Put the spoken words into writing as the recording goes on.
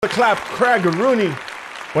The clap, Craig Rooney.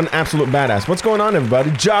 What an absolute badass. What's going on, everybody?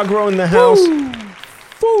 Jagro in the house.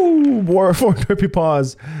 War for Derpy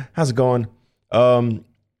Paws. How's it going? What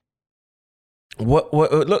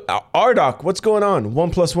look, Ardoc, what's going on?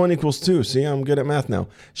 1 + 1 = 2. See, I'm good at math now.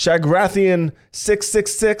 Shagrathian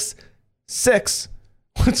 6666.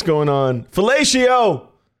 What's going on? Fellatio.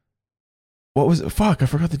 What was it? Fuck, I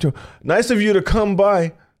forgot the joke. Nice of you to come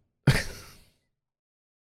by.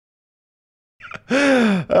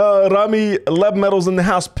 Rami Leb Metals in the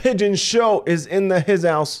house. Pigeon Show is in his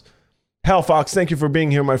house. Hellfox, thank you for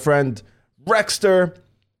being here, my friend. Rexter.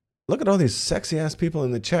 Look at all these sexy ass people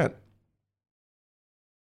in the chat.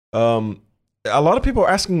 A lot of people are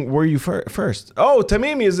asking where you first. Oh,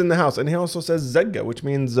 Tamimi is in the house, and he also says Zegga, which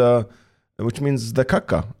means the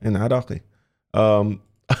kaka in Iraqi. I'm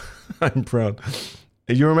proud.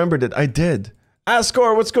 You remembered it. I did.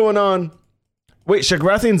 Ascor, what's going on? Wait,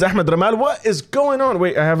 Shagrathian Ahmed Ramal, what is going on?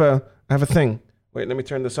 Wait, I have a thing. Wait, let me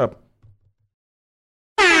turn this up.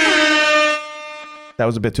 That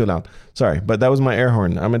was a bit too loud. Sorry, but that was my air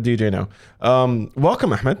horn. I'm a DJ now.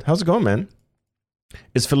 Welcome, Ahmed. How's it going, man?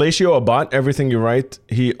 Is Fellatio a bot? Everything you write,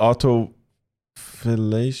 he auto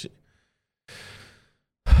fellatio.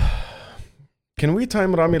 Can we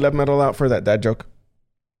time Rami Leb Metal out for that dad joke?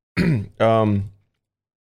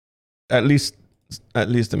 At least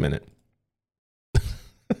a minute.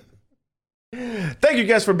 Thank you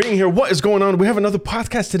guys for being here. What is going on? We have another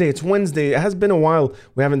podcast today. It's Wednesday. It has been a while.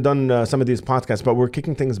 We haven't done some of these podcasts, but we're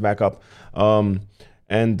kicking things back up.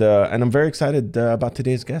 And I'm very excited about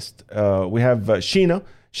today's guest. We have Sheena.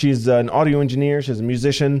 She's an audio engineer. She's a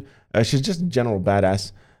musician. She's just a general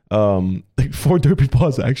badass. 4 Derpy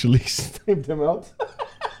Paws actually timed him out.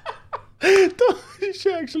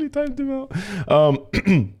 She actually timed him out.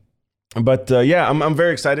 But yeah, I'm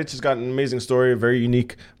very excited. She's got an amazing story, a very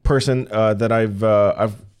unique person that I've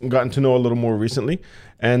gotten to know a little more recently.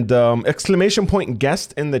 And exclamation point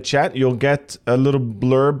guest in the chat. You'll get a little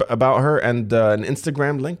blurb about her and an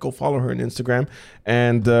Instagram link. Go follow her on Instagram.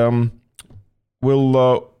 And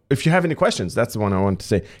we'll if you have any questions, that's the one I wanted to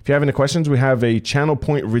say. If you have any questions, we have a channel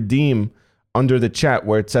point redeem under the chat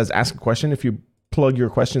where it says ask a question. If you plug your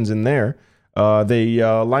questions in there, they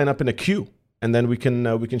line up in a queue. And then we can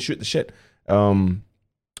shoot the shit. So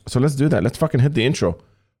let's do that. Let's fucking hit the intro.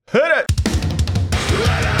 Hit it!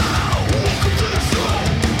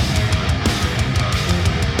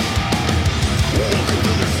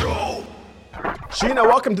 Sheena,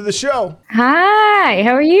 welcome to the show. Hi,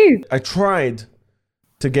 how are you? I tried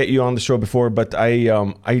to get you on the show before, but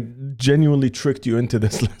I genuinely tricked you into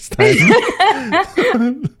this last time. I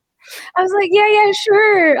was like, yeah,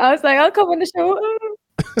 sure. I was like, I'll come on the show.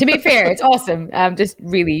 To be fair, it's awesome. I'm just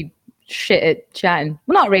really shit at chatting.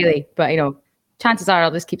 Well, not really, but chances are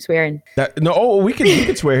I'll just keep swearing. We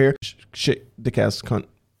can swear here. Shit, dick ass, cunt,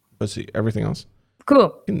 pussy, everything else.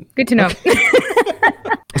 Cool. Good to know. Okay.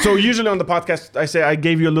 So usually on the podcast, I say I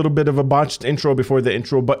gave you a little bit of a botched intro before the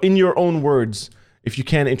intro, but in your own words, if you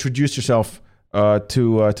can introduce yourself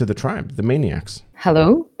to the tribe, the Maniacs.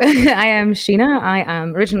 Hello, I am Sheena. I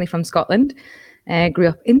am originally from Scotland. Grew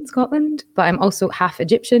up in Scotland, but I'm also half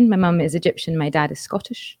Egyptian. My mum is Egyptian, my dad is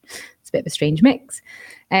Scottish. It's a bit of a strange mix.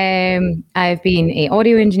 I've been an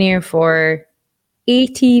audio engineer for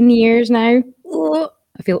 18 years now. Oh,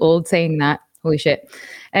 I feel old saying that. Holy shit.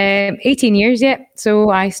 18 years, yeah. So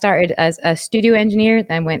I started as a studio engineer,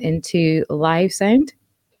 then went into live sound,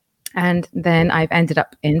 and then I've ended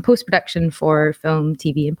up in post-production for film,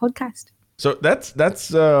 TV, and podcast. So that's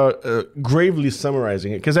gravely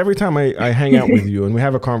summarizing it, because every time I hang out with you and we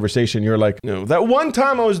have a conversation, you're like, that one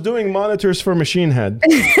time I was doing monitors for Machine Head,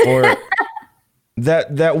 or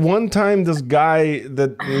that one time this guy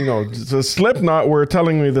that the Slipknot were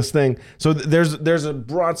telling me this thing. So there's a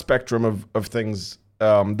broad spectrum of things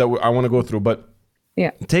that I want to go through, but yeah,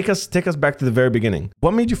 take us back to the very beginning.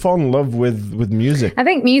 What made you fall in love with music? I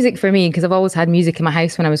think music for me, because I've always had music in my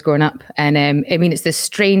house when I was growing up, and it's the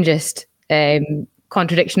strangest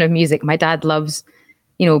contradiction of music. My dad loves,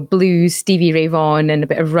 blues, Stevie Ray Vaughan, and a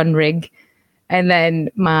bit of Run Rig. And then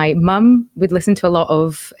my mum would listen to a lot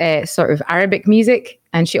of sort of Arabic music,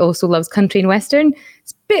 and she also loves country and Western.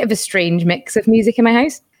 It's a bit of a strange mix of music in my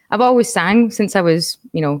house. I've always sang since I was,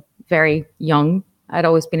 very young. I'd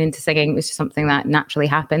always been into singing. It was just something that naturally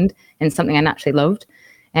happened and something I naturally loved.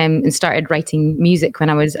 And started writing music when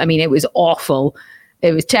I was, it was awful.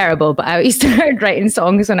 It was terrible, but I started writing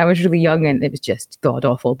songs when I was really young, and it was just god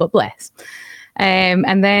awful, but bless.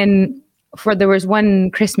 And then there was one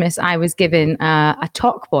Christmas I was given a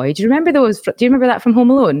Talk Boy. Do you remember those? Do you remember that from Home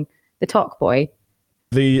Alone? The Talk Boy.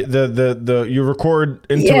 The you record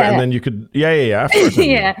into it Yeah. and then you could yeah. Of course I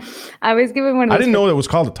knew. Yeah, I was given one of I those. didn't know it was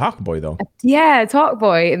called a Talk Boy though. Yeah, Talk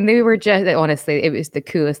Boy, and they were just honestly, it was the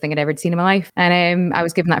coolest thing I'd ever seen in my life. And I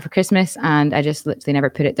was given that for Christmas, and I just literally never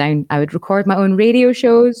put it down. I would record my own radio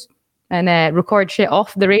shows and record shit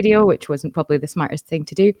off the radio, which wasn't probably the smartest thing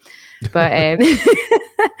to do, but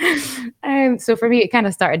so for me, it kind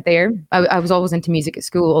of started there. I was always into music at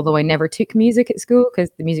school, although I never took music at school because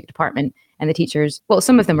the music department and the teachers, well,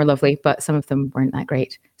 some of them were lovely, but some of them weren't that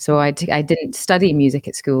great. So I didn't study music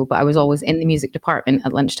at school, but I was always in the music department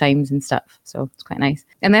at lunchtimes and stuff. So it's quite nice.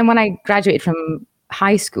 And then when I graduated from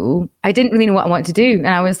high school, I didn't really know what I wanted to do. And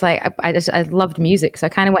I was like, I loved music. So I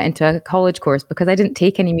kind of went into a college course because I didn't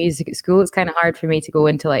take any music at school. It's kind of hard for me to go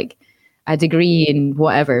into like a degree in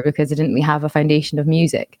whatever because I didn't really have a foundation of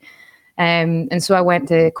music. And so I went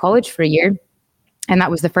to college for a year. And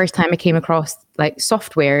that was the first time I came across like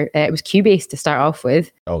software. It was Cubase to start off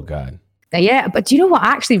with. Oh God. Yeah, but do you know what?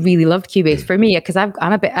 I actually really loved Cubase for me because I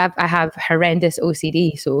have horrendous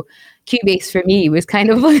OCD. So Cubase for me was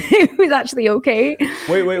kind of like, it was actually okay.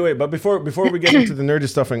 Wait. But before we get into the nerdy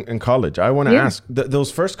stuff in college, I want to ask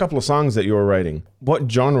those first couple of songs that you were writing. What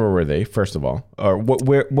genre were they? First of all, or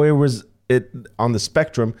where was it on the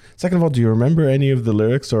spectrum? Second of all, do you remember any of the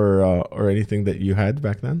lyrics or anything that you had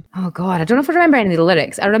back then? Oh God, I don't know if I remember any of the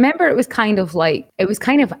lyrics. I remember it was kind of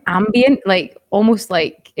ambient, like almost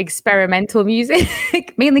like experimental music,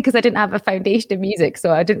 mainly because I didn't have a foundation of music,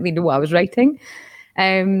 so I didn't really know what I was writing.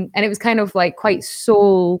 And it was kind of like quite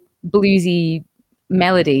soul bluesy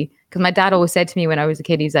melody. Because my dad always said to me when I was a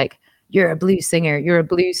kid, he's like, "You're a blues singer. You're a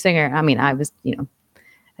blues singer." I mean, I was,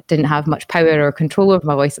 didn't have much power or control over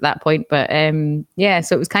my voice at that point, but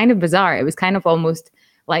so it was kind of bizarre. It was kind of almost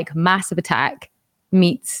like Massive Attack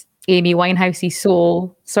meets Amy Winehousey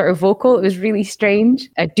soul sort of vocal. It was really strange.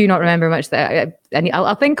 I do not remember much that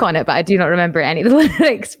I'll think on it, but I do not remember any of the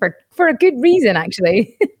lyrics for a good reason,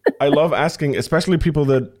 actually. I love asking, especially people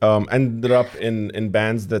that ended up in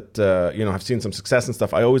bands that have seen some success and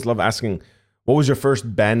stuff. I always love asking, what was your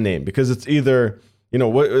first band name? Because it's either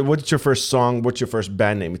what's your first song? What's your first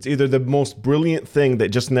band name? It's either the most brilliant thing that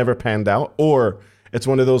just never panned out, or it's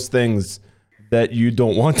one of those things that you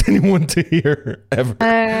don't want anyone to hear ever.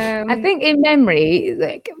 I think in memory,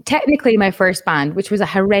 like technically my first band, which was a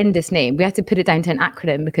horrendous name, we had to put it down to an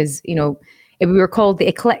acronym because, we were called the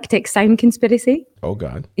Eclectic Sound Conspiracy. Oh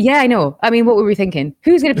God. Yeah, I know. I mean, what were we thinking?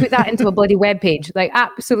 Who's going to put that into a bloody webpage? Like,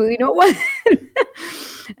 absolutely no one.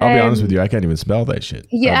 I'll be honest with you, I can't even spell that shit.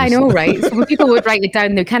 Yeah, I know, right? So when people would write it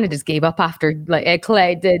down, they kind of just gave up after like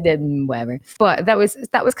eclectic and whatever. But that was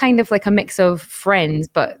kind of like a mix of friends,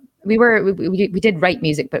 but we did write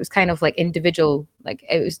music, but it was kind of like individual. Like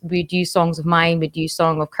we'd use songs of mine, we'd use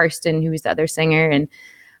song of Kirsten, who was the other singer,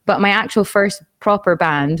 but my actual first proper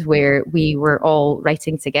band where we were all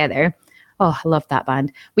writing together. Oh, I loved that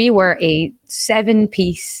band. We were a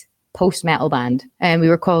 7-piece post-metal band, and we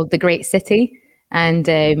were called The Great City. And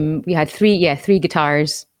we had three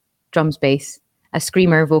guitars, drums, bass, a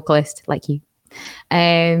screamer vocalist like you,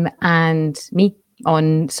 and me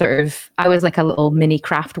on I was like a little mini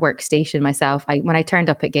craft workstation myself. When I turned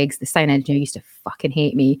up at gigs, the sound engineer used to fucking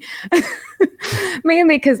hate me,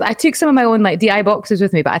 mainly because I took some of my own like DI boxes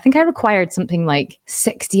with me, but I think I required something like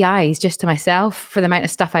 6 DIs just to myself for the amount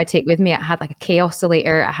of stuff I take with me. I had like a K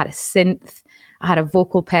oscillator, I had a synth, I had a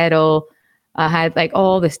vocal pedal, I had like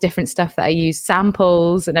all this different stuff that I used,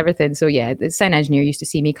 samples and everything. So yeah, the sound engineer used to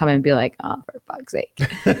see me come in and be like, "Oh, for fuck's sake."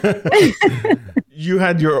 You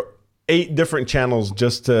had your 8 different channels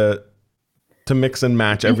just to mix and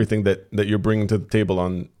match everything that you're bringing to the table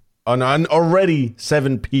on an already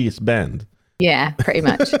 7-piece band. Yeah, pretty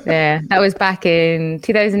much. Yeah, that was back in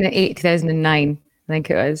 2008, 2009. I think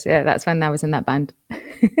it was. Yeah, that's when I was in that band.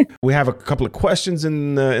 We have a couple of questions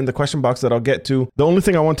in the question box that I'll get to. The only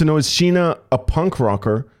thing I want to know is, Sheena a punk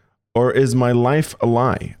rocker or is my life a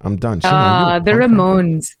lie? I'm done. Sheena, the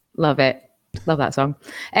Ramones. Love it. Love that song.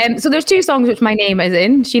 So there's 2 songs which my name is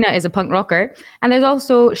in. Sheena is a punk rocker. And there's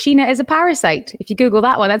also Sheena is a parasite. If you Google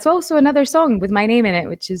that one, that's also another song with my name in it,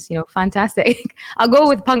 which is, fantastic. I'll go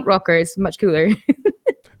with punk rocker. It's much cooler.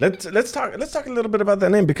 Let's talk a little bit about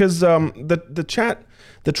that name, because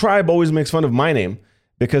the tribe always makes fun of my name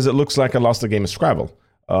because it looks like I lost a game of Scrabble.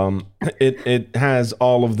 It has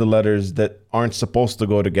all of the letters that aren't supposed to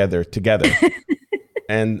go together,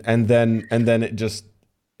 and then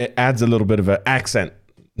it adds a little bit of an accent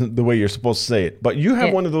the way you're supposed to say it. But you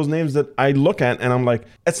have one of those names that I look at and I'm like,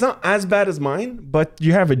 it's not as bad as mine, but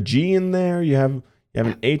you have a G in there, you have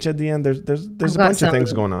an H at the end. There's a bunch of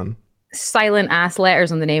things going on. Silent ass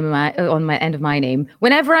letters on the name of on my end of my name.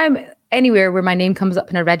 Whenever I'm anywhere where my name comes up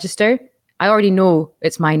in a register, I already know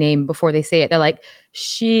it's my name before they say it. They're like,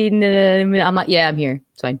 Sheena. I'm like, yeah, I'm here.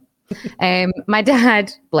 It's fine. My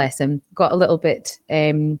dad, bless him, got a little bit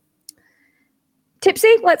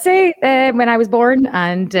tipsy, let's say, when I was born.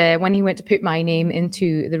 And when he went to put my name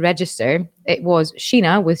into the register, it was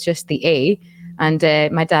Sheena with just the A. And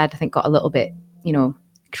my dad, I think, got a little bit,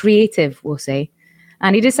 creative, we'll say.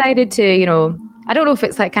 And he decided to, I don't know if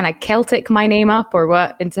it's like kind of Celtic my name up or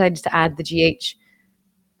what, and decided to add the GH.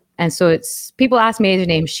 And so people ask me his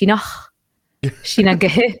name, Sheena,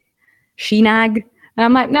 Sheenag, Sheenag. And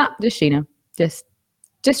I'm like, no, just Sheena. Just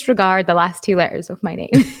disregard the last 2 letters of my name.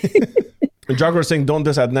 And Jaguar is saying, don't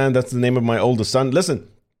diss Adnan. That's the name of my oldest son. Listen,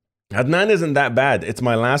 Adnan isn't that bad. It's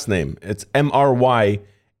my last name. It's Mryhij.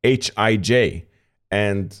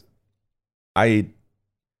 And I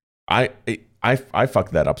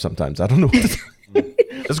fuck that up sometimes. I don't know what to do.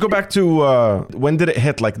 Let's go back to when did it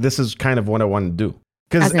hit? Like, this is kind of what I want to do.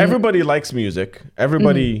 Because everybody likes music.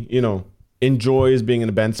 Everybody, enjoys being in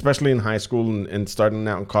a band, especially in high school and starting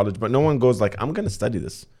out in college. But no one goes like, I'm going to study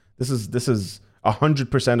this. This is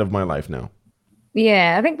 100% of my life now.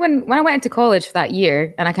 Yeah, I think when I went into college for that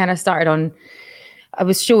year, and I kind of I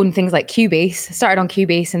was shown things like Cubase. I started on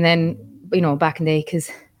Cubase, and then, back in the day, because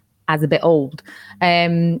as a bit old,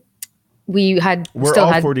 we're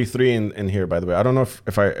all 43 in here, by the way. I don't know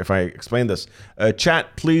if I explained this.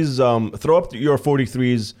 Chat, please throw up your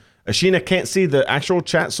 43s. Sheena can't see the actual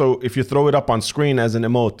chat, so if you throw it up on screen as an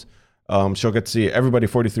emote, she'll get to see everybody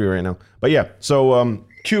 43 right now. But yeah, so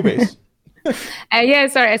Cubase. I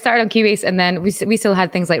started on Cubase, and then we still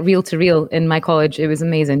had things like reel to reel in my college. It was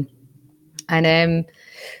amazing. And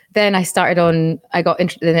then I got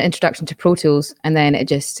the introduction to Pro Tools, and then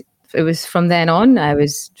it was from then on, I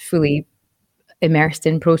was fully immersed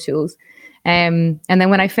in Pro Tools. And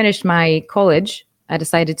then when I finished my college, I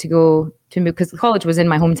decided to move, because the college was in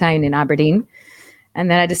my hometown in Aberdeen. And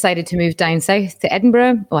then I decided to move down south to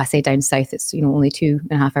Edinburgh. Well, I say down south, it's only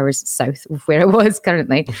 2.5 hours south of where I was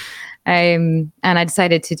currently. And I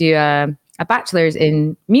decided to do a bachelor's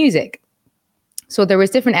in music. So there was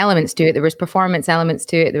different elements to it. There was performance elements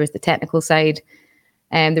to it. There was the technical side.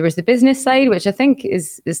 And there was the business side, which I think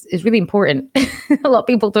is really important. A lot of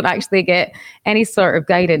people don't actually get any sort of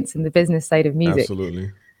guidance in the business side of music. Absolutely.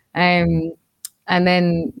 And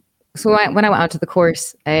then, so when I went out to the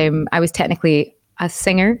course, I was technically a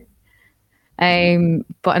singer.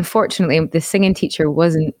 But unfortunately, the singing teacher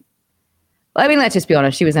wasn't, let's just be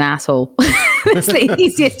honest, she was an asshole. That's the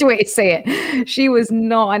easiest way to say it. She was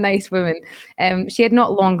not a nice woman. She had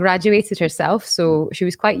not long graduated herself, so she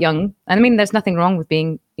was quite young. And there's nothing wrong with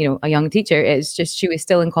being, a young teacher. It's just she was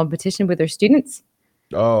still in competition with her students.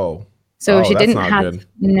 Oh. So she didn't have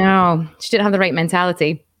the right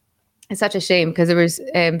mentality. It's such a shame, because there was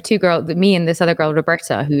 2 girls, me and this other girl,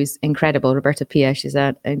 Roberta, who's incredible, Roberta Pia. She's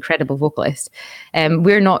an incredible vocalist.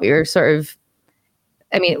 We're not your sort of,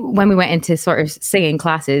 when we went into sort of singing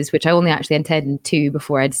classes, which I only actually attended 2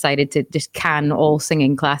 before I decided to just can all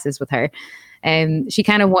singing classes with her. She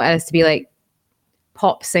kind of wanted us to be like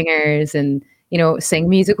pop singers and, sing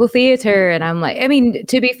musical theater. And I'm like,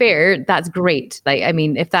 to be fair, that's great.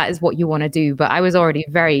 If that is what you want to do, but I was already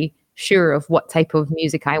very sure of what type of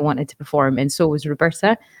music I wanted to perform. And so was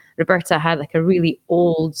Roberta. Roberta had like a really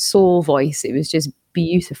old soul voice. It was just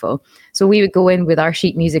beautiful. So we would go in with our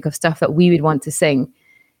sheet music of stuff that we would want to sing.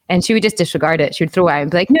 And she would just disregard it. She would throw it out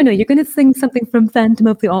and be like, no, you're going to sing something from Phantom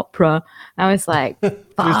of the Opera. I was like, Please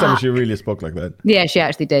tell me she really spoke like that. Yeah, she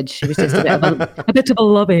actually did. She was just a bit of a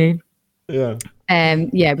lobby. Yeah.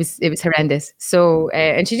 It was horrendous. So,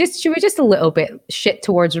 and she was just a little bit shit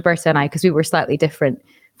towards Roberta and I, because we were slightly different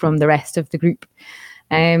from the rest of the group.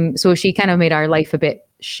 So she kind of made our life a bit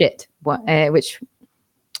shit, which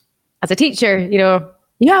as a teacher,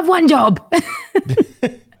 you have one job.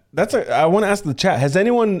 I want to ask the chat, has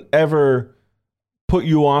anyone ever put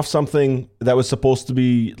you off something that was supposed to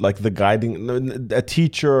be like the guiding, a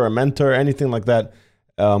teacher or a mentor, anything like that?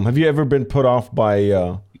 Have you ever been put off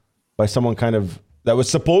by someone kind of that was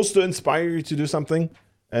supposed to inspire you to do something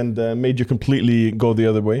and made you completely go the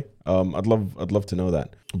other way? I'd love to know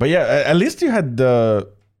that. But yeah, at least you had the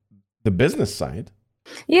business side.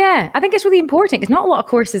 Yeah, I think it's really important, because not a lot of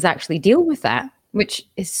courses actually deal with that, which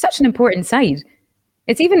is such an important side.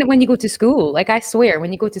 It's even when you go to school. Like, I swear,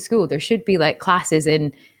 when you go to school, there should be like classes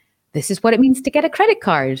in this is what it means to get a credit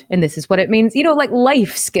card, and this is what it means, like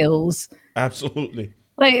life skills. Absolutely.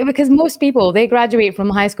 Like, because most people, they graduate from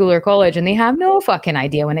high school or college and they have no fucking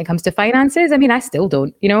idea when it comes to finances. I still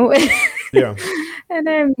don't, Yeah.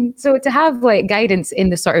 And so to have like guidance in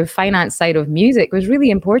the sort of finance side of music was really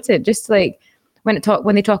important. Just like, when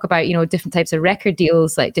they talk about, different types of record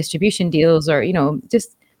deals, like distribution deals, or,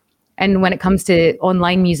 just, and when it comes to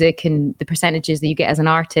online music and the percentages that you get as an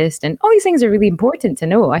artist, and all these things are really important to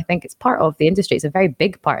know. I think it's part of the industry. It's a very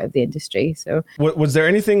big part of the industry. So was there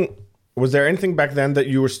anything back then that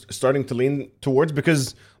you were starting to lean towards?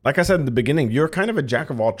 Because like I said in the beginning, you're kind of a jack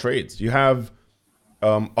of all trades. You have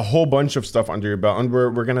a whole bunch of stuff under your belt, and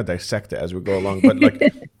we're going to dissect it as we go along. But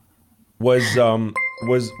like,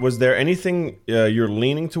 was there anything you're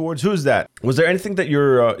leaning towards? Who's that? Was there anything that you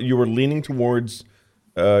were leaning towards,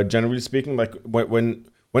 generally speaking? Like when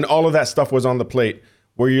all of that stuff was on the plate,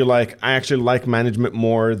 were you like, I actually like management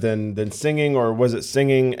more than singing, or was it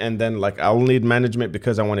singing and then like, I'll need management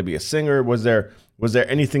because I want to be a singer? Was there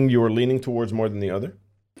anything you were leaning towards more than the other?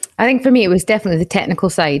 I think for me, it was definitely the technical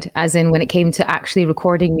side, as in when it came to actually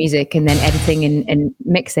recording music and then editing and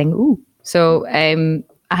mixing. Ooh. So I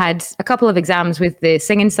had a couple of exams with the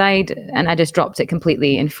singing side, and I just dropped it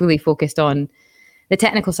completely and fully focused on the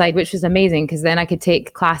technical side, which was amazing because then I could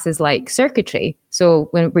take classes like circuitry. So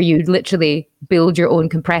where you literally build your own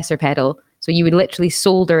compressor pedal. So you would literally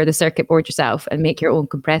solder the circuit board yourself and make your own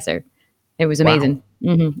compressor. It was amazing.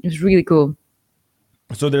 Wow. It was really cool.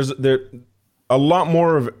 So there's a lot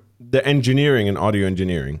more of the engineering and audio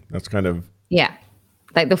engineering. That's kind of... Yeah.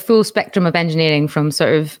 Like the full spectrum of engineering from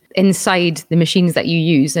sort of inside the machines that you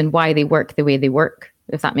use and why they work the way they work,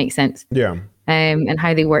 if that makes sense. Yeah. And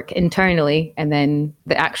how they work internally, and then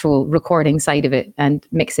the actual recording side of it and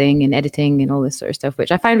mixing and editing and all this sort of stuff, which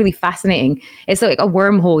I find really fascinating. It's like a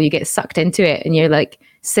wormhole. You get sucked into it and you're like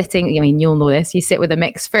sitting, I mean, you'll know this, you sit with a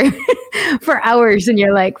mix for for hours and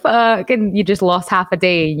you're like, fuck, and you just lost half a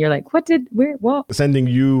day and you're like, what? Sending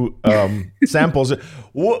you samples.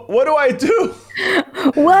 What do I do?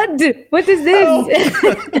 What is this?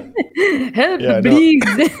 Help, please.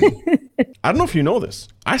 I don't know if you know this.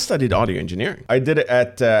 I studied audio engineering. I did it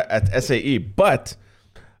at SAE, but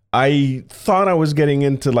I thought I was getting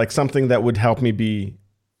into like something that would help me be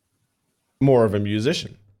more of a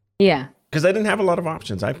musician. Yeah. Because I didn't have a lot of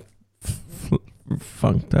options. I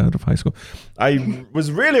funked out of high school. I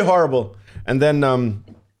was really horrible. And then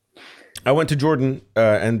I went to Jordan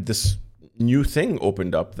and this new thing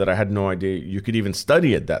opened up that I had no idea you could even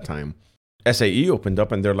study at that time. SAE opened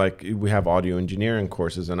up and they're like, we have audio engineering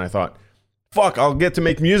courses. And I thought, fuck, I'll get to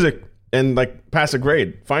make music and like pass a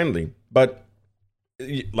grade finally. But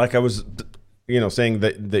like I was, saying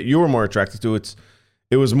that you were more attracted to it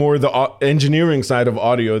was more the engineering side of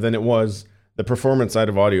audio than it was the performance side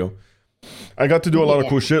of audio. I got to do a lot of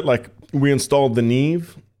cool shit. Like we installed the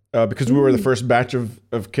Neve because we were the first batch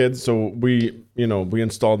of kids. So we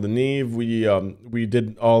installed the Neve. We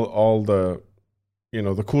did all the,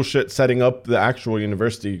 the cool shit, setting up the actual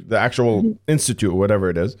university, the actual institute, whatever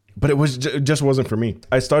it is. But it just wasn't for me.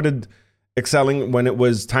 I started excelling when it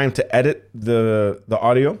was time to edit the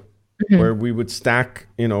audio, where we would stack,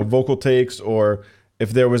 vocal takes, or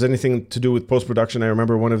if there was anything to do with post-production. I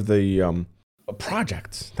remember one of the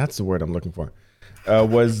projects, that's the word I'm looking for,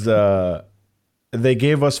 was they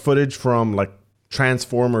gave us footage from like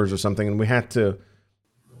Transformers or something, and we had to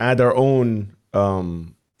add our own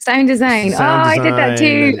sound design. I did that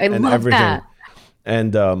too. I love everything. That.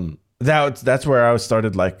 And that's where I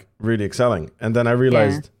started like really excelling. And then I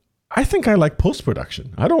realized I think I like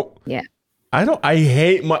post-production. I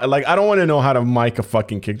hate I don't want to know how to mic a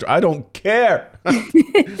fucking kick drum. I don't care.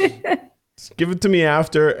 Just give it to me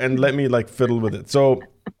after and let me like fiddle with it. So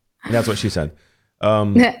that's what she said.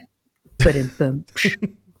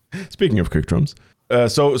 Speaking of kick drums.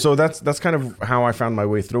 So that's kind of how I found my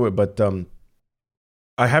way through it. But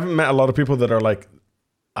I haven't met a lot of people that are like,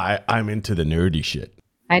 I'm into the nerdy shit.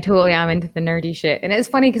 I totally am into the nerdy shit. And it's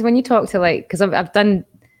funny because when you talk to because I've done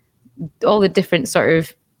all the different sort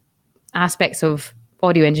of aspects of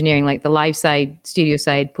audio engineering, like the live side, studio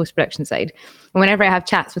side, post-production side. And whenever I have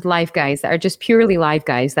chats with live guys that are just purely live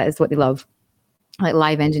guys, that is what they love, like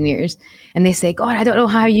live engineers. And they say, God, I don't know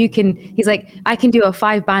how you can, he's like, I can do a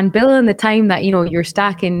 5-band bill in the time that, you're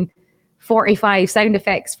stacking 45 sound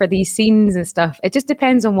effects for these scenes and stuff. It just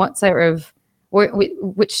depends on what sort of,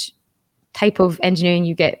 which type of engineering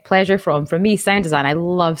you get pleasure from. For me, sound design, I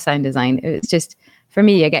love sound design. It's just, for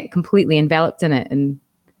me, I get completely enveloped in it. And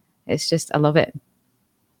it's just, I love it.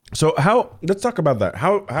 So let's talk about that.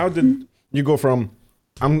 How did you go from,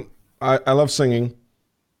 I love singing,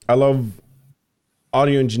 I love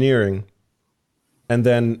audio engineering, and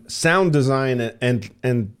then sound design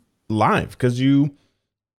and live? Because you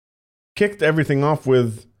kicked everything off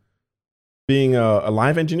with being a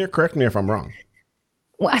live engineer. Correct me if I'm wrong.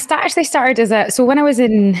 Well, I actually started so when I was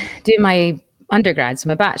doing my undergrad, so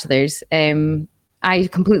my bachelor's, I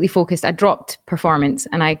completely focused. I dropped performance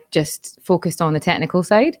and I just focused on the technical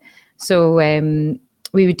side. So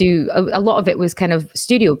we would do a lot of it was kind of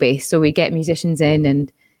studio based. So we get musicians in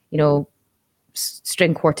and, you know,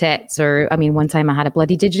 string quartets, or I mean, one time I had a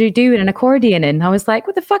bloody didgeridoo and an accordion in. I was like,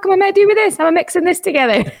 what the fuck am I meant to do with this? I'm mixing this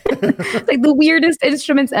together. It's like the weirdest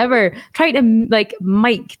instruments ever. Trying to like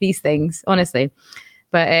mic these things, honestly.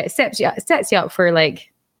 But it sets you up for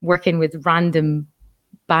like working with random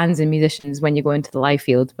bands and musicians when you go into the live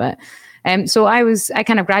field. But so I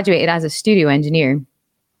kind of graduated as a studio engineer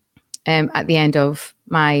at the end of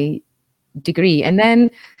my degree, and then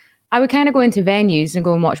I would kind of go into venues and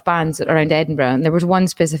go and watch bands around Edinburgh. And there was one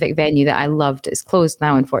specific venue that I loved. It's closed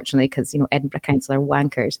now, unfortunately, because, you know, Edinburgh Council are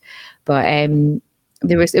wankers. But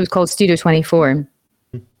it was called Studio 24.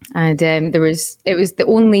 And it was the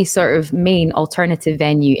only sort of main alternative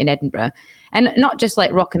venue in Edinburgh. And not just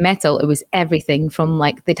like rock and metal, it was everything from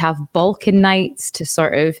like, they'd have Balkan nights to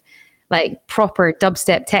sort of like proper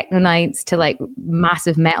dubstep techno nights to like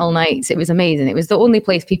massive metal nights. It was amazing. It was the only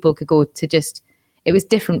place people could go to just... It was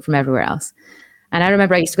different from everywhere else. And I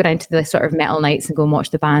remember I used to go down to the sort of metal nights and go and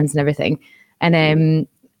watch the bands and everything. And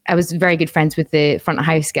I was very good friends with the front of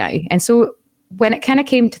house guy. And so when it kind of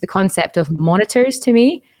came to the concept of monitors to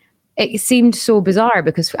me, it seemed so bizarre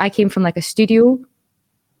because I came from like a studio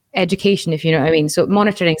education, if you know what I mean. So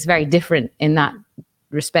monitoring is very different in that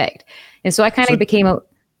respect. And so I kind of became a...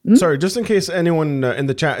 Sorry, just in case anyone in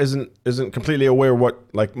the chat isn't completely aware what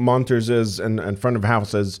like monitors is and front of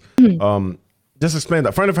house is, just explain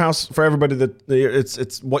that. Front of house, for everybody, that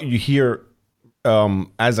it's what you hear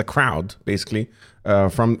as a crowd, basically,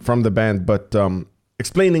 from the band. But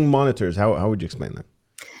explaining monitors, how would you explain that?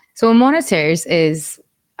 So monitors is,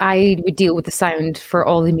 I would deal with the sound for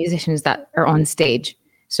all the musicians that are on stage.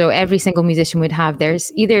 So every single musician would have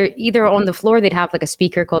theirs, either on the floor, they'd have like a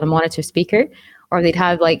speaker called a monitor speaker, or they'd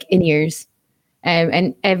have like in-ears.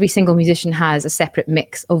 And every single musician has a separate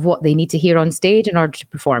mix of what they need to hear on stage in order to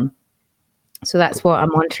perform. So that's what a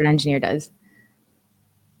monitor engineer does.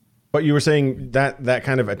 But you were saying that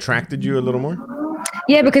kind of attracted you a little more?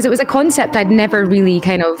 Yeah, because it was a concept I'd never really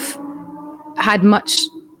kind of had much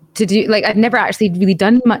to do. Like I'd never actually really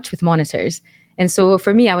done much with monitors. And so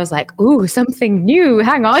for me, I was like, ooh, something new,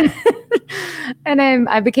 hang on. And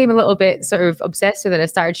I became a little bit sort of obsessed with it. I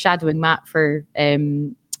started shadowing Matt for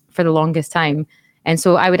the longest time. And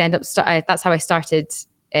so I would end up, that's how I started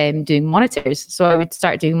doing monitors. So I would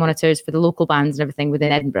start doing monitors for the local bands and everything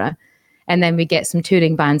within Edinburgh. And then we get some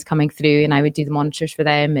touring bands coming through and I would do the monitors for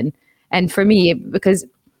them. And for me, because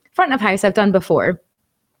front of house I've done before,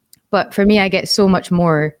 but for me, I get so much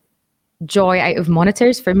more joy out of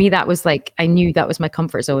monitors. For me, that was like, I knew that was my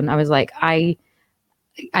comfort zone. I was like, I'm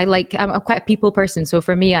quite a people person. So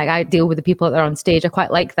for me, I deal with the people that are on stage. I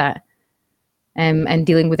quite like that. And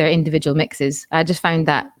dealing with their individual mixes. I just found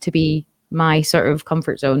that to be my sort of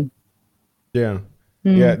comfort zone. Yeah.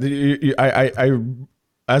 Yeah. I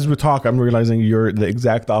as we talk, I'm realizing you're the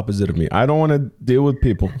exact opposite of me. I don't want to deal with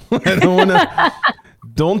people. I don't want to.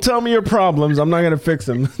 Don't tell me your problems. I'm not going to fix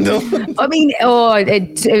them. I mean,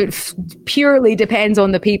 it purely depends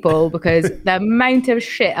on the people, because the amount of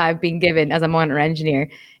shit I've been given as a monitor engineer,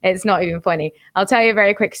 it's not even funny. I'll tell you a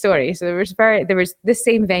very quick story. So there was this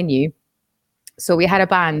same venue. So we had a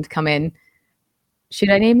band come in. Should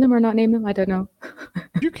I name them or not name them? I don't know.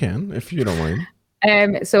 You can, if you don't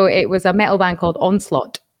mind. So it was a metal band called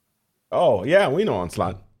Onslaught. Oh, yeah, we know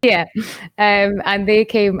Onslaught. Yeah. And they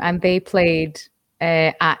came and they played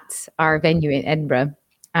at our venue in Edinburgh.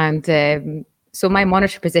 And so my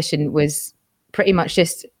monitor position was pretty much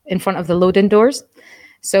just in front of the load-in doors.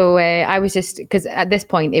 So I was just, because at this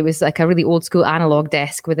point it was like a really old school analog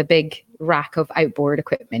desk with a big rack of outboard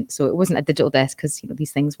equipment. So it wasn't a digital desk because, you know,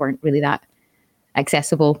 these things weren't really that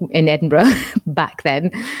accessible in Edinburgh back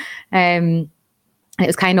then. It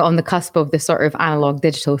was kind of on the cusp of the sort of analog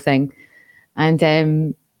digital thing.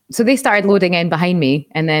 And so they started loading in behind me.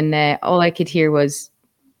 And then all I could hear was,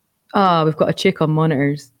 oh, we've got a chick on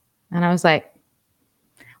monitors. And I was like,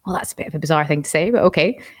 well, that's a bit of a bizarre thing to say, but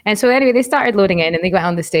okay. And so anyway, they started loading in and they got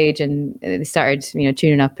on the stage and they started, you know,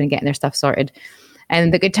 tuning up and getting their stuff sorted.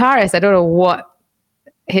 And the guitarist, I don't know what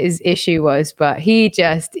his issue was, but he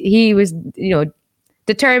was, you know,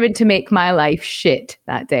 determined to make my life shit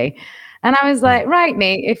that day. And I was like, right,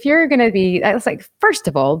 mate, if you're going to be, I was like, first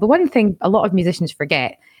of all, the one thing a lot of musicians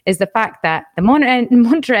forget is the fact that the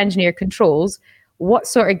monitor engineer controls what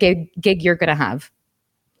sort of gig you're going to have.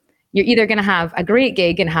 You're either going to have a great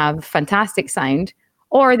gig and have fantastic sound,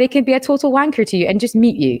 or they could be a total wanker to you and just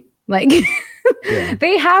mute you. Like, yeah.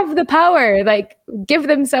 They have the power, like, give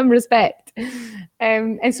them some respect.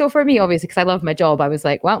 And so for me, obviously, because I love my job, I was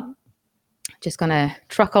like, well, just gonna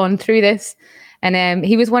truck on through this. And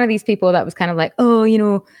he was one of these people that was kind of like,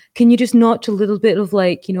 oh, can you just notch a little bit of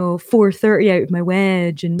like, 430 out of my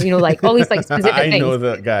wedge, and like all these like specific I things. know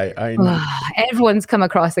that guy. I know. Everyone's come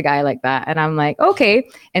across a guy like that, and I'm like, okay.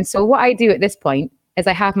 And so what I do at this point is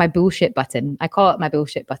I have my bullshit button. I call it my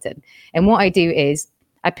bullshit button. And what I do is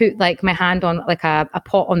I put like my hand on like a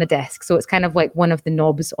pot on the desk, so it's kind of like one of the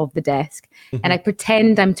knobs of the desk, and I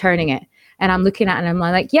pretend I'm turning it. And I'm looking at it and I'm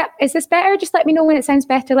like, yeah, is this better? Just let me know when it sounds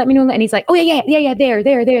better. Let me know. And he's like, oh, yeah,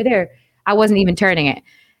 there. I wasn't even turning it.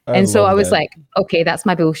 And so I was like, okay, that's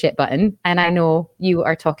my bullshit button. And I know you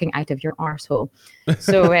are talking out of your arsehole.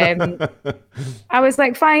 So I was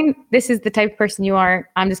like, fine, this is the type of person you are.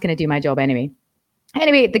 I'm just going to do my job anyway.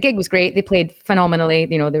 Anyway, the gig was great. They played phenomenally.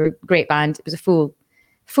 They were a great band. It was a full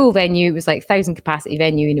venue. It was like 1,000 capacity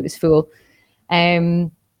venue, and it was full.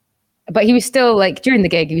 But he was still like, during the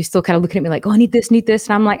gig, he was still kind of looking at me like, oh, I need this.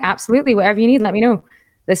 And I'm like, absolutely, whatever you need, let me know.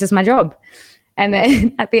 This is my job. And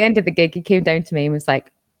then at the end of the gig, he came down to me and was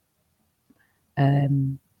like,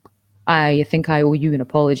 I think I owe you an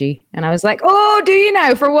apology. And I was like, oh, do you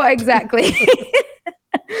now? For what exactly?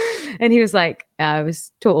 And he was like, I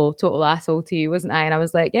was total asshole to you, wasn't I? And I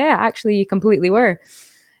was like, yeah, actually, you completely were.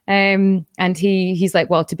 And he's like,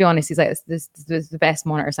 well, to be honest, he's like, this was the best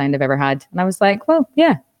monitor sound I've ever had. And I was like, well,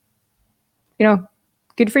 yeah.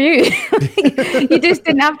 Good for you. You just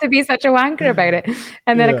didn't have to be such a wanker about it.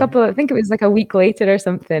 And then I think it was like a week later or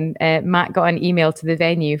something, Matt got an email to the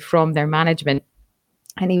venue from their management.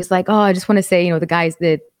 And he was like, oh, I just want to say, the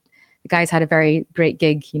guys had a very great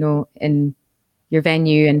gig, in your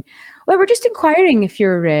venue. And well, we're just inquiring if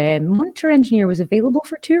your monitor engineer was available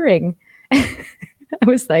for touring. I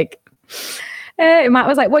was like, Matt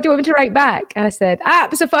was like, what do you want me to write back? And I said,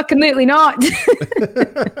 absolutely not.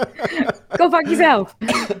 Go fuck yourself.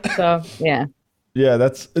 So, yeah. Yeah,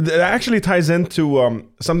 it actually ties into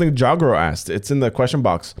something Jagro asked. It's in the question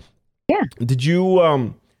box. Yeah. Did you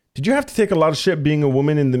have to take a lot of shit being a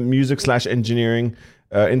woman in the music/engineering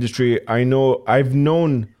industry? I know I've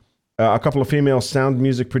known a couple of female sound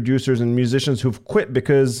music producers and musicians who've quit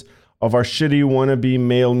because of our shitty wannabe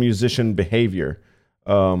male musician behavior.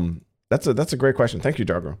 That's a great question. Thank you,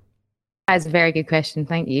 Jagro. That's a very good question.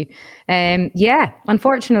 Thank you. Yeah,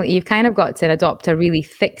 unfortunately, you've kind of got to adopt a really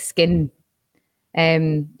thick skin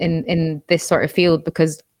in this sort of field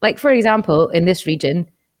because, like, for example, in this region,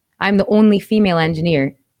 I'm the only female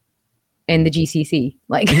engineer in the GCC.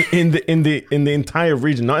 Like in the entire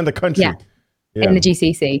region, not in the country. Yeah. In the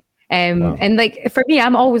GCC. Wow. And like for me,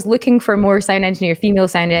 I'm always looking for more female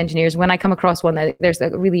sound engineers. When I come across one, there's a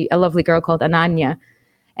lovely girl called Ananya.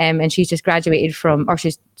 And she's just graduated or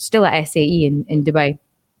she's still at SAE in Dubai.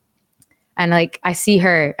 And like, I see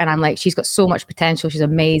her and I'm like, she's got so much potential. She's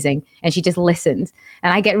amazing. And she just listens.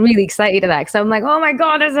 And I get really excited at that because I'm like, oh my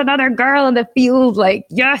God, there's another girl in the field. Like,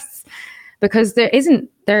 yes. Because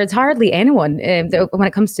there's hardly anyone when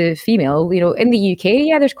it comes to female, in the UK.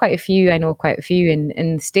 Yeah, there's quite a few. I know quite a few in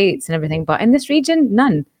the States and everything. But in this region,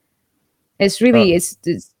 none. It's really, it's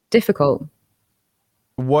difficult.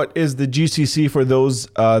 What is the GCC for those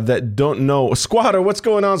that don't know? Squatter, what's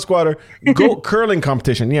going on, Squatter? Goat curling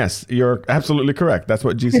competition. Yes, you're absolutely correct. That's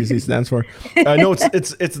what GCC stands for. No,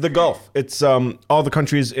 it's the Gulf. It's all the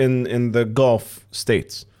countries in the Gulf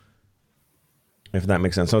states, if that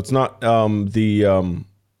makes sense. So it's not it's the Gulf.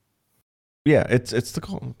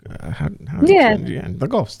 The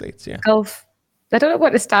Gulf states. Yeah, Gulf. I don't know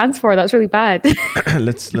what it stands for. That's really bad.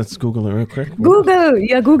 Let's Google it real quick.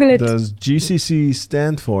 Google it. Does GCC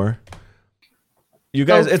stand for? You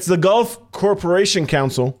guys, It's the Gulf Corporation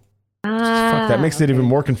Council. Fuck, that makes it even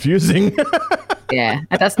more confusing. Yeah,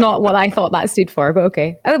 that's not what I thought that stood for, but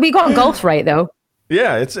okay. We got Gulf right though.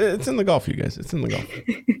 Yeah, it's in the Gulf, you guys. It's in the Gulf.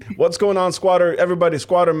 What's going on, Squatter? Everybody,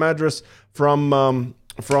 Squatter Madras from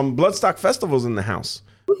Bloodstock Festival's in the house.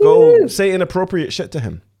 Woo-hoo. Go say inappropriate shit to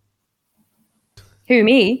him. Who,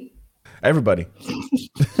 me? Everybody.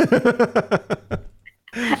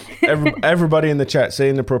 Everybody in the chat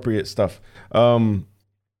saying inappropriate stuff.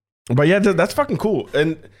 But yeah, that's fucking cool.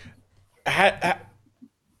 And how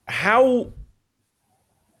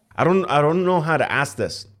I don't know how to ask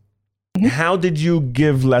this. How did you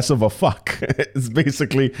give less of a fuck? It's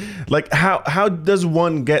basically like how does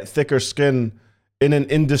one get thicker skin in an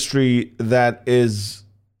industry that is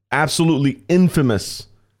absolutely infamous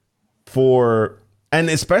for, and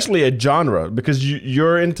especially a genre, because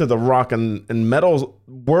you're into the rock and metal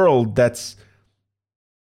world that's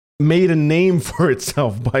made a name for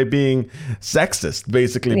itself by being sexist,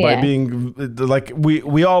 basically, by being like,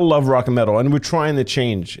 we all love rock and metal, and we're trying to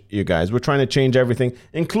change, you guys. We're trying to change everything,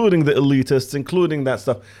 including the elitists, including that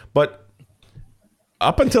stuff. But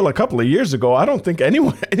up until a couple of years ago, I don't think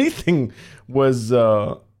anything was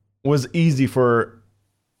easy for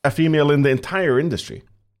a female in the entire industry.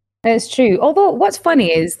 It's true. Although what's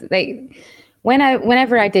funny is, like,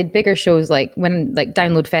 whenever I did bigger shows, like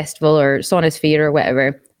Download Festival or Sonosphere or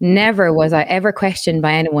whatever, never was I ever questioned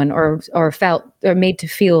by anyone or felt or made to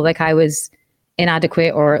feel like I was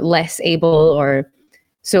inadequate or less able. Or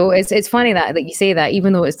so it's funny that you say that,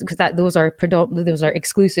 even though it's because those are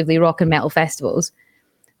exclusively rock and metal festivals.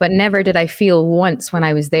 But never did I feel once when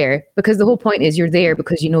I was there, because the whole point is you're there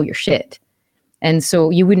because you know your shit. And so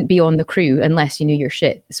you wouldn't be on the crew unless you knew your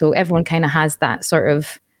shit. So everyone kind of has that sort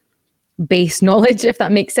of base knowledge, if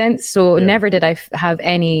that makes sense. So never did I have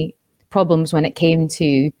any problems when it came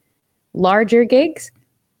to larger gigs.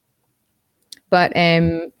 But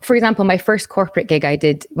for example, my first corporate gig I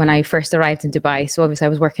did when I first arrived in Dubai. So obviously I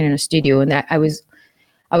was working in a studio, and I was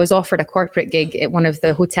offered a corporate gig at one of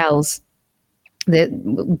the hotels, the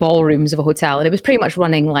ballrooms of a hotel. And it was pretty much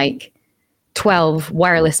running like 12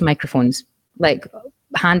 wireless microphones, like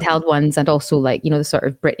handheld ones, and also like, the sort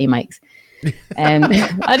of Britney mics.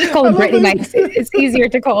 I just call them Britney mics. It's easier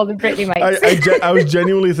to call them Britney mics. I was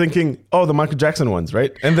genuinely thinking, the Michael Jackson ones,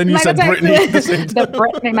 right? And then you said Britney at the same time. The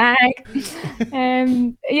Britney mic.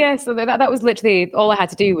 So that was literally all I had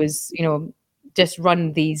to do was, just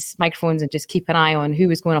run these microphones and just keep an eye on who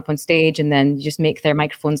was going up on stage, and then just make their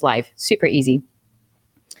microphones live. Super easy.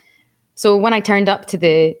 So when I turned up to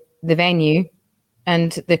the venue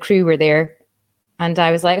and the crew were there, and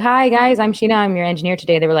I was like, "Hi guys, I'm Sheena. I'm your engineer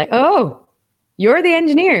today." They were like, "Oh, you're the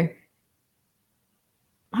engineer."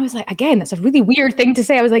 I was like, again, that's a really weird thing to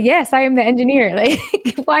say. I was like, "Yes, I am the engineer." Like,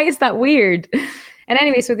 why is that weird? And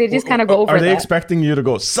anyway, so they just kind of go over. Are they expecting you to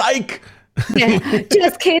go, "Psych"? Yeah,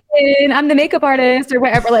 just kidding. I'm the makeup artist or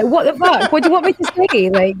whatever. Like, what the fuck? What do you want me to say?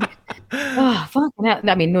 Like, oh, fuck.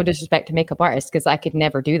 I mean, no disrespect to makeup artists, because I could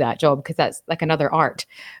never do that job, because that's like another art.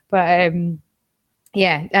 But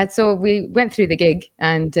and so we went through the gig,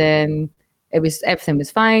 and everything was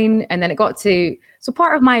fine. And then it got to, so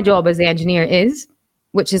part of my job as the engineer is,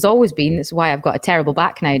 which has always been, that's why I've got a terrible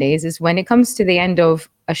back nowadays, is when it comes to the end of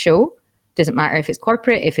a show, doesn't matter if it's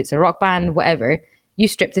corporate, if it's a rock band, whatever, you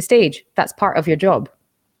strip the stage. That's part of your job.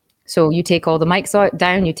 So you take all the mics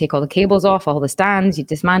down, you take all the cables off, all the stands, you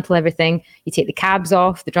dismantle everything, you take the cabs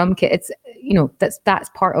off, the drum kit. It's, that's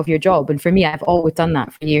part of your job. And for me, I've always done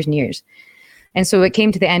that for years and years. And so it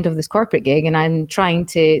came to the end of this corporate gig, and I'm trying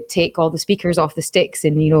to take all the speakers off the sticks,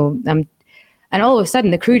 and and all of a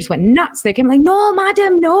sudden the crew just went nuts. They came like, "No,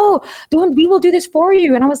 madam, no, don't. We will do this for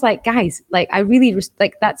you." And I was like, "Guys, like, I really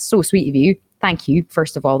that's so sweet of you. Thank you.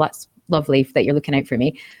 First of all, that's lovely that you're looking out for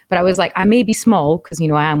me." But I was like, I may be small, because I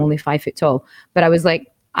am only 5 foot tall. But I was like,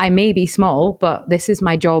 I may be small, but this is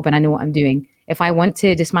my job, and I know what I'm doing. If I want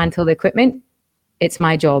to dismantle the equipment, it's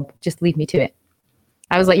my job. Just leave me to it.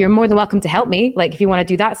 I was like, you're more than welcome to help me. Like, if you want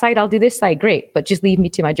to do that side, I'll do this side. Great. But just leave me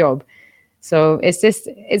to my job. So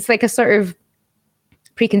it's like a sort of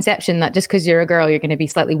preconception that just because you're a girl, you're going to be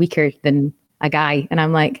slightly weaker than a guy. And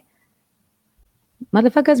I'm like,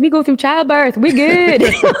 motherfuckers, we go through childbirth. We're good.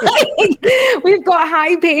 We've got a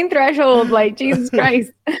high pain threshold. Like, Jesus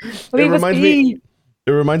Christ. Leave us be.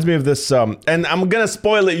 It reminds me of this, and I'm going to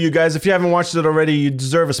spoil it, you guys. If you haven't watched it already, you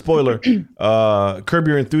deserve a spoiler. Curb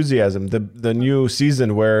Your Enthusiasm, the new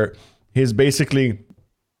season where he's basically,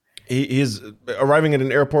 he's arriving at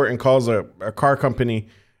an airport and calls a car company,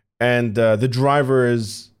 and the driver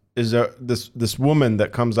is this woman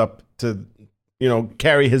that comes up to,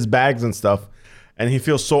 carry his bags and stuff, and he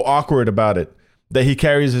feels so awkward about it that he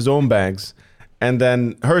carries his own bags, and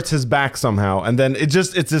then hurts his back somehow. And then it's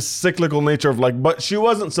this cyclical nature of like, but she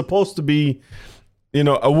wasn't supposed to be,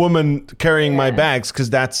 a woman carrying my bags, because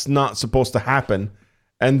that's not supposed to happen.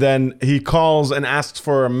 And then he calls and asks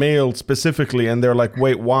for a male specifically, and they're like,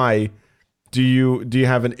 wait, why? Do you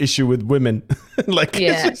have an issue with women? Like,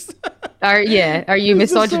 are you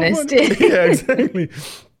misogynist? So yeah, exactly.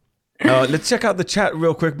 Let's check out the chat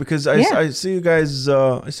real quick, because I see you guys.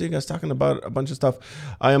 I see you guys talking about a bunch of stuff.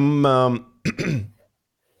 I am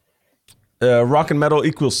rock and metal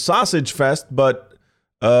equals sausage fest, but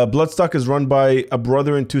Bloodstock is run by a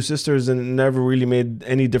brother and two sisters, and it never really made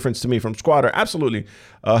any difference to me. From Squatter, absolutely.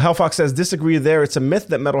 Hellfox says disagree there. It's a myth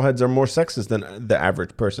that metalheads are more sexist than the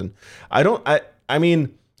average person. I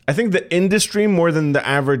mean, I think the industry more than the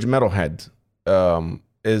average metalhead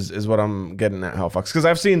is what I'm getting at, Hellfox, because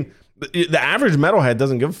I've seen. The average metalhead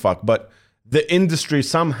doesn't give a fuck, but the industry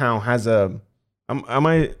somehow has a. Am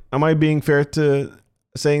I being fair to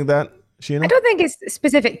saying that, Sheena? I don't think it's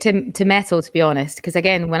specific to metal, to be honest. Because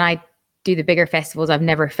again, when I do the bigger festivals, I've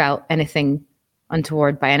never felt anything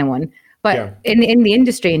untoward by anyone. But in the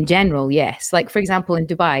industry in general, yes. Like for example, in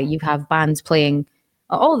Dubai, you have bands playing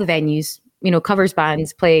all the venues. Covers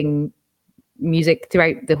bands playing music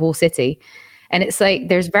throughout the whole city, and it's like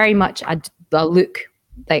there's very much a look.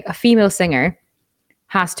 Like a female singer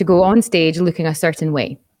has to go on stage looking a certain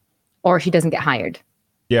way, or she doesn't get hired.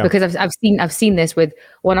 Yeah. Because I've seen this with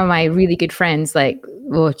one of my really good friends. Like,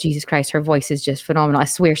 oh Jesus Christ, her voice is just phenomenal. I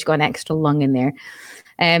swear she's got an extra lung in there.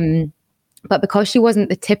 But because she wasn't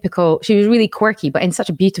the typical, she was really quirky, but in such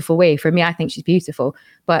a beautiful way. For me, I think she's beautiful.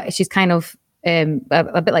 But she's kind of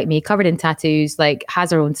a bit like me, covered in tattoos, like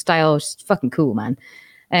has her own style. She's fucking cool, man.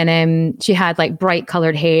 And she had like bright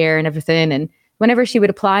colored hair and everything. And whenever she would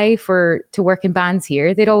apply to work in bands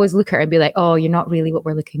here, they'd always look at her and be like, "Oh, you're not really what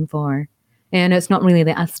we're looking for. And it's not really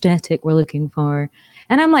the aesthetic we're looking for."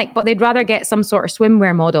 And I'm like, but they'd rather get some sort of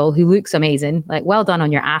swimwear model who looks amazing. Like, well done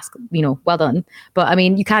on your ask, well done. But I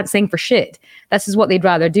mean, you can't sing for shit. This is what they'd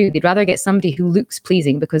rather do. They'd rather get somebody who looks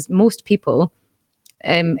pleasing, because most people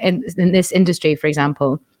in this industry, for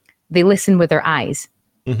example, they listen with their eyes.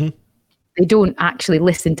 Mm-hmm. They don't actually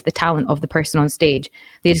listen to the talent of the person on stage.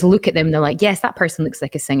 They just look at them and they're like, yes, that person looks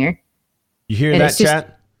like a singer. You hear that,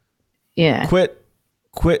 chat? Yeah.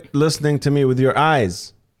 Quit listening to me with your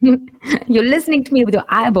eyes. You're listening to me with your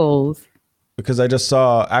eyeballs. Because I just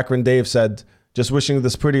saw Akron Dave said, just wishing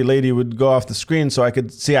this pretty lady would go off the screen so I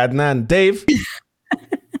could see Adnan. Dave,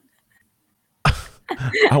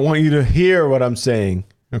 I want you to hear what I'm saying.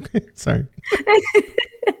 Okay, sorry.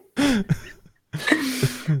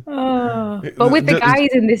 But with the guys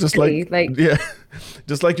in this city,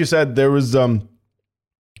 just like you said, there was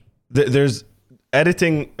there's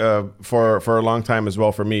editing for a long time as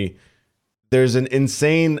well for me. There's an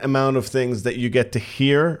insane amount of things that you get to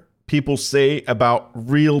hear people say about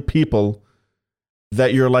real people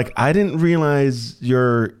that you're like, I didn't realize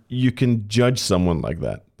you can judge someone like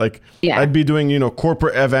that. Like, I'd be doing,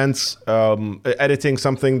 corporate events, editing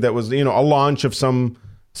something that was, a launch of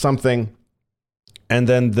something. And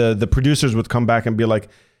then the producers would come back and be like,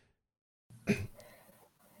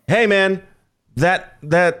 hey man, that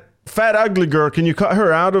fat ugly girl, can you cut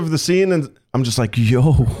her out of the scene? And I'm just like, yo,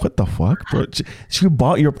 what the fuck, bro? She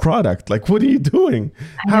bought your product. Like, what are you doing?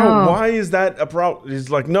 Why is that a problem? He's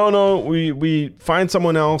like, no, we find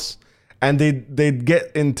someone else. And they'd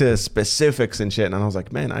get into specifics and shit. And I was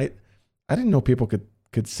like, man, I didn't know people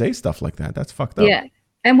could say stuff like that. That's fucked up. Yeah.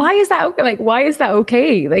 And why is that okay? Like, why is that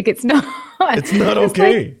okay? Like, it's not. It's not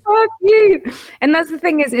okay. Like, fuck you. And that's the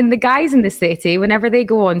thing is, in the guys in the city, whenever they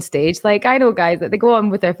go on stage, like I know guys that they go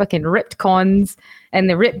on with their fucking ripped cons and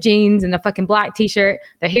the ripped jeans and the fucking black t-shirt.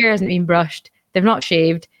 Their hair hasn't been brushed. They've not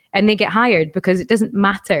shaved, and they get hired because it doesn't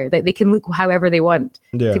matter. Like they can look however they want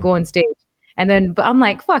to go on stage. And then, but I'm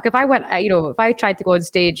like, fuck. If I went, if I tried to go on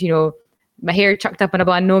stage, my hair chucked up in a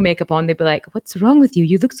bun, no makeup on, they'd be like, what's wrong with you?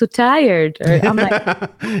 You look so tired. Or I'm like,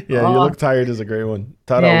 you look tired is a great one.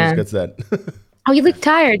 Todd always gets that. Oh, you look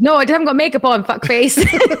tired. No, I haven't got makeup on, fuck face.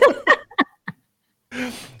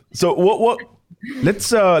 So what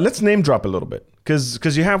let's name drop a little bit.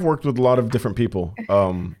 Because you have worked with a lot of different people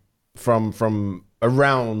from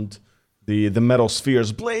around the metal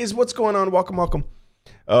spheres. Blaze, what's going on? Welcome.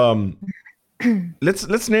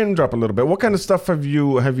 Let's name drop a little bit. What kind of stuff have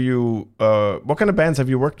you what kind of bands have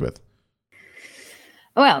you worked with?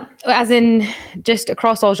 Well, as in just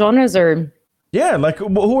across all genres, or like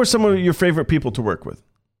who are some of your favorite people to work with?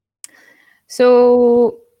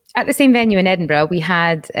 So at the same venue in Edinburgh, we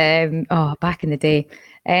had back in the day.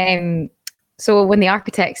 So when the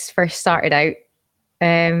Architects first started out,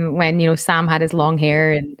 when Sam had his long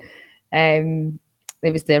hair and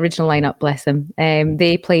it was the original lineup, bless them.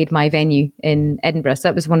 They played my venue in Edinburgh. So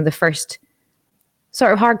that was one of the first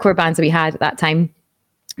sort of hardcore bands that we had at that time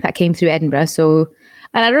that came through Edinburgh. So,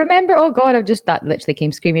 and I remember, oh God, that literally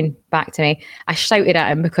came screaming back to me. I shouted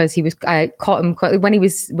at him because I caught him when we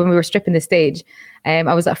were stripping the stage. I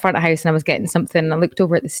was at the front of house and I was getting something. And I looked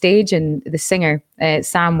over at the stage and the singer,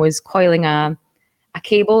 Sam, was coiling a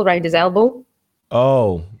cable around his elbow.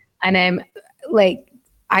 Oh. And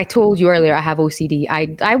I told you earlier, I have OCD.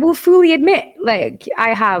 I will fully admit, like,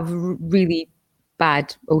 I have really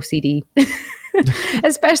bad OCD,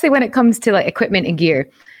 especially when it comes to like equipment and gear.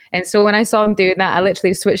 And so when I saw him doing that, I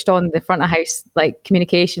literally switched on the front of house like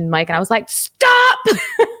communication mic, and I was like, "Stop!"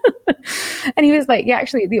 And he was like, "Yeah,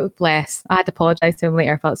 actually, bless." I had to apologize to him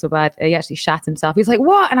later. I felt so bad. He actually shat himself. He was like,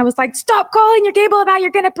 "What?" And I was like, "Stop calling your cable that.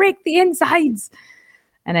 You're gonna break the insides."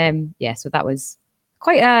 And so that was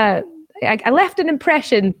quite I left an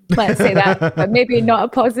impression, let's say that, but maybe not a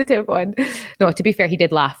positive one. No, to be fair, he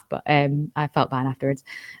did laugh, but I felt bad afterwards.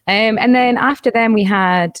 And then after them, we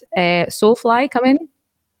had Soulfly come in.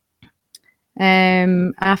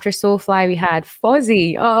 After Soulfly, we had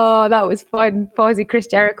Fozzy. Oh, that was fun. Fozzy, Chris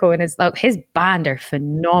Jericho, and his band are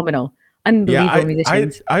phenomenal. Unbelievable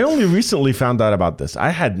musicians. I only recently found out about this. I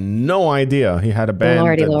had no idea he had a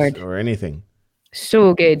band or anything.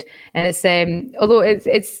 So good. And it's although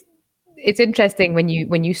it's interesting when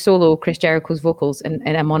you solo Chris Jericho's vocals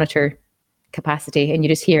in a monitor capacity and you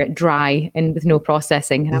just hear it dry and with no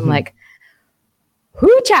processing. And I'm like,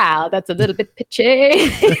 whoo, child, that's a little bit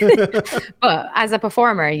pitchy. But as a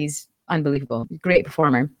performer, he's unbelievable. Great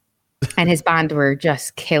performer. And his band were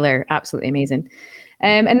just killer, absolutely amazing.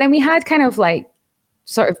 And then we had kind of like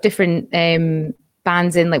sort of different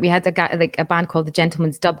bands in. Like we had a band called the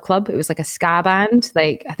Gentleman's Dub Club. It was like a ska band.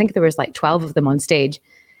 Like I think there was like 12 of them on stage.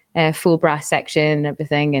 Full brass section and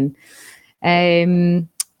everything. And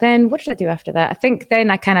then what did I do after that? I think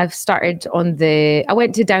then I kind of started I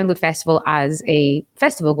went to Download Festival as a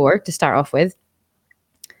festival goer to start off with.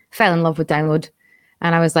 Fell in love with Download.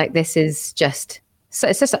 And I was like, it's just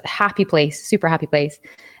a happy place, super happy place.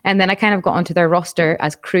 And then I kind of got onto their roster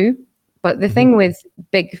as crew. But the thing with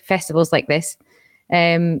big festivals like this,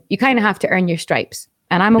 you kind of have to earn your stripes.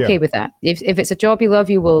 And I'm okay with that. If it's a job you love,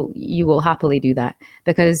 you will happily do that,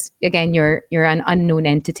 because again, you're an unknown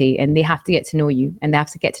entity, and they have to get to know you, and they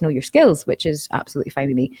have to get to know your skills, which is absolutely fine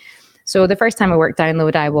with me. So the first time I worked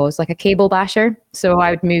Download, I was like a cable basher. So I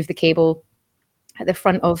would move the cable at the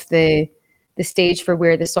front of the stage for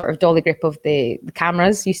where the sort of dolly grip of the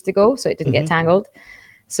cameras used to go, so it didn't get tangled.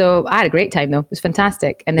 So I had a great time though. It was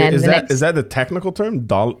fantastic. And then is that the technical term,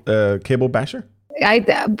 cable basher?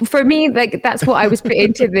 For me, like that's what I was put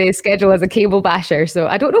into the schedule as a cable basher. So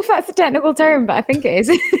I don't know if that's the technical term, but I think it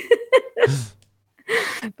is.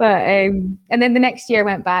 But and then the next year I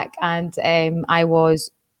went back and I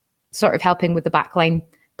was sort of helping with the backline,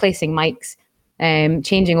 placing mics,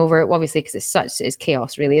 changing over, obviously, because it's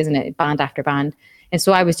chaos, really, isn't it? Band after band. And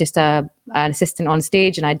so I was just an assistant on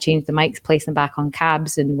stage, and I'd change the mics, place them back on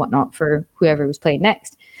cabs and whatnot for whoever was playing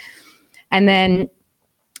next. And then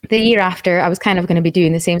the year after, I was kind of going to be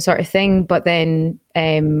doing the same sort of thing, but then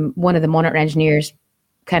one of the monitor engineers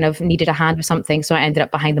kind of needed a hand with something, so I ended up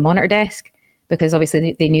behind the monitor desk, because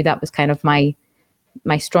obviously they knew that was kind of my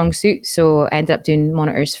strong suit. So I ended up doing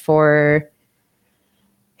monitors for,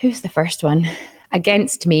 who's the first one?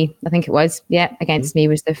 Against Me, I think it was. Yeah, Against Me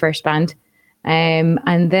was the first band.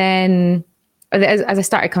 And then as I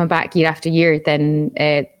started coming back year after year, then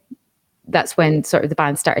that's when sort of the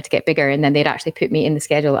band started to get bigger, and then they'd actually put me in the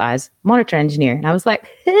schedule as monitor engineer. And I was like,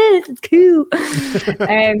 hey, this is cool.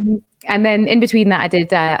 And then in between that, I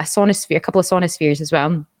did a couple of Sonospheres as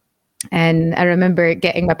well. And I remember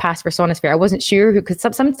getting my pass for Sonosphere. I wasn't sure because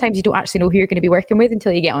sometimes you don't actually know who you're going to be working with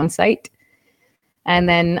until you get on site. And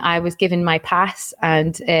then I was given my pass,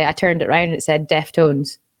 and I turned it around and it said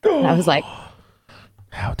Deftones. And I was like,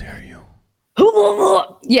 how dare you?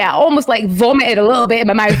 Yeah, almost like vomited a little bit in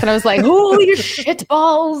my mouth, and I was like, holy shit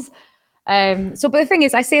balls. But the thing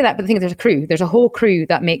is, I say that, but the thing is, there's a whole crew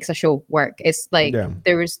that makes a show work. It's like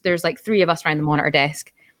there's like 3 of us around the monitor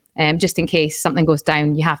desk, just in case something goes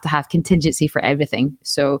down. You have to have contingency for everything.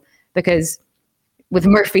 So because with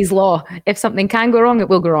Murphy's Law, if something can go wrong, it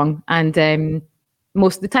will go wrong, and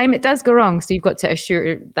most of the time it does go wrong. So you've got to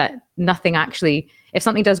assure that nothing actually, if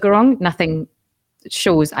something does go wrong, nothing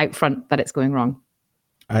shows out front that it's going wrong,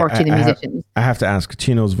 or to the musicians. I have to ask,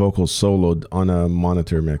 Chino's vocals soloed on a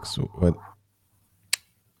monitor mix. What?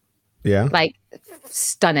 Yeah, like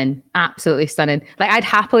stunning, absolutely stunning. Like I'd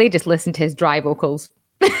happily just listen to his dry vocals.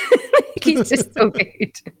 He's just so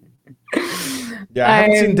good. Yeah, I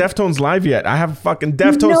haven't seen Deftones live yet. I have a fucking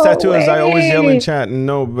Deftones tattoo, as I always yell in chat.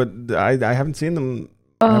 No, but I haven't seen them.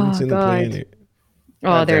 I haven't seen them play any.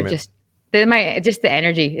 Oh, they're just. Just the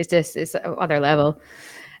energy is just it's other level.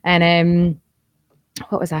 And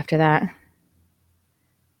what was after that?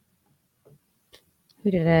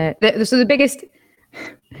 Who did it? So the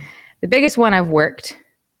biggest one I've worked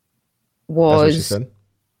was. That's what she said?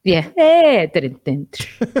 Yeah.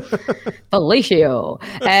 Felicio.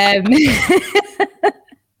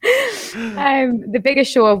 The biggest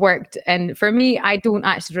show I've worked, and for me, I don't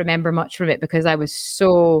actually remember much from it because I was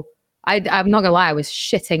so. I'm not gonna lie, I was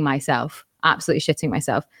shitting myself, absolutely shitting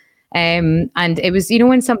myself. And it was,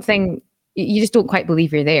 when something you just don't quite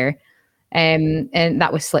believe you're there. And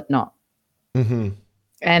that was Slipknot. Mm-hmm.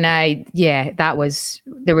 And there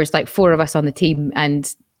was like 4 of us on the team,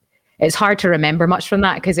 and it's hard to remember much from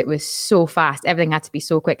that because it was so fast. Everything had to be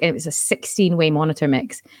so quick. And it was a 16-way monitor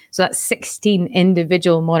mix. So that's 16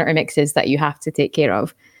 individual monitor mixes that you have to take care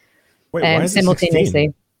of. Wait, why is it simultaneously.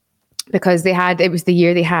 16? Because it was the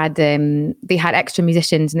year they had extra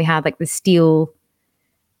musicians, and they had like the steel,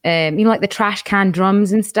 like the trash can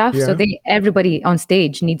drums and stuff. Yeah. So everybody on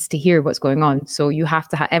stage needs to hear what's going on. So you have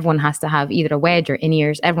to everyone has to have either a wedge or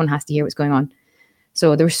in-ears. Everyone has to hear what's going on.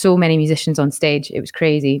 So there were so many musicians on stage. It was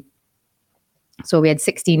crazy. So we had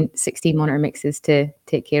 16 monitor mixes to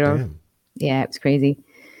take care of. Damn. Yeah, it was crazy.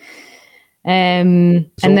 So and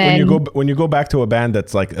then when you go back to a band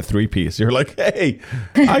that's like a 3-piece, you're like, hey,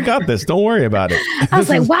 I got this. Don't worry about it. I was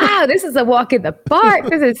like, wow, this is a walk in the park.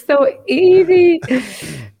 This is so easy.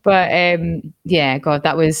 But yeah, God,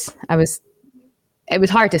 it was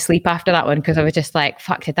hard to sleep after that one because I was just like,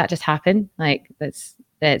 fuck, did that just happen? Like, it's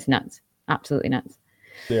nuts. Absolutely nuts.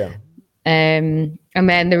 Yeah. And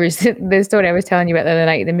then there was the story I was telling you about the other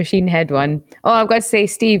night, the Machine Head one. Oh, I've got to say,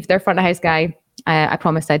 Steve, their front of house guy, I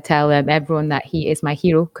promised I'd tell everyone that he is my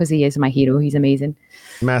hero because he is my hero. He's amazing.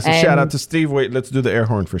 Massive shout out to Steve. Wait, let's do the air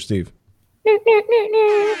horn for Steve. I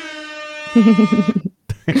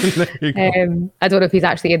don't know if he's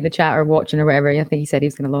actually in the chat or watching or whatever. I think he said he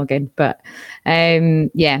was going to log in, but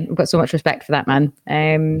yeah, I've got so much respect for that man.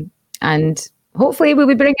 And hopefully we'll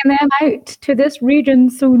be bringing them out to this region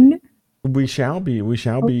soon. We shall be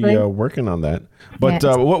working on that. But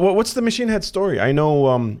Yes. What's the Machine Head story? I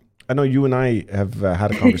know you and I have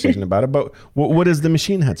had a conversation about it, but what is the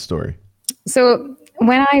Machine Head story? So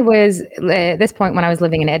when I was at this point, when I was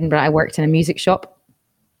living in Edinburgh, I worked in a music shop.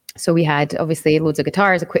 So we had obviously loads of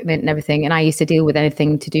guitars, equipment and everything. And I used to deal with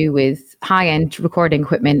anything to do with high-end recording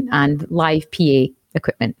equipment and live PA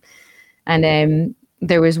equipment. And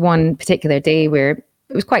there was one particular day where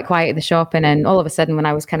it was quite quiet in the shop. And then all of a sudden, when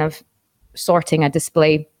I was kind of sorting a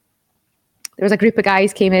display, there was a group of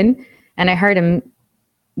guys came in, and I heard him,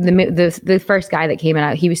 the first guy that came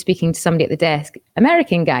in, he was speaking to somebody at the desk,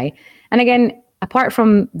 American guy. And again, apart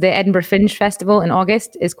from the Edinburgh Fringe Festival in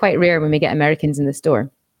August, it's quite rare when we get Americans in the store.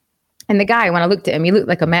 And the guy, when I looked at him, he looked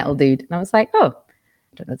like a metal dude. And I was like, oh,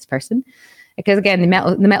 I don't know this person. Because again, the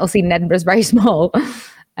metal scene in Edinburgh is very small.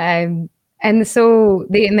 And so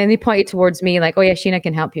then they pointed towards me like, oh yeah, Sheena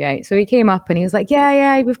can help you out. So he came up and he was like,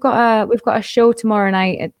 yeah, we've got a show tomorrow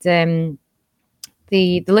night at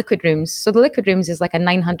the Liquid Rooms. So the Liquid Rooms is like a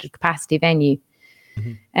 900 capacity venue.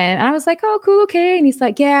 Mm-hmm. And I was like, oh, cool, okay. And he's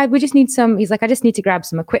like, yeah, we just need he's like, I just need to grab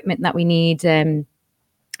some equipment that we need, a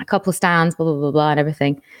couple of stands, blah, blah, blah, blah, and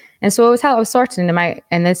everything. And so I was sorting them out.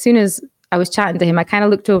 And as soon as I was chatting to him, I kind of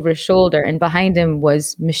looked over his shoulder, and behind him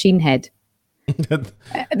was Machine Head.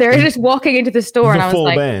 They were just walking into the store, and I was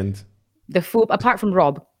like, band. The full, apart from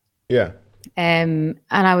Rob. Yeah. And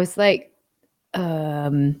I was like,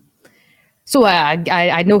 so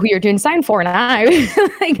I know who you're doing sound for now.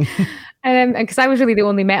 Like, because I was really the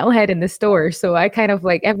only metalhead in the store. So I kind of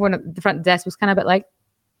like, everyone at the front desk was kind of a bit like,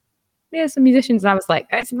 yeah, some musicians. And I was like,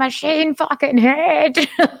 it's Machine fucking Head.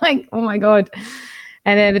 Like, oh my God.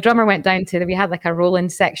 And then the drummer went down we had like a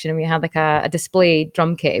Roland section, and we had like a display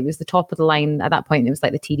drum kit. It was the top of the line at that point. It was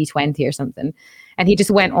like the TD20 or something. And he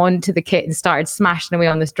just went on to the kit and started smashing away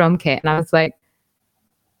on this drum kit. And I was like,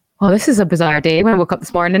 oh, this is a bizarre day. When I woke up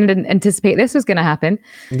this morning and didn't anticipate this was going to happen.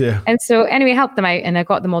 Yeah. And so anyway, I helped them out, and I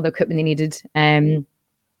got them all the equipment they needed. And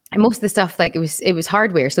most of the stuff, like it was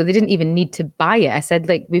hardware. So they didn't even need to buy it. I said,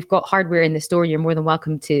 like, we've got hardware in the store. You're more than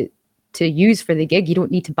welcome to use for the gig. You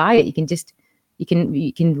don't need to buy it. You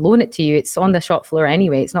can loan it to you. It's on the shop floor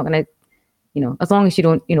anyway. It's not going to, as long as you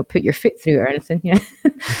don't, put your foot through it or anything,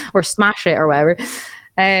 or smash it or whatever.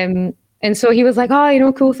 And so he was like,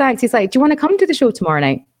 oh, cool, thanks. He's like, do you want to come to the show tomorrow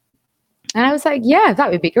night? And I was like, yeah, that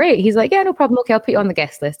would be great. He's like, yeah, no problem. Okay, I'll put you on the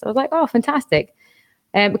guest list. I was like, oh, fantastic.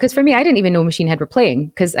 Because for me, I didn't even know Machine Head were playing.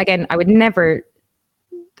 Because again, I would never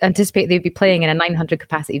anticipate they'd be playing in a 900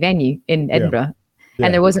 capacity venue in Edinburgh. Yeah.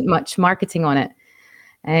 And there wasn't much marketing on it.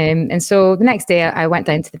 And so the next day I went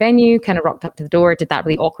down to the venue, kind of rocked up to the door, did that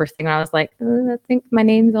really awkward thing. And I was like, I think my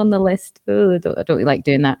name's on the list. I don't really like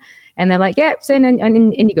doing that. And they're like, yeah, it's in, and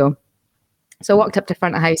in you go. So I walked up to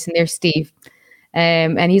front of house, and there's Steve.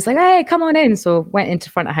 And he's like, hey, come on in. So went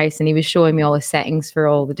into front of house, and he was showing me all the settings for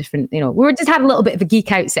all the different, we just had a little bit of a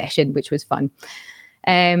geek out session, which was fun.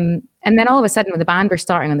 And then all of a sudden, when the band were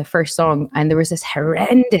starting on the first song, and there was this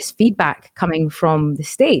horrendous feedback coming from the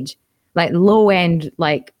stage, like low end,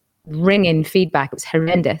 like ringing feedback. It was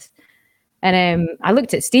horrendous. And I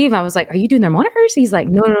looked at Steve. I was like, are you doing their monitors? He's like,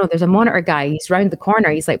 no, there's a monitor guy. He's round the corner.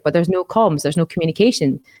 He's like, but there's no comms. There's no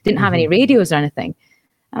communication. Didn't have any radios or anything.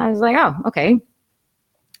 And I was like, oh, okay.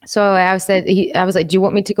 So I was like, do you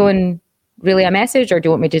want me to go and relay a message, or do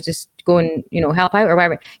you want me to just go and, help out or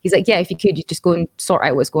whatever? He's like, yeah, if you could, you just go and sort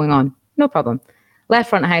out what's going on. No problem. Left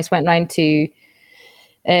front of house, went round to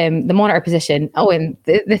the monitor position. Oh, and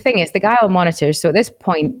the thing is, the guy on monitors. So at this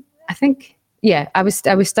point, I think, I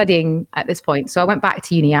was studying at this point. So I went back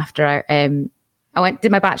to uni after I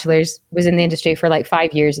did my bachelor's, was in the industry for like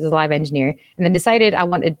 5 years as a live engineer, and then decided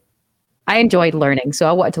I enjoyed learning. So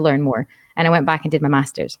I wanted to learn more. And I went back and did my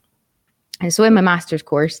master's. And so in my master's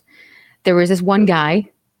course, there was this one guy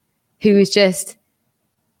who was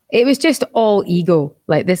it was just all ego.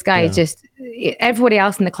 Like this guy everybody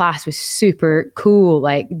else in the class was super cool,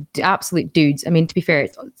 like absolute dudes. I mean, to be fair,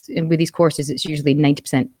 with these courses, it's usually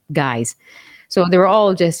 90% guys. So they were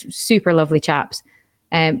all just super lovely chaps.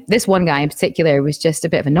 This one guy in particular was just a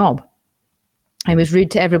bit of a knob. I was rude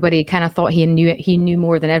to everybody, kind of thought he knew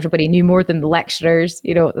more than everybody, knew more than the lecturers,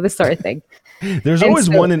 this sort of thing. There's always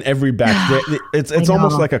one in every batch. It's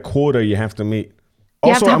almost like a quota you have to meet.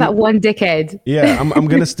 You have to have that one dickhead. Yeah, I'm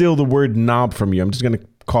going to steal the word knob from you. I'm just going to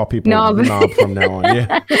call people knob from now on.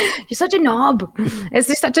 Yeah. You're such a knob. It's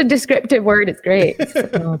just such a descriptive word. It's great.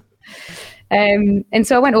 And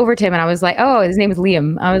so I went over to him and I was like, oh, his name is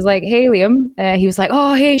Liam. I was like, hey, Liam. He was like,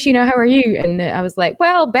 oh, hey, Sheena, how are you? And I was like,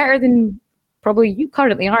 well, better than probably you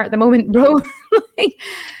currently are at the moment, bro.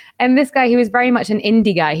 And this guy, he was very much an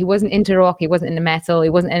indie guy. He wasn't into rock. He wasn't into metal.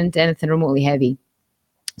 He wasn't into anything remotely heavy.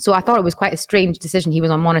 So I thought it was quite a strange decision. He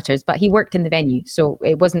was on monitors, but he worked in the venue. So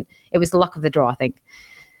it was the luck of the draw, I think.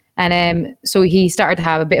 And so he started to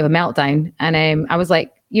have a bit of a meltdown. And I was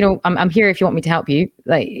like, I'm here if you want me to help you.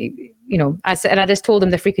 Like, I said, and I just told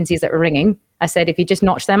him the frequencies that were ringing. I said, if you just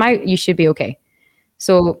notch them out, you should be okay.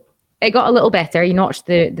 So it got a little better. He notched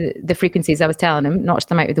the frequencies I was telling him, notched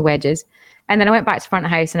them out with the wedges. And then I went back to front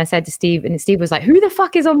of house and I said to Steve, and Steve was like, who the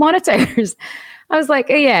fuck is on monitors? I was like,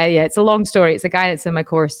 yeah, it's a long story. It's a guy that's in my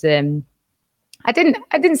course. I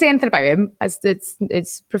didn't say anything about him.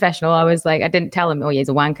 It's professional. I was like, I didn't tell him, oh, yeah, he's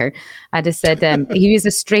a wanker. I just said he was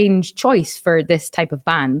a strange choice for this type of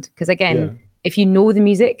band. Because again, if you know the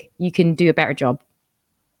music, you can do a better job,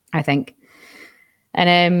 I think.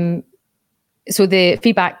 And so the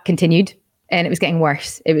feedback continued and it was getting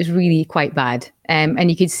worse. It was really quite bad.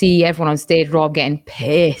 And you could see everyone on stage, Rob getting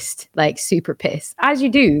pissed, like super pissed, as you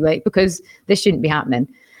do, like, because this shouldn't be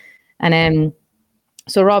happening. And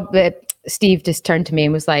so Steve just turned to me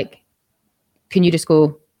and was like, can you just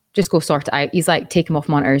go sort it out? He's like, take him off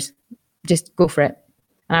monitors, just go for it.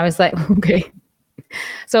 And I was like, okay.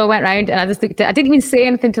 So I went round and I just looked I didn't even say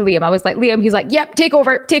anything to Liam. I was like, Liam, he's like, yep, take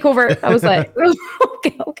over. I was like,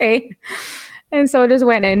 okay. And so I just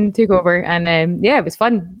went in, took over, and it was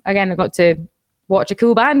fun. Again, I got to watch a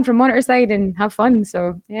cool band from monitor side and have fun.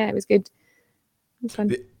 So yeah, it was good. It was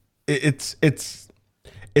fun.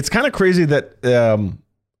 It's kind of crazy that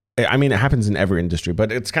I mean, it happens in every industry,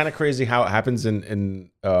 but it's kind of crazy how it happens in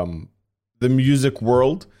the music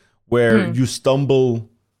world, where you stumble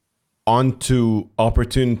onto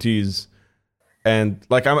opportunities, and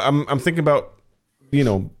like I'm thinking about,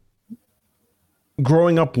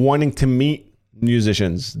 growing up wanting to meet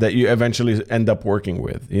musicians that you eventually end up working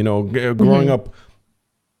with, growing up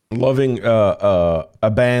loving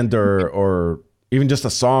a band or even just a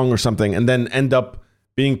song or something, and then end up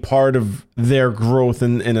being part of their growth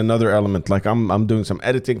in another element. Like I'm doing some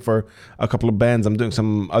editing for a couple of bands. I'm doing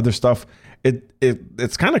some other stuff.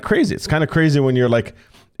 It's kind of crazy. It's kind of crazy when you're like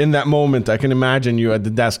in that moment. I can imagine you at the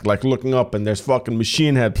desk, like looking up and there's fucking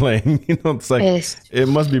Machine Head playing. It's like, it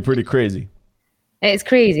must be pretty crazy. It's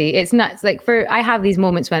crazy. It's nuts. Like I have these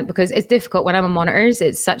moments because it's difficult when I'm on monitors.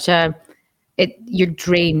 It's you're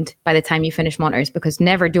drained by the time you finish monitors, because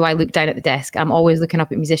never do I look down at the desk. I'm always looking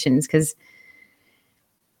up at musicians, because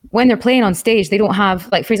when they're playing on stage, they don't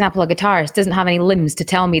have, like, for example, a guitarist doesn't have any limbs to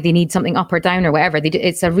tell me they need something up or down or whatever.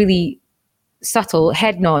 It's a really subtle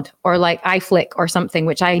head nod or like eye flick or something,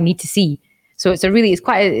 which I need to see. So it's a really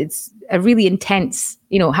intense,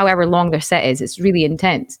 however long their set is, it's really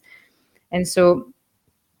intense. And so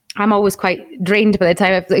I'm always quite drained by the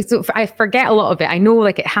time I forget a lot of it. I know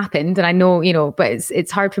like it happened and I know, but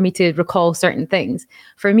it's hard for me to recall certain things.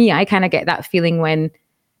 For me, I kind of get that feeling when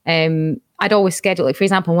I'd always schedule, like, for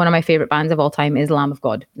example, one of my favorite bands of all time is Lamb of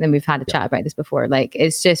God. And we've had a chat about this before. Like,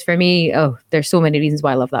 it's just, for me, there's so many reasons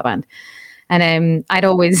why I love that band. And I'd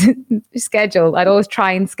always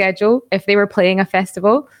try and schedule, if they were playing a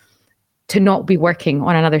festival, to not be working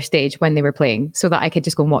on another stage when they were playing, so that I could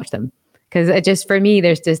just go and watch them. Because it just, for me,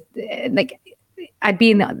 there's just, like, I'd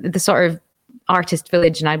be in the sort of artist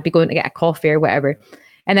village and I'd be going to get a coffee or whatever.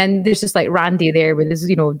 And then there's just like Randy there with his,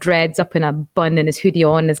 dreads up in a bun and his hoodie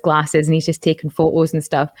on, his glasses, and he's just taking photos and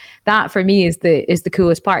stuff. That for me is the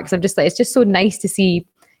coolest part, because I'm just like, it's just so nice to see,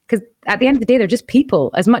 because at the end of the day, they're just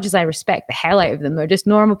people. As much as I respect the hell out of them, they're just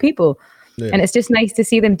normal people. Yeah. And it's just nice to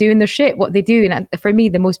see them doing their shit, what they do. And for me,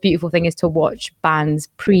 the most beautiful thing is to watch bands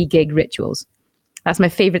pre-gig rituals. That's my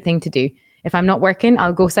favorite thing to do. If I'm not working,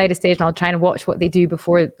 I'll go side of stage and I'll try and watch what they do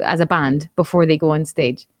as a band before they go on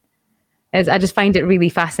stage. I just find it really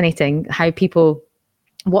fascinating how people,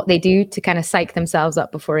 what they do to kind of psych themselves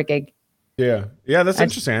up before a gig. Yeah, that's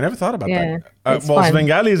interesting. I never thought about that. Well,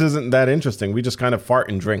 Svengalis isn't that interesting. We just kind of fart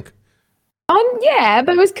and drink. Yeah,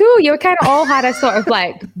 but it was cool. You kind of all had a sort of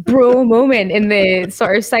like bro moment in the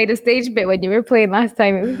sort of side of stage bit when you were playing last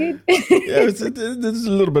time. It was good. It's a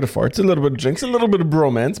little bit of farts, a little bit of drinks, a little bit of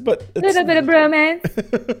bromance, but a little bit of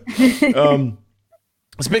bromance.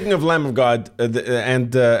 Speaking of Lamb of God,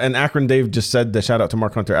 and Akron Dave just said, shout out to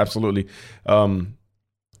Mark Hunter, absolutely.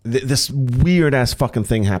 This weird ass fucking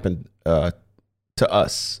thing happened to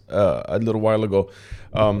us a little while ago.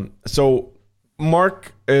 So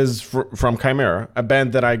Mark is from Chimera, a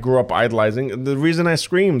band that I grew up idolizing. The reason I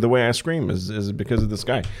scream the way I scream is because of this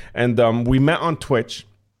guy. And we met on Twitch.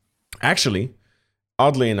 Actually,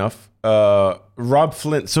 oddly enough, Rob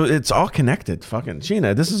Flynn. So it's all connected. Fucking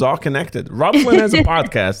Sheena, this is all connected. Rob Flynn has a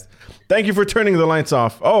podcast. Thank you for turning the lights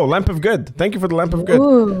off. Oh, Lamp of Good. Thank you for the Lamp of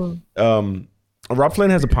Good. Rob Flynn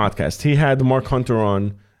has a podcast. He had Mark Hunter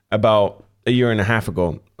on about a year and a half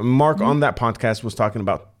ago. Mark on that podcast was talking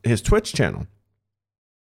about his Twitch channel.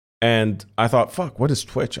 And I thought, fuck, what is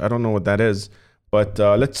Twitch? I don't know what that is. But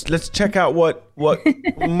let's check out what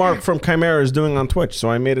Mark from Chimera is doing on Twitch.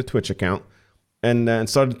 So I made a Twitch account and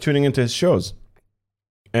started tuning into his shows.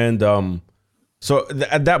 And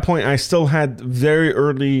at that point, I still had very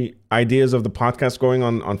early ideas of the podcast going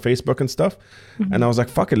on Facebook and stuff. Mm-hmm. And I was like,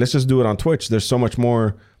 fuck it, let's just do it on Twitch. There's so much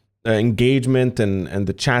more engagement and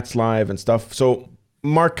the chats live and stuff. So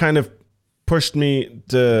Mark kind of pushed me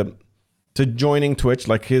to joining Twitch.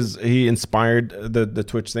 Like he inspired the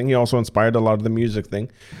Twitch thing. He also inspired a lot of the music thing.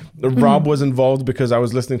 Rob was involved because I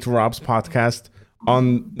was listening to Rob's podcast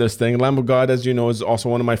on this thing. Lamb of God, as you know, is also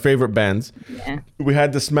one of my favorite bands. Yeah. We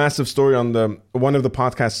had this massive story on one of the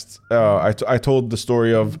podcasts. I told the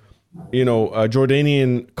story of, a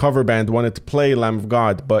Jordanian cover band wanted to play Lamb of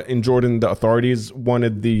God, but in Jordan, the authorities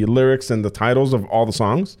wanted the lyrics and the titles of all the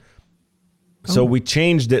songs. So we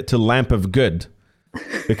changed it to Lamp of Good,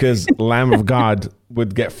 because Lamb of God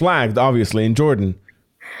would get flagged, obviously, in Jordan.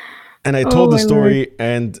 And I told the story,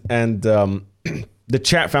 and the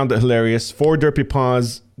chat found it hilarious. 4 Derpy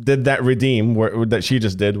Paws did that redeem that she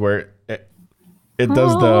just did, where it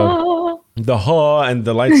does the ha and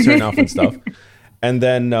the lights turn off and stuff. And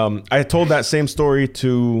then I told that same story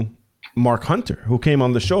to Mark Hunter, who came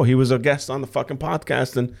on the show. He was a guest on the fucking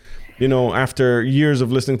podcast, and after years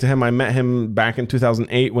of listening to him, I met him back in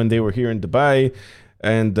 2008 when they were here in Dubai.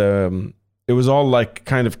 And it was all like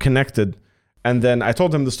kind of connected. And then I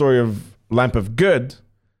told him the story of Lamp of Good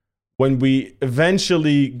when we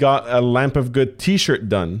eventually got a Lamp of Good t-shirt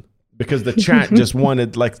done, because the chat just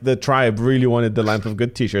wanted, like the tribe really wanted the Lamp of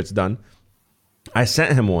Good t-shirts done. I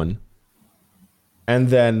sent him one. And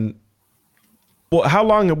then, how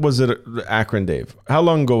long was it, Akron Dave? How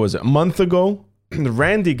long ago was it? A month ago?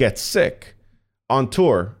 Randy gets sick on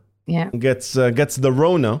tour. Yeah. Gets the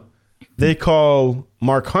Rona. They call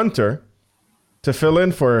Mark Hunter to fill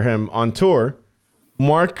in for him on tour.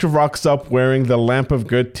 Mark rocks up wearing the Lamp of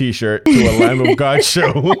Good t-shirt to a Lamb of God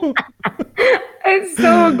show. It's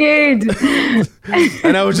so good.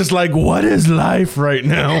 And I was just like, what is life right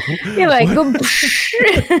now? You're like,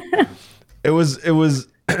 It was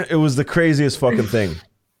the craziest fucking thing.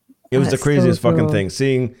 It was the craziest fucking thing.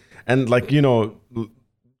 Seeing, and like,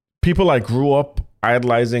 people I grew up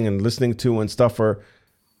idolizing and listening to and stuff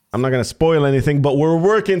I'm not going to spoil anything, but we're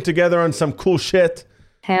working together on some cool shit.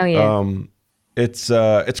 Hell yeah. It's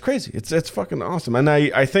crazy. It's fucking awesome. And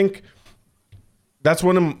I think that's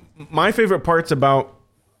one of my favorite parts about,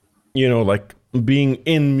 like being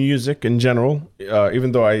in music in general,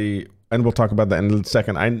 even though and we'll talk about that in a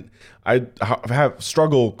second. I have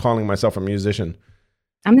struggle calling myself a musician.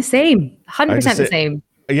 I'm the same. 100% the same.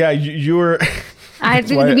 Yeah, you're... we had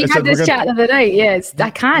this chat the other night. Yes, I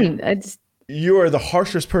can. You are the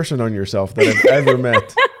harshest person on yourself that I've ever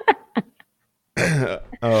met.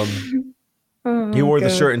 He wore the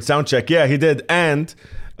shirt in Soundcheck. Yeah, he did. And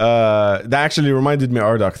that actually reminded me,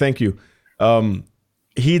 Ardoc, thank you.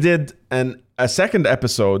 He did a second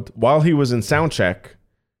episode while he was in Soundcheck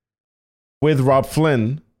with Rob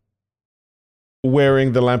Flynn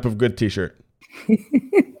wearing the Lamp of Good t-shirt.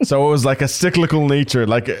 So it was like a cyclical nature.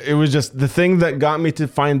 Like it was just the thing that got me to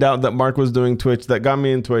find out that Mark was doing Twitch, that got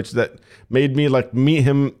me in Twitch, that made me like meet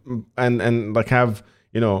him and like have,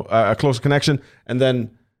 a close connection. And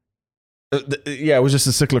then, it was just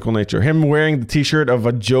a cyclical nature. Him wearing the t-shirt of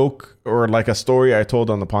a joke or like a story I told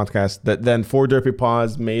on the podcast that then 4 Derpy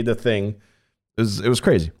Paws made a thing. It was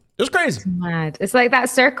crazy. It was crazy. It's mad. It's like that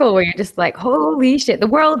circle where you're just like, holy shit, the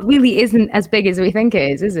world really isn't as big as we think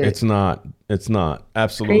it is it? It's not.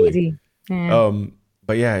 Absolutely. Crazy. Yeah.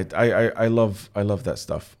 But yeah, I love that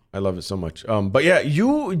stuff. I love it so much. But yeah,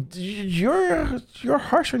 you're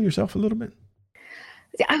harsh on yourself a little bit.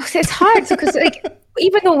 It's hard because like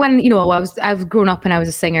even though when I've grown up and I was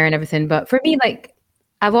a singer and everything, but for me like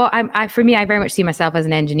I very much see myself as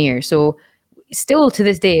an engineer. So still to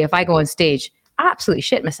this day, if I go on stage, I absolutely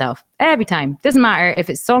shit myself every time. Doesn't matter if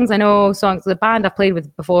it's songs I know, songs the band I've played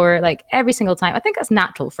with before, like every single time. I think that's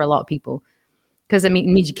natural for a lot of people because it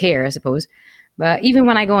means you care, I suppose. But even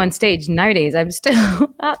when I go on stage nowadays, I'm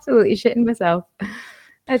still absolutely shitting myself.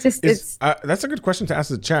 That's a good question to ask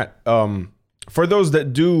the chat. For those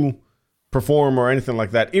that do perform or anything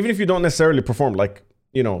like that, even if you don't necessarily perform, like,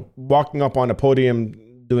 walking up on a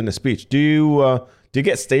podium doing a speech, do you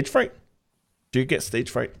get stage fright?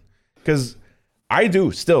 Because I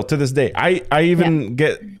do still to this day. I even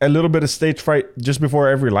get a little bit of stage fright just before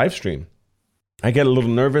every live stream. I get a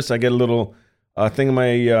little nervous. I get a little thing in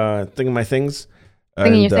my things.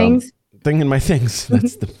 Thing in your things? Thing in my things.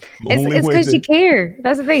 That's the only way. It's because you care.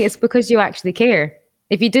 That's the thing. It's because you actually care.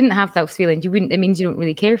 If you didn't have those feelings, it means you don't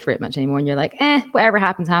really care for it much anymore. And you're like, whatever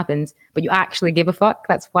happens, happens. But you actually give a fuck.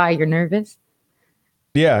 That's why you're nervous.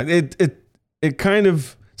 Yeah, it kind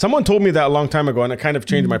of, someone told me that a long time ago, and it kind of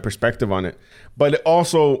changed my perspective on it. But it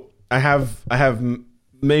also, I have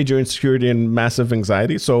major insecurity and massive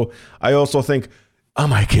anxiety. So I also think,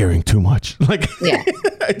 am I caring too much? Like, yeah.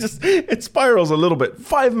 It spirals a little bit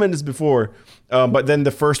 5 minutes before. But then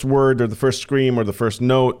the first word or the first scream or the first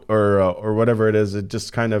note or whatever it is, it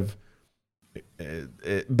just kind of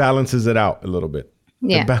it balances it out a little bit.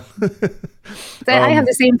 Yeah. So I have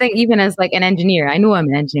the same thing even as like an engineer. I know I'm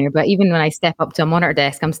an engineer, but even when I step up to a monitor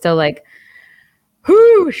desk, I'm still like,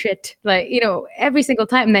 whoo, shit. Like, every single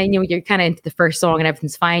time. And then, you're kind of into the first song and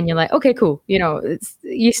everything's fine. You're like, okay, cool.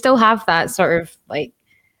 You still have that sort of like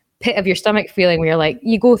pit of your stomach feeling where you're like,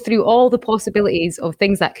 you go through all the possibilities of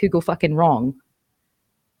things that could go fucking wrong.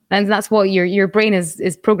 And that's what your brain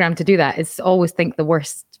is programmed to do. That is always think the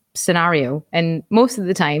worst scenario. And most of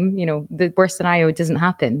the time, the worst scenario doesn't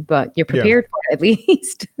happen, but you're prepared for it at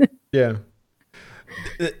least. Yeah.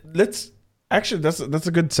 That's a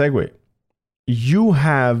good segue. You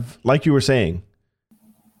have, like you were saying,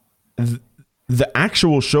 the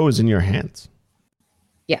actual show is in your hands.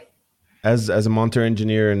 Yeah. As a monitor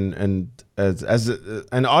engineer and as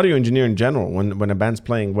an audio engineer in general, when a band's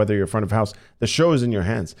playing, whether you're front of house, the show is in your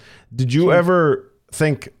hands. Did you ever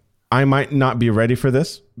think I might not be ready for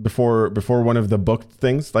this before one of the booked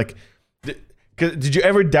things? Like, did you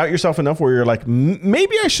ever doubt yourself enough where you're like,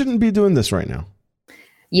 maybe I shouldn't be doing this right now?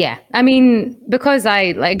 Yeah, I mean, because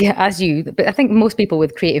I but I think most people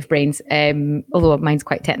with creative brains, although mine's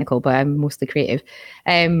quite technical, but I'm mostly creative,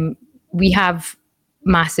 we have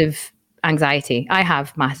massive anxiety. I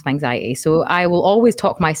have massive anxiety. So I will always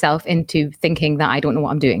talk myself into thinking that I don't know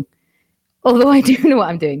what I'm doing, although I do know what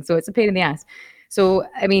I'm doing. So it's a pain in the ass. So,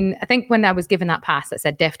 I mean, I think when I was given that pass that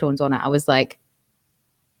said Deftones on it, I was like,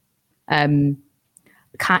 can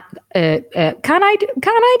I do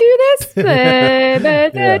this?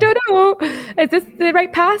 I don't know. Is this the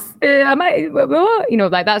right pass? Am I,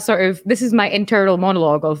 like that sort of, this is my internal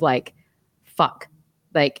monologue of like, fuck,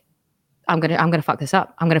 like, I'm gonna fuck this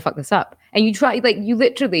up. I'm gonna fuck this up. And you try, like, you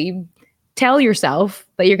literally tell yourself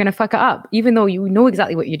that you're gonna fuck it up, even though you know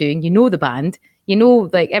exactly what you're doing. You know the band. You know,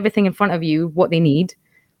 like everything in front of you, what they need.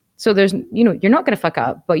 So there's, you're not gonna fuck it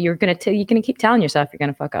up, but you're gonna keep telling yourself you're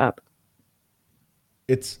gonna fuck it up.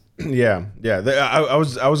 It's yeah. I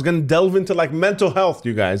was gonna delve into like mental health,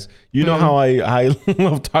 you guys. You know how I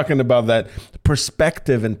love talking about that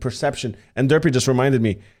perspective and perception. And Derpy just reminded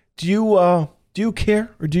me, do you care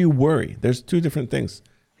or do you worry? There's two different things.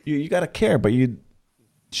 You gotta care, but you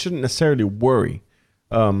shouldn't necessarily worry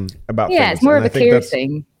about things. Yeah, it's more of a care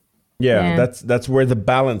thing. Yeah, that's where the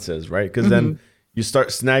balance is, right? Because then you start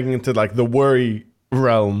snagging into like the worry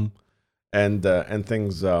realm, and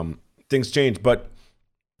things change. But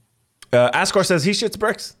Ascar says he shits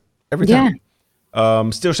bricks every time.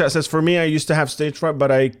 Steel Shot says, for me, I used to have stage fright, but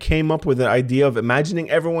I came up with an idea of imagining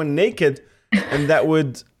everyone naked, and that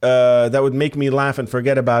would make me laugh and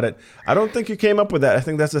forget about it. I don't think you came up with that. I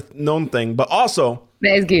think that's a known thing. But also,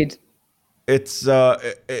 that is good. it's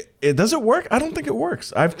it does it work? I don't think it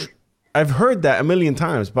works. I've heard that a million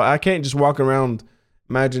times, but I can't just walk around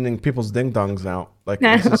imagining people's ding dongs out. Like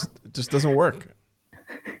it just doesn't work.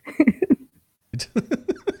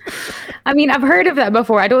 I mean, I've heard of that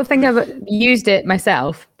before. I don't think I've used it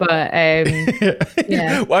myself, but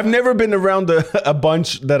yeah. Well, I've never been around a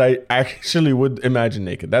bunch that I actually would imagine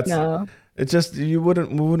naked. That's No. it's just we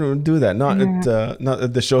wouldn't do that. Not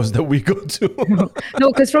at the shows that we go to.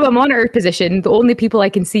 No, because from a monitor position, the only people I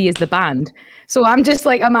can see is the band. So I'm just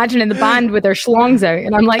like imagining the band with their schlongs out,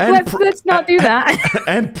 and I'm like, let's not do that.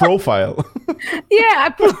 And profile. Yeah,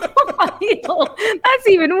 profile. That's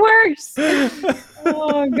even worse.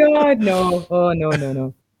 Oh God, no. Oh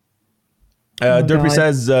no. Derpy God.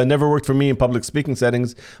 says, never worked for me in public speaking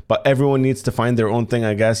settings, but everyone needs to find their own thing,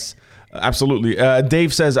 I guess. Absolutely.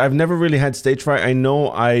 Dave says, I've never really had stage fright. I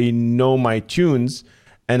know my tunes,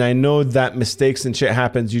 and I know that mistakes and shit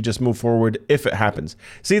happens. You just move forward if it happens.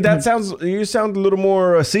 See, that you sound a little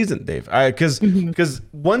more seasoned, Dave. Because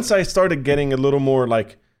once I started getting a little more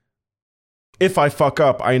like, if I fuck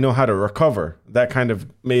up, I know how to recover. That kind of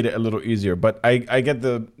made it a little easier. But I get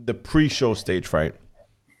the pre-show stage fright.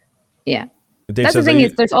 Yeah. Dave That's the says, thing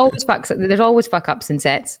is there's always fuck ups in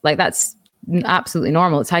sets. Like that's absolutely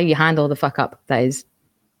normal. It's how you handle the fuck up that is,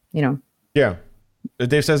 Yeah.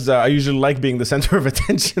 Dave says, I usually like being the center of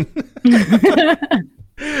attention.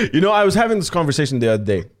 I was having this conversation the other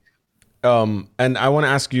day. And I want to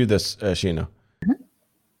ask you this, Sheena.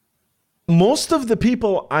 Most of the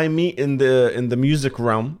people I meet in the music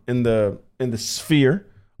realm, in the sphere,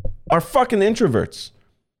 are fucking introverts.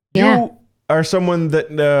 Yeah. You are someone that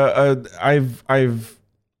I've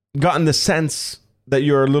gotten the sense that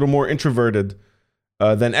you're a little more introverted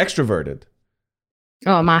than extroverted.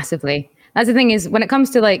 Oh, massively. That's the thing is when it comes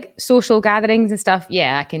to like social gatherings and stuff,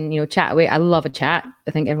 yeah, I can, chat away. I love a chat.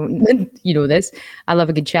 I think everyone, this. I love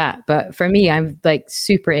a good chat. But for me, I'm like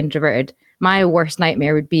super introverted. My worst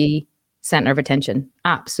nightmare would be center of attention.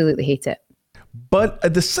 Absolutely hate it. But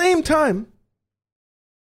at the same time,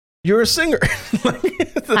 you're a singer.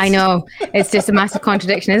 I know. It's just a massive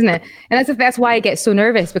contradiction, isn't it? And that's why I get so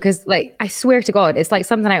nervous because, like, I swear to God, it's like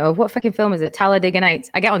something out of what fucking film is it? Talladega Nights.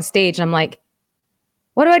 I get on stage and I'm like,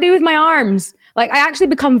 what do I do with my arms? Like, I actually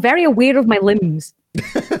become very aware of my limbs.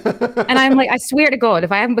 And I'm like, I swear to God,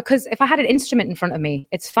 if I had an instrument in front of me,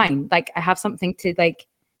 it's fine. Like, I have something to like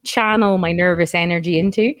channel my nervous energy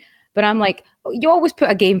into. But I'm like, you always put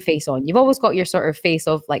a game face on. You've always got your sort of face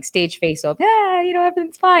of like stage face of,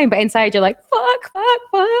 everything's fine. But inside you're like, fuck.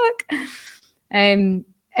 And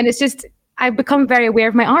it's just, I've become very aware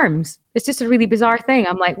of my arms. It's just a really bizarre thing.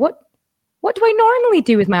 I'm like, what do I normally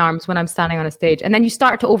do with my arms when I'm standing on a stage? And then you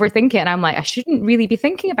start to overthink it. And I'm like, I shouldn't really be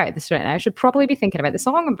thinking about this right now. I should probably be thinking about the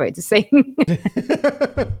song I'm about to sing.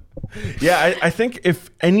 Yeah, I think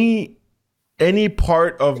if any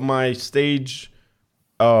part of my stage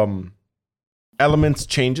elements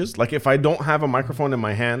changes, like if I don't have a microphone in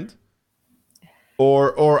my hand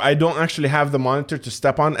or I don't actually have the monitor to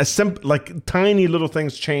step on, like tiny little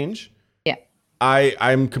things change, yeah,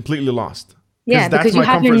 I'm completely lost. Yeah, because you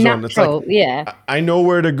have your natural, it's like, I know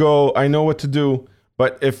where to go, I know what to do,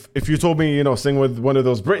 but if you told me, sing with one of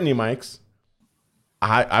those Britney mics,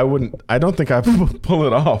 I don't think I pull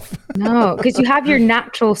it off. No, because you have your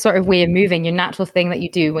natural sort of way of moving, your natural thing that you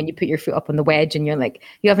do when you put your foot up on the wedge and you're like,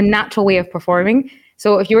 you have a natural way of performing.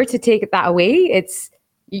 So if you were to take that away,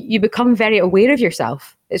 you become very aware of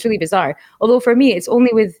yourself. It's really bizarre. Although for me, it's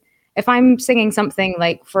only if I'm singing something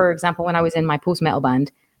like, for example, when I was in my post-metal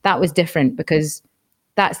band, that was different because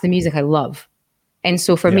that's the music I love. And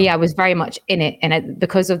so for me, I was very much in it. And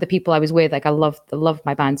because of the people I was with, like I loved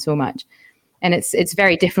my band so much. And it's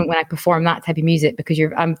very different when I perform that type of music because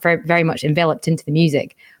I'm very much enveloped into the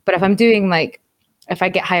music. But if I'm doing if I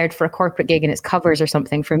get hired for a corporate gig and it's covers or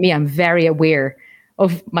something, for me, I'm very aware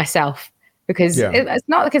of myself because it's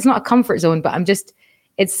not like it's not a comfort zone, but I'm just,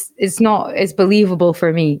 it's not as believable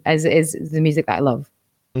for me as it is the music that I love.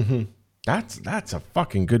 Mm-hmm. That's a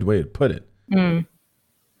fucking good way to put it.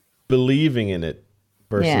 Believing in it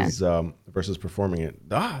versus performing it.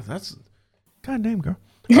 That's goddamn, girl.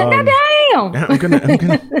 Damn. Yeah, I'm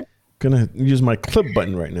gonna use my clip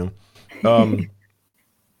button right now.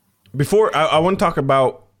 Before I want to talk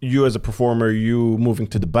about you as a performer, you moving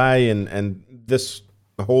to Dubai and this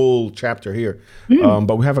whole chapter here.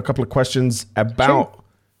 But we have a couple of questions about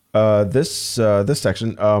this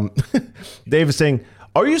section. Dave is saying,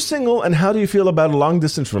 are you single and how do you feel about a long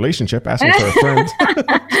distance relationship? Asking for a friend.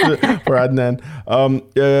 For Adnan.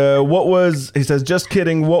 He says, just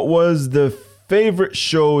kidding. What was the favorite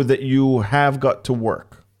show that you have got to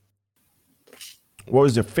work? What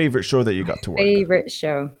was your favorite show that you got to work? Favorite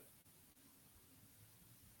show.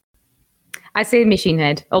 I'd say Machine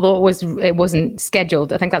Head, although it wasn't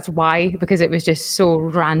scheduled. I think that's why, because it was just so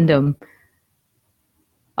random.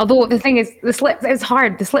 Although the thing is, it's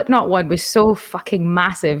hard. The Slipknot one was so fucking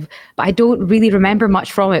massive, but I don't really remember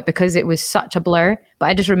much from it because it was such a blur. But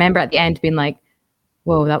I just remember at the end being like,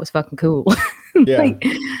 whoa, that was fucking cool. Yeah.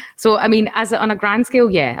 So, I mean, on a grand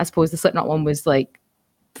scale, yeah, I suppose the Slipknot one was like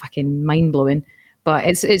fucking mind blowing. But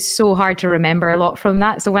it's so hard to remember a lot from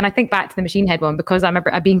that. So when I think back to the Machine Head one, because I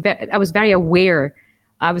remember I was very aware.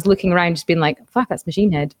 I was looking around, just being like, "Fuck, that's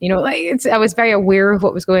Machine Head." You know, like I was very aware of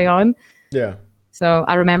what was going on. Yeah. So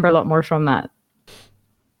I remember a lot more from that.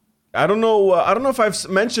 I don't know. I don't know if I've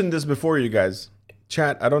mentioned this before, you guys.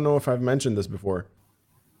 Chat. I don't know if I've mentioned this before.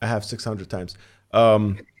 I have 600 times.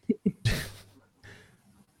 When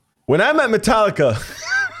I met Metallica.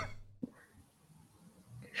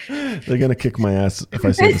 They're gonna kick my ass if I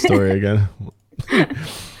say the story again.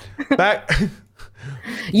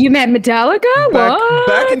 You met Metallica?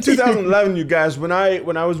 Back in 2011, you guys, when I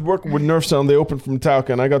was working with Nerf Sound, they opened for Metallica,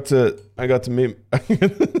 and I got to meet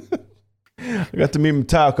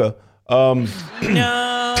Metallica.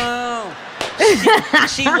 No,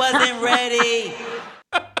 she wasn't ready.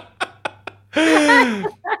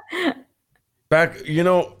 Back,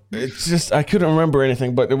 it's just I couldn't remember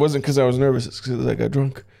anything, but it wasn't because I was nervous. It's because I got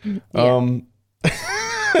drunk. Yeah.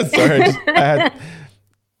 Sorry,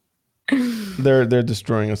 they're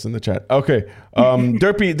destroying us in the chat. Okay,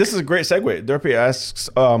 Derpy, this is a great segue. Derpy asks,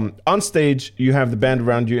 on stage you have the band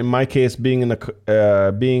around you. In my case, being in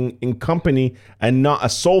company and not a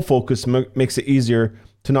sole focus makes it easier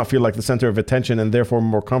to not feel like the center of attention and therefore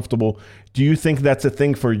more comfortable. Do you think that's a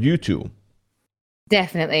thing for you two?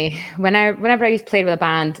 Definitely. Whenever I used to play with a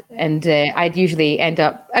band, and I'd usually end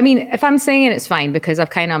up. I mean, if I'm singing, it's fine because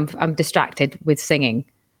I'm distracted with singing.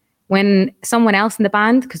 When someone else in the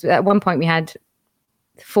band, because at one point we had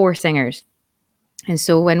 4 singers, and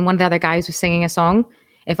so when one of the other guys was singing a song,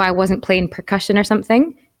 if I wasn't playing percussion or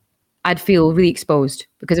something, I'd feel really exposed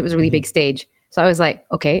because it was a really big stage. So I was like,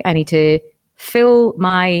 okay, I need to fill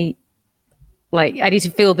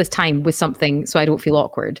this time with something so I don't feel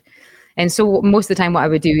awkward. And so most of the time what I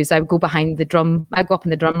would do is I would go behind the drum. I'd go up in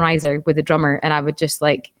the drum riser with the drummer and I would just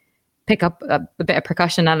like pick up a bit of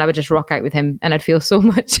percussion and I would just rock out with him and I'd feel so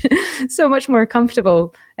much more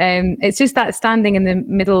comfortable. It's just that standing in the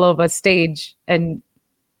middle of a stage and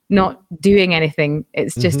not doing anything.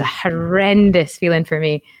 It's just a horrendous feeling for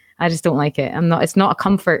me. I just don't like it. It's not a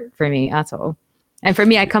comfort for me at all. And for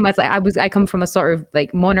me, I come from a sort of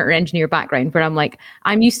like monitor engineer background where I'm like,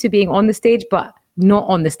 I'm used to being on the stage, but not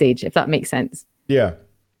on the stage, if that makes sense. Yeah.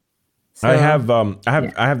 So, I have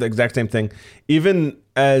the exact same thing. Even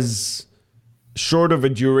as short of a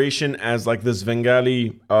duration as like this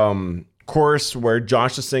Svengali chorus where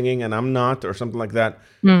Josh is singing and I'm not, or something like that.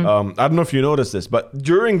 I don't know if you noticed this, but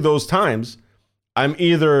during those times, I'm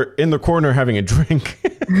either in the corner having a drink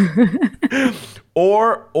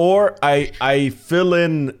or I fill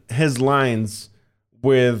in his lines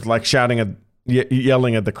with like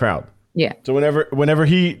yelling at the crowd. Yeah. So whenever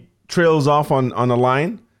he trails off on a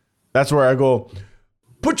line, that's where I go,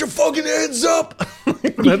 put your fucking hands up.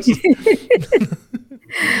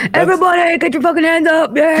 Everybody, get your fucking hands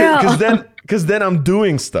up. Yeah. Because then I'm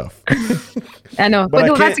doing stuff. I know. But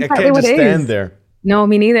no, that's exactly I can't just stand there. No,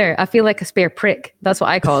 me neither. I feel like a spare prick. That's what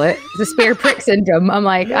I call it. It's a spare prick syndrome. I'm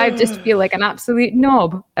like, I just feel like an absolute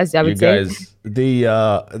knob, as I would say. You guys,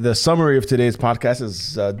 the summary of today's podcast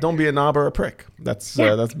is don't be a knob or a prick. That's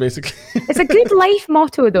basically. It's a good life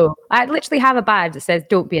motto, though. I literally have a badge that says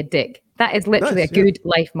 "Don't be a dick." That is literally a good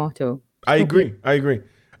life motto. I agree. I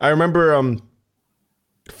remember. I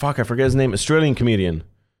forget his name. Australian comedian.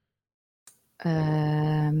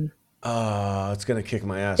 It's gonna kick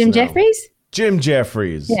my ass. Jim Jeffries. Jim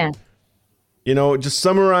Jeffries. Yeah. Just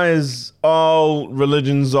summarize all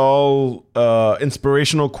religions, all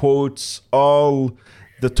inspirational quotes, all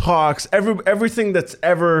the talks, everything that's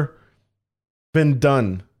ever been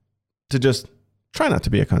done to just try not to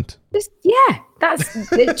be a cunt.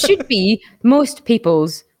 It should be most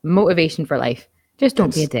people's motivation for life. Just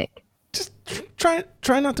don't be a dick. Just try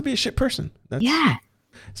not to be a shit person. Yeah.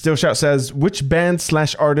 Still Shout says, which band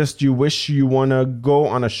 / artist do you wish you want to go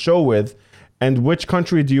on a show with? And which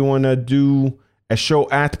country do you want to do a show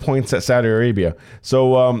at points at Saudi Arabia?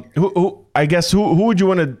 So who would you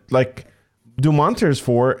want to like do monitors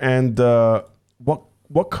for? And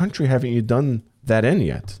what country haven't you done that in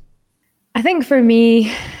yet? I think for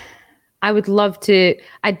me, I would love to.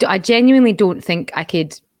 I genuinely don't think I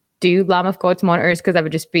could do Lamb of God's monitors because I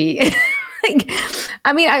would just be like,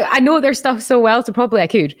 I mean, I know their stuff so well, so probably I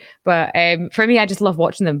could. But for me, I just love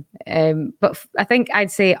watching them. But I think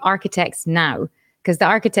I'd say Architects now, because the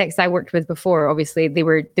Architects I worked with before, obviously they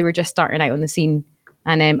were just starting out on the scene,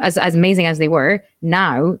 and as amazing as they were,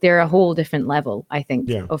 now they're a whole different level, I think,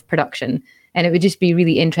 of production, and it would just be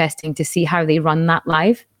really interesting to see how they run that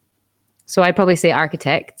live. So I'd probably say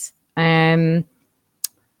Architects.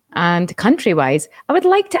 And country-wise, I would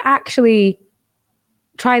like to actually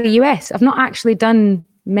try the US. I've not actually done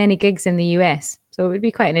many gigs in the US, so it would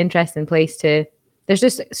be quite an interesting place to. There's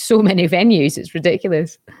just so many venues; it's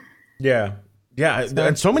ridiculous. Yeah,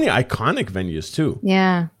 and so many iconic venues too.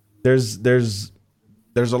 Yeah,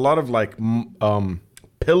 there's a lot of like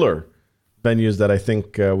pillar venues that I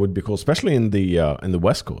think would be cool, especially in the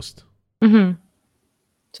West Coast. Mm-hmm.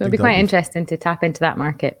 So it'd be quite interesting to tap into that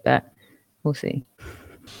market, but we'll see.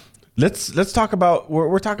 Let's talk about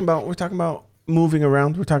we're talking about moving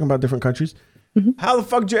around. We're talking about different countries. Mm-hmm. How the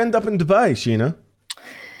fuck did you end up in Dubai, Sheena?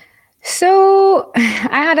 So I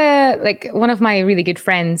had one of my really good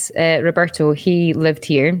friends, Roberto. He lived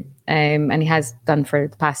here, and he has done for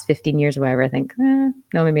the past 15 years or whatever. I think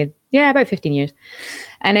about 15 years.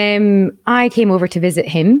 And I came over to visit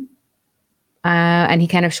him. And he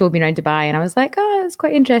kind of showed me around Dubai, and I was like, oh, it's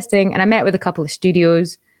quite interesting. And I met with a couple of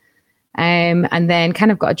studios, and then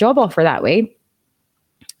kind of got a job offer that way.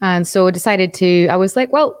 And so I was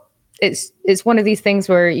like, well, it's one of these things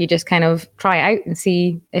where you just kind of try out and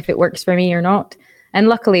see if it works for me or not. And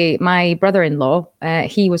luckily, my brother-in-law,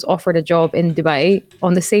 he was offered a job in Dubai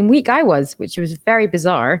on the same week I was, which was very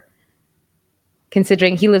bizarre,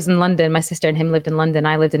 considering he lives in London. My sister and him lived in London.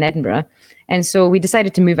 I lived in Edinburgh. And so we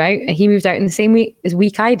decided to move out. And he moved out in the same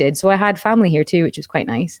week I did. So I had family here too, which was quite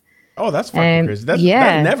nice. Oh, that's fucking crazy. That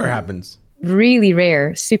never happens. Really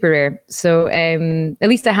rare, super rare. So at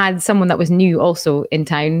least I had someone that was new also in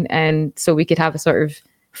town. And so we could have a sort of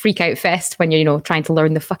freak out fest when you're, trying to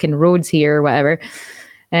learn the fucking roads here or whatever.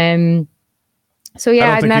 So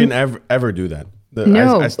yeah. I don't think you can ever do that.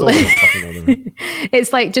 No. I still don't fucking know them.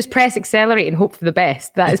 It's like just press accelerate and hope for the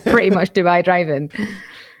best. That is pretty much Dubai driving.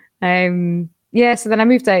 So then I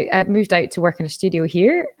moved out to work in a studio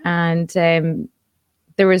here, and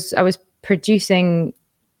I was producing,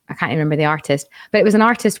 I can't remember the artist, but it was an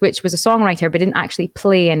artist which was a songwriter but didn't actually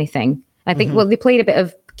play anything. I think they played a bit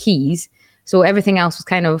of keys, so everything else was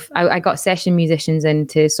kind of I got session musicians in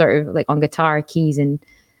to sort of like on guitar, keys, and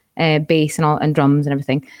bass and all, and drums and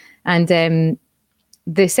everything. And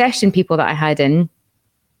the session people that I had in,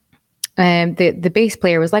 the bass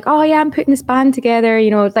player was like, oh yeah, I'm putting this band together,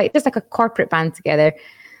 like just like a corporate band together.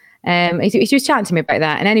 He was chatting to me about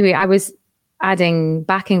that. And anyway, I was adding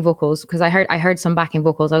backing vocals because I heard some backing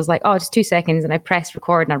vocals. I was like, oh, just 2 seconds. And I pressed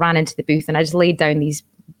record and I ran into the booth and I just laid down these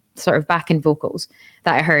sort of backing vocals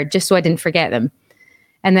that I heard just so I didn't forget them.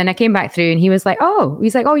 And then I came back through and he's like, oh,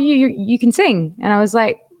 you can sing. And I was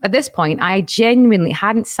like, at this point, I genuinely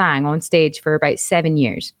hadn't sang on stage for about 7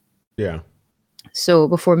 years. Yeah. So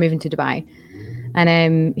before moving to Dubai.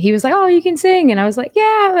 And he was like, oh, you can sing. And I was like,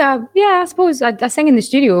 yeah, I suppose I sing in the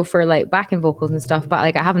studio for like backing vocals and stuff, but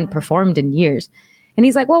like I haven't performed in years. And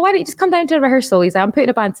he's like, well, why don't you just come down to a rehearsal? He's like, I'm putting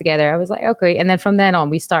a band together. I was like, okay. And then from then on,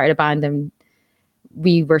 we started a band and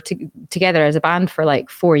we were together as a band for like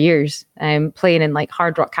 4 years, playing in like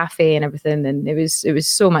Hard Rock Cafe and everything. And it was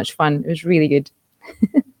so much fun. It was really good.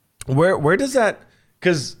 Where does that,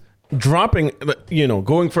 because dropping,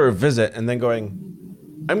 going for a visit and then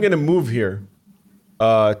going, I'm going to move here,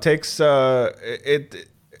 takes,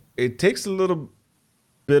 it takes a little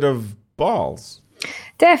bit of balls.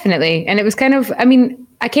 Definitely. And it was kind of,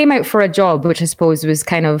 I came out for a job, which I suppose was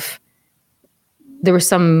kind of, there was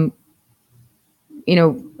some,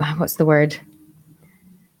 what's the word?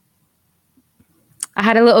 I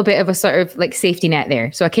had a little bit of a sort of like safety net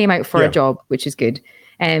there. So I came out for a job, which is good.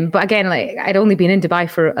 But again, like I'd only been in Dubai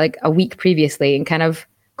for like a week previously and kind of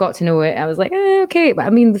got to know it. I was like, okay. But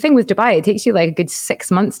the thing with Dubai, it takes you like a good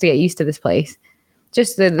 6 months to get used to this place.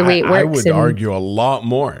 Just the way it works. I would argue a lot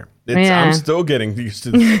more. I'm still getting used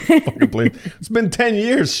to this fucking place. It's been 10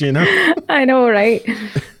 years, Sheena. I know, right?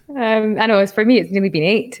 I know for me, it's nearly been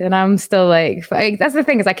 8 and I'm still like, that's the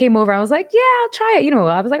thing is I came over, I was like, yeah, I'll try it.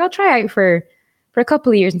 I was like, I'll try out for a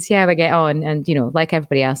couple of years and see how I get on. And, like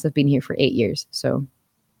everybody else, I've been here for 8 years. So.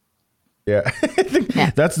 Yeah, I think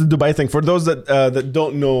that's the Dubai thing. For those that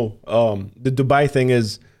don't know, the Dubai thing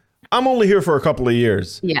is, I'm only here for a couple of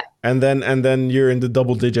years. Yeah. And then you're in the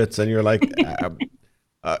double digits and you're like,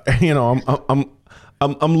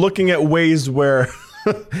 I'm looking at ways where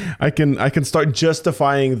I can start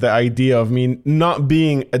justifying the idea of me not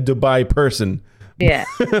being a Dubai person Yeah.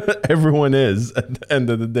 Everyone is at the end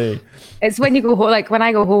of the day. It's when you go home, like when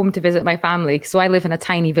I go home to visit my family. So I live in a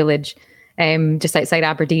tiny village just outside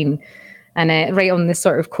Aberdeen and right on this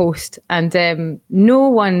sort of coast. And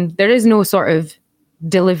there is no sort of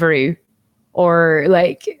Deliveroo or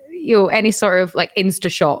like, any sort of like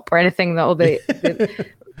Insta shop or anything that all the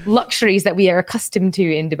luxuries that we are accustomed to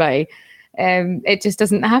in Dubai. It just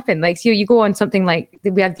doesn't happen. Like, so you go on something like,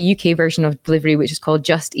 we have the UK version of delivery, which is called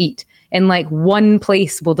Just Eat. And like one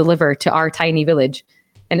place will deliver to our tiny village.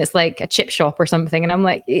 And it's like a chip shop or something. And I'm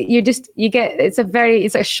like,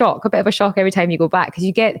 it's a shock, a bit of a shock every time you go back. Because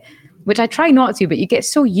you get, which I try not to, but you get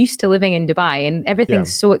so used to living in Dubai and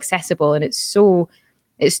everything's so accessible and it's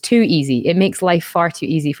too easy. It makes life far too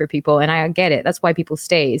easy for people. And I get it. That's why people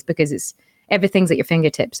stay, is because everything's at your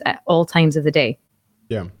fingertips at all times of the day.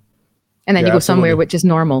 Yeah. And then you go somewhere which is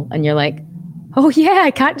normal and you're like, oh yeah,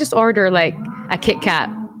 I can't just order like a Kit Kat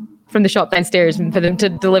from the shop downstairs and for them to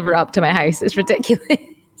deliver up to my house. It's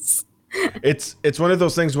ridiculous. It's one of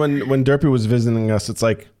those things when Derpy was visiting us, it's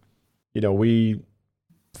like, we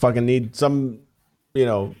fucking need some,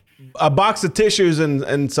 a box of tissues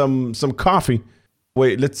and some coffee.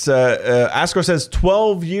 Wait, let's Askar says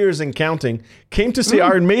 12 years and counting. Came to see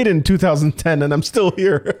Iron Maiden in 2010 and I'm still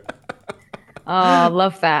here. Oh,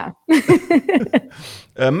 love that.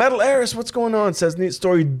 Metal Eris, what's going on? Says neat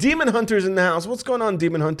story. Demon Hunter's in the house. What's going on,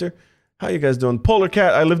 Demon Hunter? How you guys doing? Polar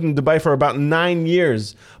Cat, I lived in Dubai for about 9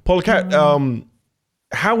 years. Polar Cat,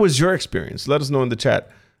 how was your experience? Let us know in the chat.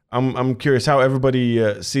 I'm curious how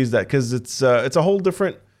everybody sees that, because it's a whole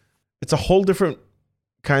different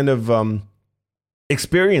kind of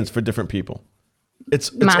experience for different people.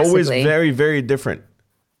 It's always very, very different.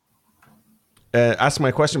 Ask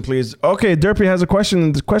my question, please. Okay, Derpy has a question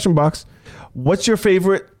in the question box. What's your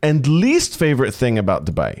favorite and least favorite thing about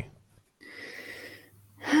Dubai?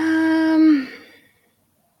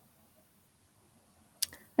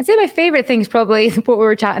 I'd say my favorite thing is probably what we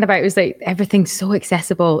were chatting about, was like everything's so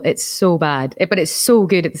accessible. It's so bad, but it's so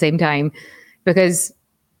good at the same time, because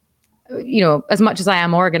as much as I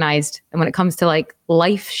am organized, and when it comes to like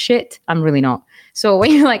life shit, I'm really not. So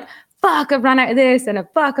when you're like, fuck, I've run out of this and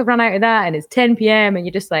fuck, I've run out of that, and it's 10 p.m. and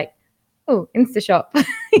you're just like, oh, InstaShop.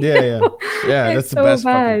 Yeah, that's the best.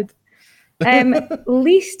 Bad.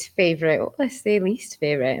 Least favorite. Let's say least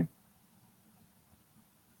favorite.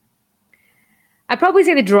 I'd probably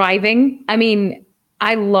say the driving. I mean,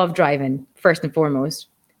 I love driving first and foremost,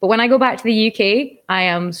 but when I go back to the UK, I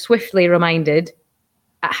am swiftly reminded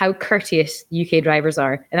at how courteous UK drivers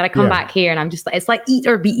are. And then I come back here and I'm just like, it's like eat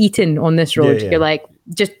or be eaten on this road. You're like,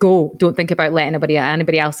 just go. Don't think about letting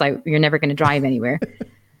anybody else out. You're never going to drive anywhere.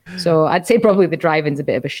 So I'd say probably the driving's a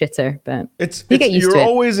bit of a shitter, but you get used to it. You're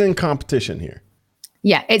always in competition here.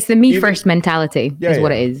 Yeah, it's the me first mentality is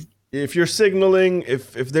what it is. If you're signaling,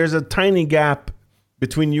 if there's a tiny gap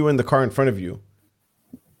between you and the car in front of you,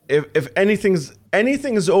 if anything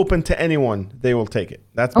is open to anyone, they will take it.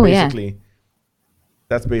 That's basically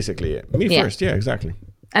it. Me first, yeah, exactly.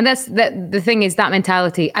 And that's the thing is that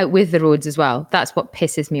mentality out with the roads as well. That's what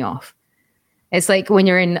pisses me off. It's like when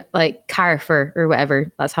you're in like Carrefour or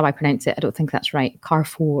whatever, that's how I pronounce it. I don't think that's right.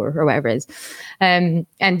 Carrefour or whatever it is. And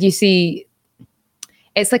you see,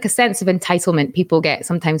 it's like a sense of entitlement people get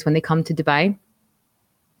sometimes when they come to Dubai,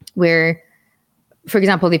 where, for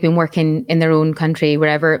example, they've been working in their own country,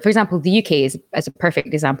 wherever. For example, the UK is a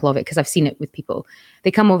perfect example of it, because I've seen it with people.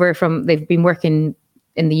 They've been working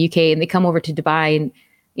in the UK and they come over to Dubai, and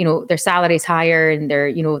their salary is higher and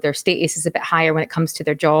their status is a bit higher when it comes to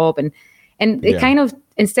their job, and they kind of,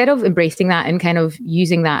 instead of embracing that and kind of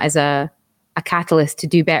using that as a catalyst to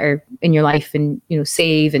do better in your life and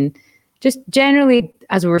save and just generally,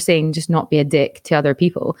 as we were saying, just not be a dick to other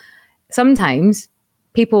people. Sometimes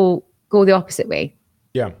people go the opposite way.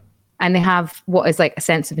 Yeah. And they have what is like a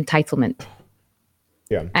sense of entitlement.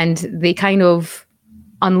 Yeah. And they kind of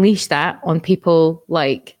unleash that on people,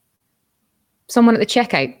 like someone at the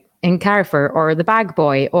checkout in Carrefour or the bag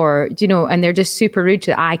boy, or, and they're just super rude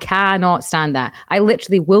to that. I cannot stand that. I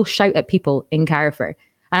literally will shout at people in Carrefour.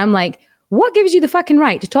 And I'm like, what gives you the fucking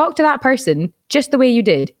right to talk to that person just the way you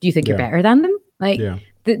did? Do you think you're better than them? Like,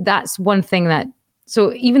 that's one thing that,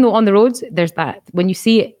 so even though on the roads, there's that, when you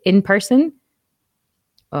see it in person,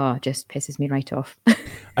 it just pisses me right off.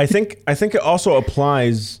 I think it also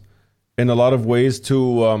applies in a lot of ways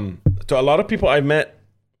to a lot of people I met.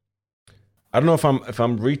 I don't know if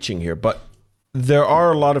I'm reaching here, but there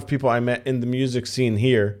are a lot of people I met in the music scene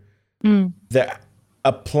here that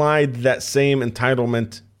applied that same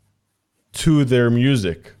entitlement to their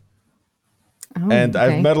music. And okay.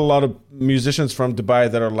 I've met a lot of musicians from Dubai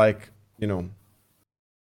that are like,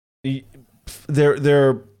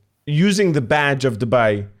 they're using the badge of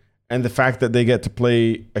Dubai and the fact that they get to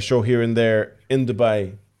play a show here and there in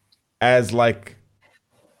Dubai as like,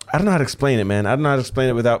 I don't know how to explain it, man. I don't know how to explain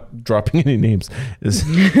it without dropping any names.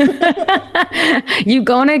 You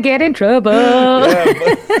gonna get in trouble.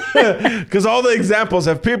 Because all the examples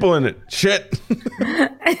have people in it. Shit.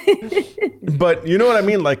 But you know what I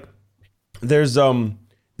mean? Like, there's a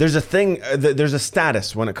thing, there's a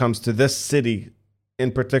status when it comes to this city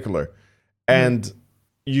in particular. And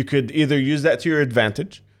you could either use that to your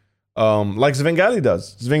advantage, like Svengali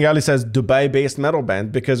does. Svengali says Dubai-based metal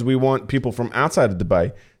band because we want people from outside of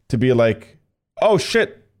Dubai to be like, oh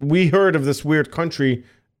shit, we heard of this weird country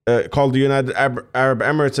called the United Arab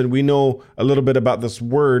Emirates, and we know a little bit about this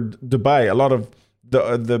word Dubai. A lot of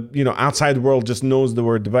the outside world just knows the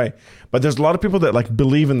word Dubai, but there's a lot of people that like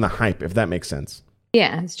believe in the hype, if that makes sense.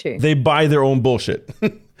 Yeah, it's true. They buy their own bullshit,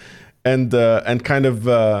 and kind of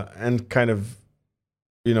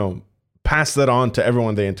pass that on to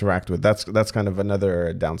everyone they interact with. That's kind of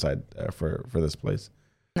another downside for this place.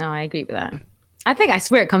 No, I agree with that. I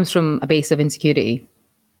swear it comes from a base of insecurity.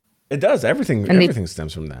 It does. Everything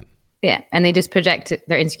stems from that. Yeah, and they just project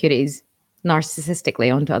their insecurities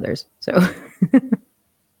narcissistically onto others. So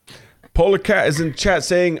Polar Cat is in chat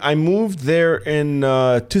saying, I moved there in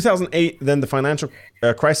 2008. Then the financial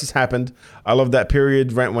crisis happened. I love that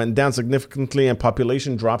period. Rent went down significantly and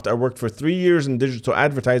population dropped. I worked for 3 years in digital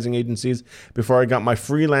advertising agencies before I got my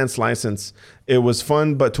freelance license. It was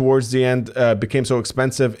fun, but towards the end became so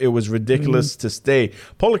expensive. It was ridiculous to stay.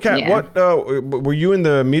 Polar Cat, what were you in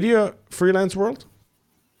the media freelance world?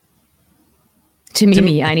 To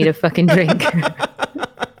me, I need a fucking drink.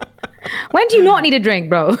 When do you not need a drink,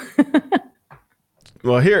 bro?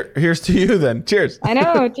 Well, here's to you then. Cheers. I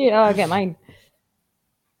know. Cheers. Oh, I'll get mine.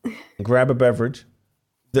 Grab a beverage.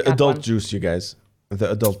 The adult juice, you guys. The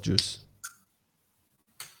adult juice.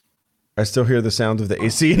 I still hear the sound of the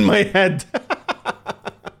AC in my head.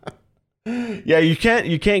 Yeah, you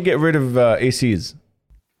can't get rid of ACs.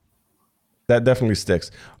 That definitely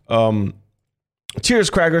sticks. Cheers,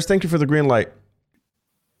 Craggers. Thank you for the green light.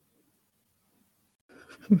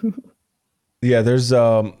 Yeah, there's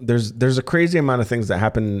a crazy amount of things that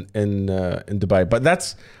happen in Dubai, but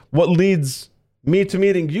that's what leads me to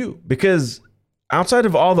meeting you, because outside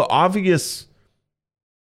of all the obvious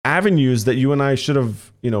avenues that you and I should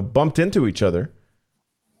have, bumped into each other,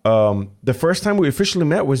 the first time we officially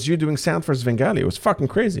met was you doing sound for Svengali. It was fucking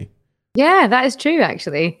crazy. Yeah, that is true,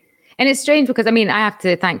 actually. And it's strange because, I have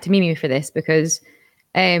to thank Tamimi for this, because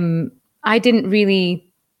I didn't really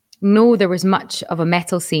know there was much of a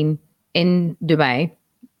metal scene in Dubai.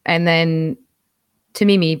 And then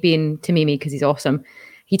Tamimi, being Tamimi because he's awesome,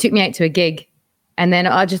 he took me out to a gig, and then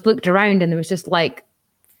I just looked around and there was just like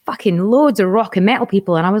fucking loads of rock and metal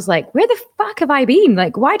people, and I was like, where the fuck have I been?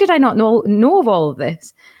 Like, why did I not know of all of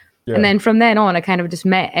this? Yeah. And then from then on, I kind of just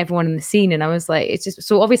met everyone in the scene, and I was like, it's just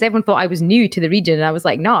so obviously everyone thought I was new to the region, and I was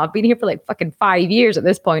like, no, I've been here for like fucking 5 years at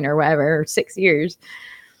this point, or whatever, or 6 years.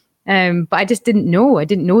 But I just didn't know. I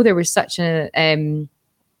didn't know there was such a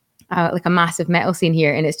like a massive metal scene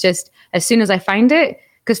here. And it's just, as soon as I find it,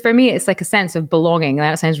 because for me, it's like a sense of belonging.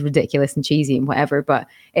 That sounds ridiculous and cheesy and whatever, but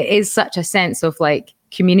it is such a sense of like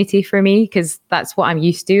community for me, because that's what I'm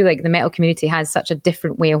used to. Like the metal community has such a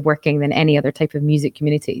different way of working than any other type of music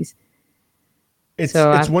communities. It's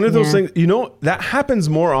one of those things, that happens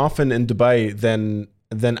more often in Dubai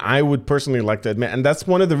than I would personally like to admit. And that's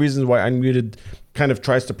one of the reasons why Unmuted kind of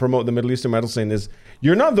tries to promote the Middle Eastern metal scene, is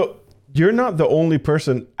you're not the only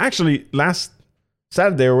person. Actually, last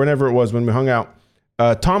Saturday or whenever it was when we hung out,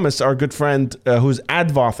 Thomas, our good friend, who's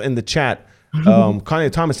Advoth in the chat,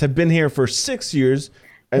 Kanye Thomas, had been here for 6 years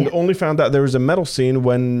and only found out there was a metal scene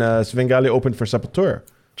when Svengali opened for Sepultura.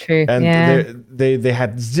 True. And they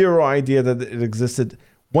had zero idea that it existed.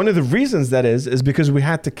 One of the reasons that is because we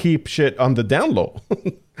had to keep shit on the down low.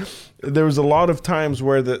 There was a lot of times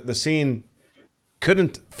where the scene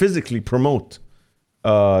couldn't physically promote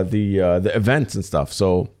the events and stuff.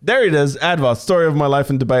 So there it is, Adva, story of my life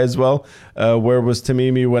in Dubai as well. Where was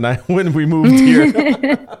Tamimi when we moved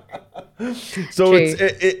here? So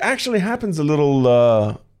it actually happens a little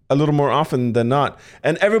more often than not.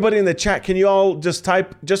 And everybody in the chat, can you all just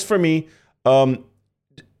type, just for me,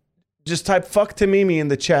 just type fuck Tamimi in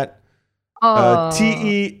the chat.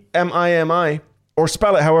 Temimi, or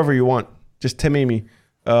spell it however you want. Just Tamimi.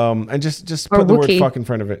 And just put the word fuck in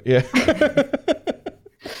front of it. Yeah.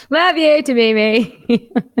 Love you, Tamimi.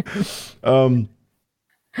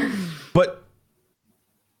 But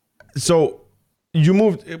so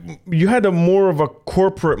you had a more of a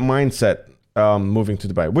corporate mindset moving to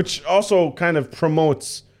Dubai, which also kind of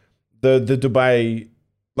promotes the Dubai,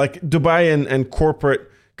 like Dubai and corporate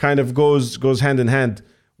kind of goes hand in hand.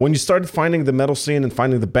 When you started finding the metal scene and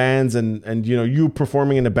finding the bands and you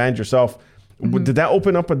performing in a band yourself, did that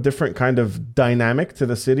open up a different kind of dynamic to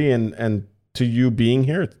the city and to you being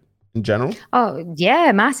here in general? Oh,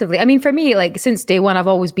 yeah, massively. I mean, for me, like since day one, I've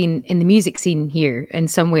always been in the music scene here in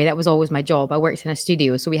some way. That was always my job. I worked in a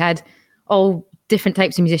studio. So we had all different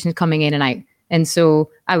types of musicians coming in and out. And so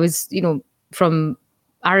I was, from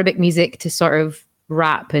Arabic music to sort of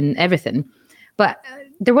rap and everything. But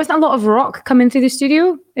there wasn't a lot of rock coming through the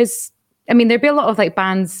studio. There'd be a lot of like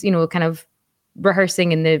bands, kind of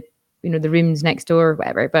rehearsing in the rooms next door or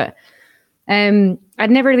whatever. But I'd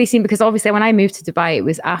never really seen, because obviously when I moved to Dubai, it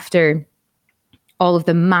was after all of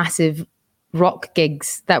the massive rock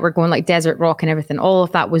gigs that were going, like Desert Rock and everything. All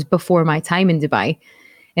of that was before my time in Dubai.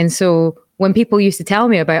 And so when people used to tell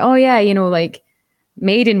me about, oh yeah, like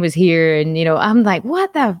Maiden was here, and I'm like,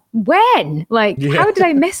 when? Like, how did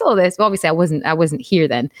I miss all this? Well, obviously I wasn't here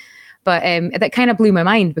then, but that kind of blew my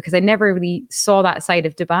mind because I never really saw that side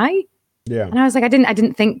of Dubai. Yeah. And I was like, I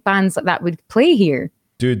didn't think bands like that would play here.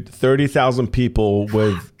 Dude, 30,000 people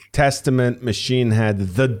with Testament, Machine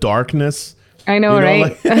Head, The Darkness. I know,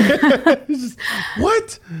 right?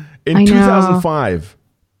 What? In 2005.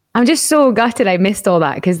 I'm just so gutted I missed all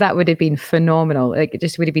that, because that would have been phenomenal. Like, it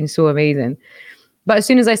just would have been so amazing. But as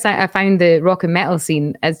soon as I found the rock and metal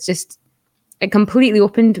scene, it completely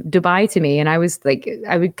opened Dubai to me. And I was like,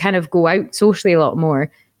 I would kind of go out socially a lot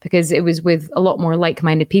more, because it was with a lot more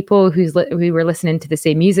like-minded people who were listening to the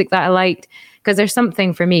same music that I liked. Because there's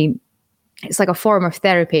something for me, it's like a form of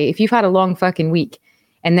therapy. If you've had a long fucking week,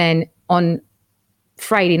 and then on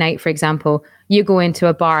Friday night, for example, you go into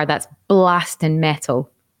a bar that's blasting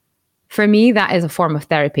metal. For me, that is a form of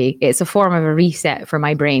therapy. It's a form of a reset for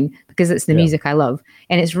my brain, because it's the music I love.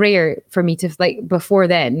 And it's rare for me to, like, before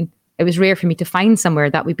then, it was rare for me to find somewhere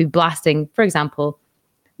that would be blasting, for example,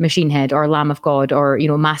 Machine Head or Lamb of God or,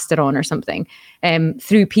 Mastodon or something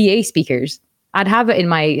through PA speakers. I'd have it in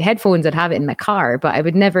my headphones, I'd have it in my car, but I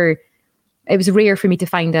would never, it was rare for me to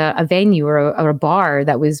find a venue or a bar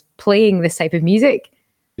that was playing this type of music.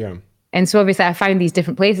 Yeah. And so obviously I found these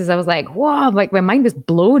different places. I was like, whoa, like my mind was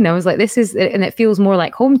blown. I was like, and it feels more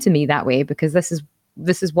like home to me that way, because this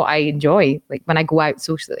is what I enjoy, like when I go out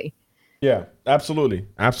socially. Yeah, absolutely.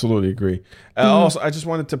 Absolutely agree. Also, I just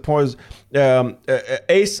wanted to pause.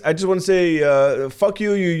 Ace, I just want to say, fuck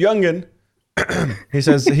you, you youngin'. He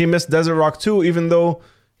says he missed Desert Rock too, even though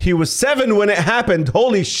he was 7 when it happened.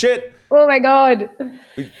 Holy shit. Oh my God.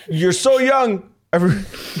 You're so young.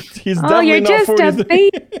 He's oh, definitely you're not just 43. a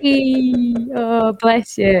baby. Oh,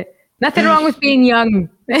 bless you. Nothing wrong with being young.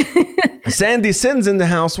 Sandy Sins in the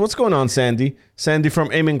house. What's going on, Sandy? Sandy from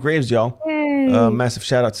Eamon Graves, y'all. Massive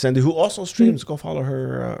shout out to Sandy, who also streams. Go follow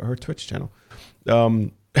her Twitch channel.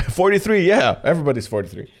 43, yeah, everybody's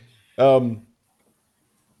 43.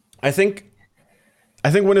 I think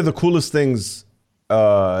one of the coolest things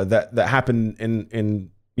that happened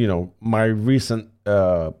in my recent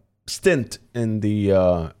stint in the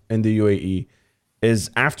UAE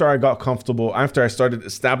is after I got comfortable, after I started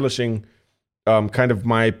establishing kind of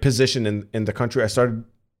my position in the country, I started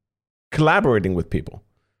collaborating with people.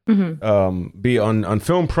 Be on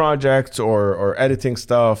film projects or editing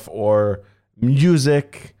stuff or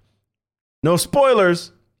music. No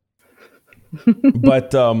spoilers.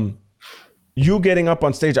 But you getting up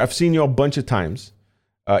on stage, I've seen you a bunch of times.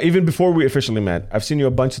 Even before we officially met, I've seen you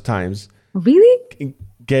a bunch of times. Really?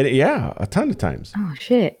 A ton of times. Oh,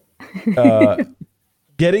 shit.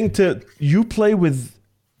 You play with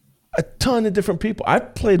a ton of different people.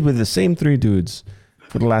 I've played with the same 3 dudes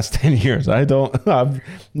for the last 10 years. I know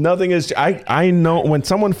when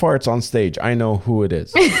someone farts on stage, I know who it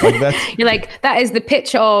is. Like you're like, that is the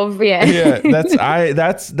pitch of, yeah,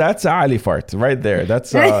 that's Ali Fart right there.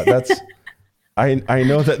 I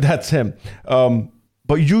know that's him.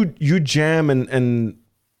 But you jam and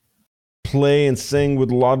play and sing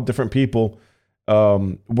with a lot of different people,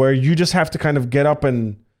 where you just have to kind of get up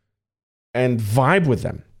and vibe with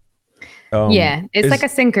them. It's like a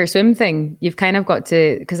sink or swim thing. You've kind of got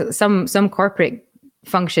to, because some corporate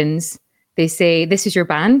functions, they say, this is your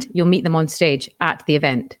band, you'll meet them on stage at the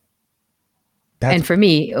event. And for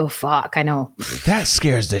me, oh fuck, I know. That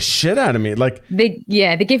scares the shit out of me. Like they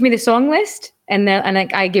give me the song list, and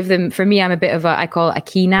I give them, for me, I'm a bit of I call it a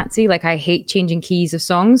key Nazi. Like, I hate changing keys of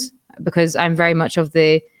songs, because I'm very much of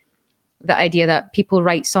the idea that people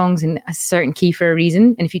write songs in a certain key for a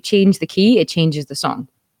reason. And if you change the key, it changes the song.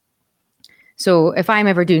 So if I'm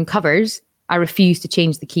ever doing covers, I refuse to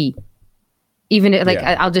change the key. Even if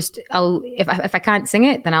I can't sing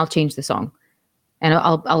it, then I'll change the song. and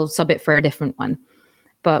I'll sub it for a different one.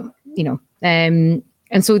 But and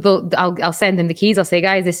so I'll send them the keys. I'll say,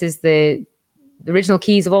 guys, this is the original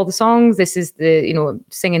keys of all the songs. This is the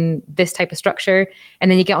singing this type of structure, and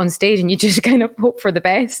then you get on stage and you just kind of hope for the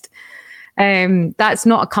best. That's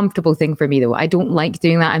not a comfortable thing for me, though. I don't like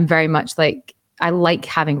doing that. I'm very much like, I like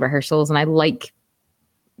having rehearsals, and I like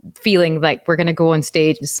feeling like we're going to go on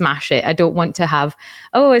stage and smash it. I don't want to have,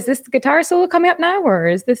 is this the guitar solo coming up now, or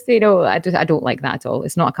is this, I don't like that at all.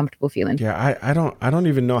 It's not a comfortable feeling. Yeah, I don't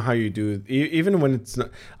even know how you do it. Even when it's not.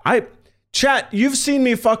 Chat, you've seen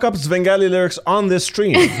me fuck up Svengali lyrics on this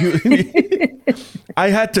stream. I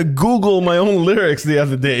had to Google my own lyrics the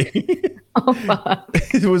other day. Oh fuck!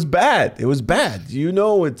 It was bad.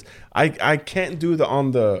 I can't do the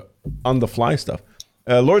on the fly stuff.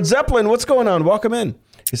 Lord Zeppelin, what's going on? Welcome in.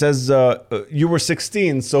 He says you were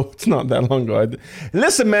 16, so it's not that long ago.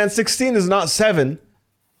 Listen, man, 16 is not 7,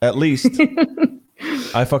 at least.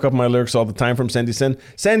 I fuck up my lyrics all the time. From Sandy Sin.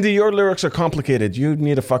 Sandy, your lyrics are complicated. You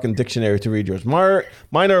need a fucking dictionary to read yours.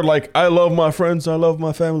 Mine are like, I love my friends, I love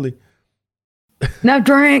my family. Now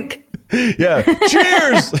drink. Yeah.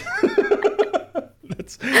 Cheers.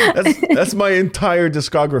 That's my entire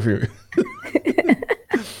discography.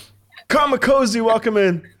 Kamikoze, welcome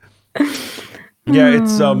in. Yeah,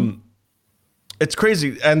 it's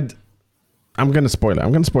crazy, and I'm gonna spoil it.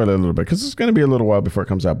 I'm gonna spoil it a little bit because it's gonna be a little while before it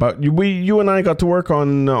comes out. But you and I got to work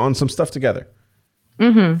on some stuff together.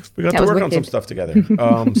 Mm-hmm. We got to work on some stuff together,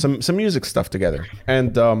 some music stuff together,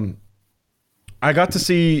 and I got to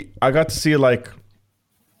see like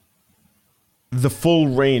the full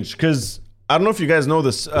range, because I don't know if you guys know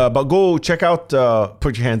this, but go check out.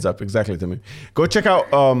 Put your hands up exactly to me. Go check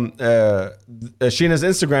out Sheena's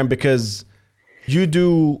Instagram, because you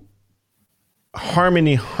do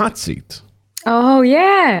Harmony Hot Seat. Oh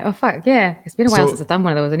yeah! Oh fuck yeah! It's been a while since I've done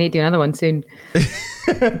one of those. I need to do another one soon.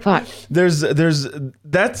 Fuck. There's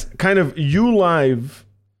that's kind of you live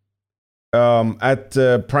at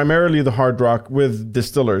primarily the Hard Rock with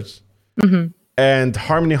Distillers, and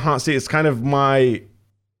Harmony Hot Seat is kind of my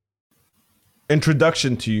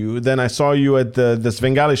introduction to you. Then I saw you at the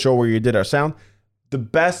Svengali show where you did our sound. The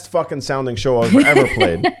best fucking sounding show I've ever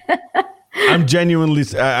played. I'm genuinely.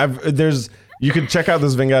 You can check out the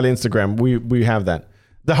Svengali Instagram. We have that.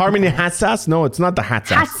 The Harmony Hassas? No, it's not the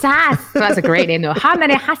Hassas. Hassas. That's a great name though.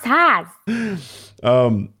 Harmony Hassas.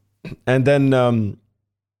 And then I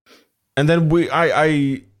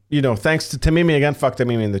thanks to Tamimi again. Fuck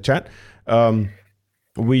Tamimi in the chat.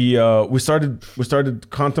 We started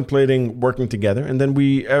contemplating working together, and then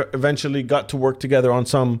we eventually got to work together on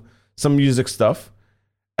some music stuff.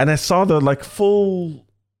 And I saw the full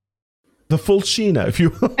Sheena, if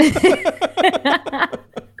you will.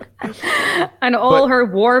 And all her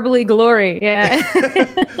warbly glory. Yeah.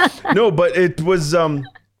 No, but it was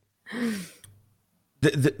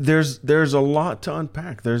there's a lot to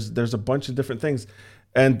unpack. There's a bunch of different things,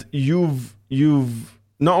 and you've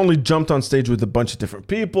not only jumped on stage with a bunch of different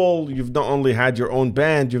people, you've not only had your own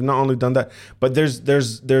band, you've not only done that, but there's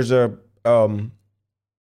a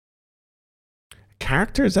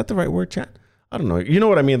character, is that the right word, chat? I don't know. You know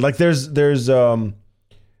what I mean? Like there's a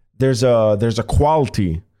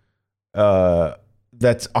quality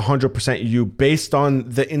that's 100% you, based on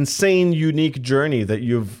the insane, unique journey that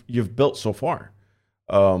you've built so far.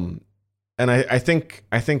 And I think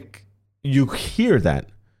you hear that.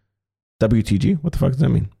 WTG? What the fuck does that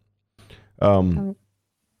mean?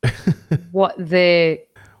 What the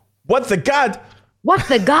god? What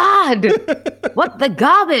the god? What the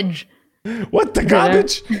garbage? What the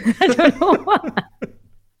garbage? I don't know.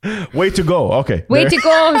 Way to go. Okay. Way to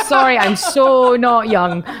go. Sorry, I'm so not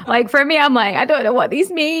young. Like for me, I'm like, I don't know what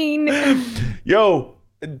these mean. Yo,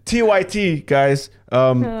 TYT, guys.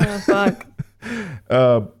 Fuck.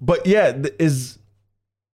 But yeah, is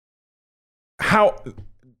how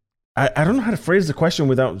I don't know how to phrase the question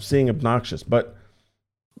without saying obnoxious, but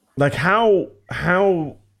like how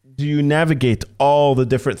do you navigate all the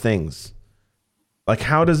different things? Like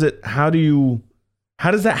how does that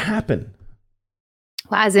happen?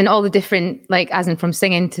 Well, as in all the different, as in from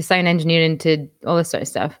singing to sound engineering to all this sort of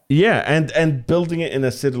stuff. Yeah, and building it in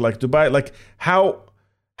a city like Dubai. Like how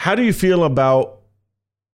do you feel about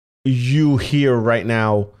you here right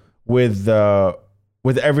now with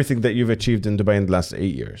everything that you've achieved in Dubai in the last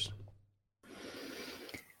 8 years?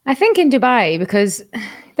 I think in Dubai, because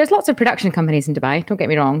there's lots of production companies in Dubai, don't get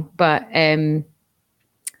me wrong, but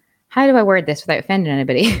how do I word this without offending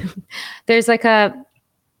anybody? There's like a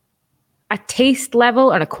taste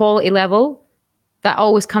level or a quality level that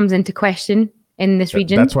always comes into question in this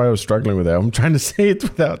region. That's why I was struggling with that. I'm trying to say it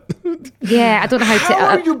without Yeah, I don't know how to. How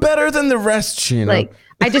are you better than the rest, Sheena? Like,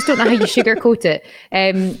 I just don't know how you sugarcoat it.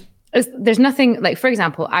 There's nothing like, for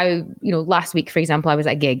example, last week, for example, I was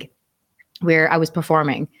at a gig where I was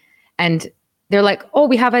performing, and they're like, "Oh,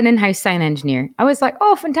 we have an in-house sound engineer." I was like,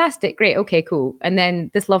 "Oh, fantastic, great, okay, cool." And then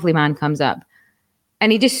this lovely man comes up,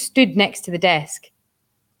 and he just stood next to the desk,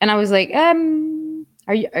 and I was like,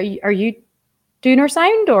 "Are you doing our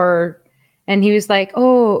sound or?" And he was like,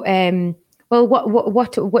 "Oh, well,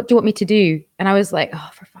 what do you want me to do?" And I was like, "Oh,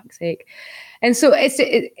 for fuck's sake!" And so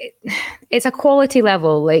it's a quality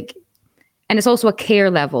level, like, and it's also a care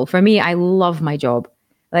level. For me, I love my job,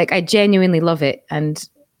 like I genuinely love it, and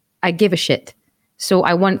I give a shit. So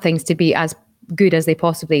I want things to be as good as they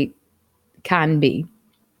possibly can be.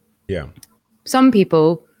 Yeah. Some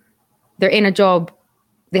people, they're in a job,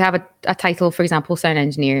 they have a title, for example, sound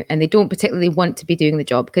engineer, and they don't particularly want to be doing the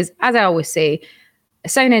job. Because as I always say, a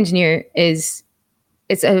sound engineer it's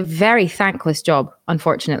a very thankless job,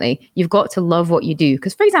 unfortunately. You've got to love what you do.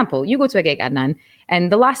 Because, for example, you go to a gig, Adnan,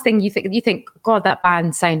 and the last thing you think, God, that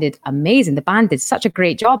band sounded amazing. The band did such a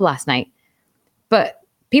great job last night. But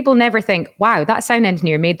people never think, wow, that sound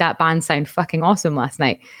engineer made that band sound fucking awesome last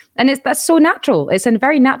night. And that's so natural. It's a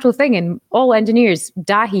very natural thing. And all engineers,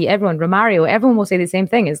 Dahi, everyone, Romario, everyone will say the same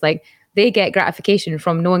thing. It's like they get gratification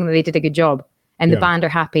from knowing that they did a good job and the band are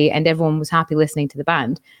happy and everyone was happy listening to the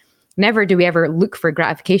band. Never do we ever look for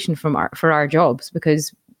gratification for our jobs,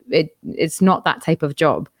 because it's not that type of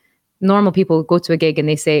job. Normal people go to a gig and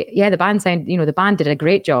they say, yeah, the band did a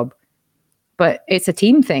great job. But it's a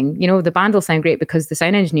team thing. The band will sound great because the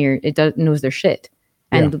sound engineer knows their shit,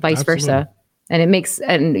 and vice versa. And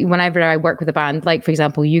and whenever I work with a band, like, for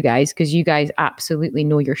example, you guys, because you guys absolutely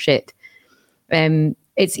know your shit,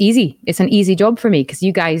 it's easy. It's an easy job for me because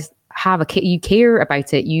you guys you care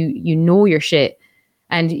about it. You know your shit,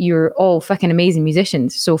 and you're all fucking amazing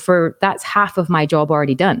musicians. So that's half of my job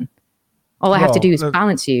already done. All I have to do is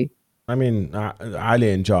balance you. I mean,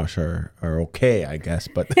 Ali and Josh are okay, I guess,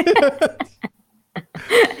 but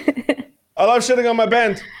I love shitting on my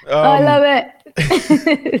band. I love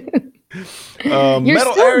it.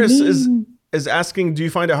 Metal Eris is asking, do you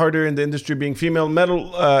find it harder in the industry being female?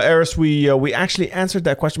 Metal Eris, we actually answered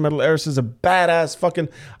that question. Metal Eris is a badass fucking.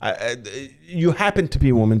 You happen to be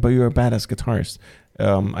a woman, but you're a badass guitarist.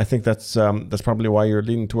 I think that's probably why you're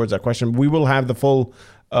leaning towards that question. We will have the full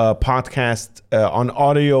podcast on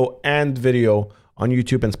audio and video on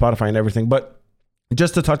YouTube and Spotify and everything. But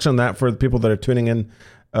just to touch on that for the people that are tuning in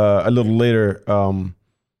a little later,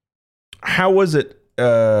 how was it?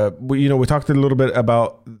 We talked a little bit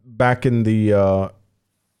about back in the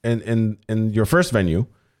in your first venue,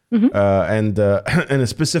 and in a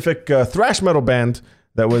specific thrash metal band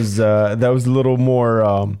that was a little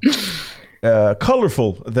more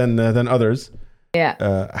colorful than others.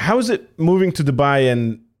 Yeah. How is it moving to Dubai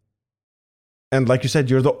and like you said,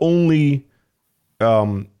 you're the only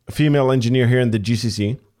female engineer here in the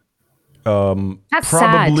GCC. That's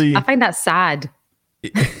probably sad. I find that sad.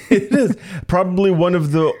 It is probably one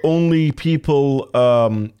of the only people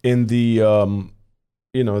in the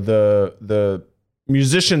the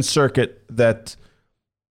musician circuit that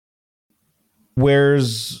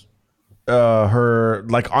wears her,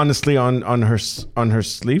 like, honestly on her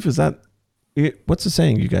sleeve. Is that what's the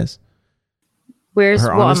saying, you guys? Where's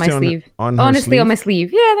what on my sleeve? Honestly, on my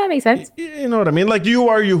sleeve. Yeah, that makes sense. You know what I mean? Like, you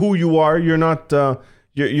are who you are. You're not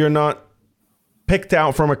you're not picked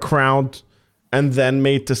out from a crowd and then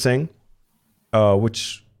made to sing,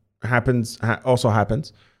 which also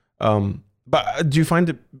happens. But do you find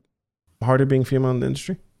it harder being female in the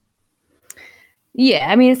industry?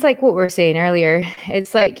 Yeah, I mean, it's like what we were saying earlier.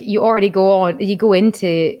 It's like you go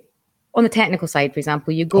into on the technical side, for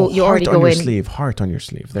example, you already go in. Heart on your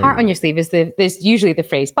sleeve. Heart on your sleeve is usually the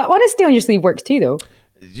phrase, but honesty on your sleeve works too, though.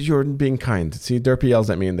 You're being kind. See, Derpy yells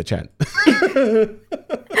at me in the chat.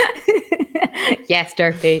 Yes,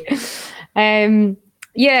 Derpy.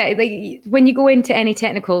 Yeah, like when you go into any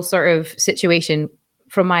technical sort of situation,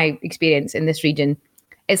 from my experience in this region,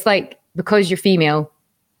 it's like, because you're female,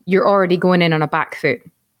 you're already going in on a back foot.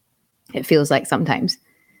 It feels like sometimes.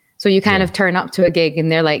 So you kind of turn up to a gig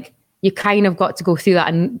and they're like, you kind of got to go through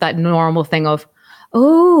that normal thing of,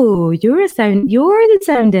 oh, you're the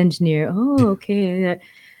sound engineer. Oh, okay. And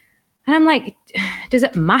I'm like, does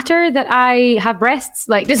it matter that I have breasts?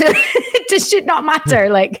 Like, does shit not matter?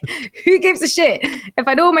 Like, who gives a shit? If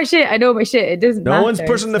I know my shit, I know my shit. It doesn't matter. No one's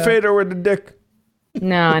pushing the fader with the dick.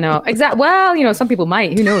 No, I know. Exactly. Well, some people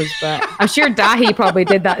might. Who knows? But I'm sure Dahi probably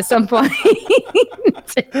did that at some point.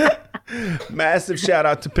 Massive shout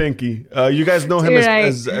out to Pinky. You guys know him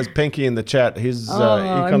as Pinky in the chat. He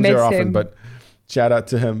comes here often, but Shout out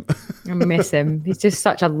to him. I miss him. He's just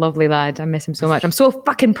such a lovely lad. I miss him so much. I'm so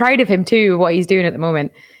fucking proud of him too, what he's doing at the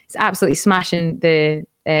moment. He's absolutely smashing the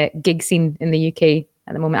gig scene in the UK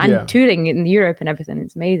at the moment and touring in Europe and everything.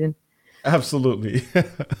 It's amazing. Absolutely.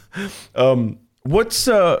 What's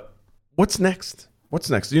next? What's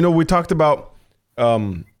next? You know, we talked about,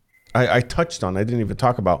 I touched on, I didn't even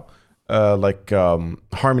talk about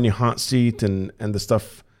Harmony Hot Seat and the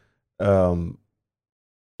stuff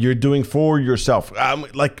you're doing for yourself,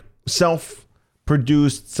 like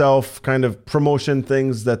self-produced, self kind of promotion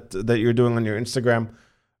things that you're doing on your Instagram.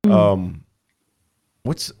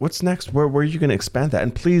 What's next? Where are you going to expand that?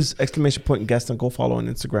 And please, !guest, and go follow on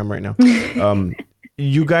Instagram right now.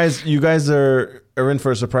 You guys are in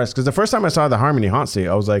for a surprise, because the first time I saw the Harmony Hot Seat,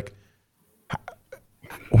 I was like,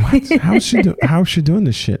 what? How's she doing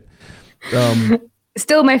this shit?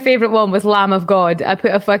 Still my favorite one was Lamb of God. I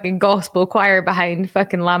put a fucking gospel choir behind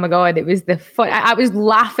fucking Lamb of God. It was the fun. I was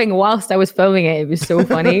laughing whilst I was filming it. It was so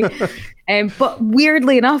funny. But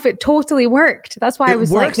weirdly enough, it totally worked. That's why I was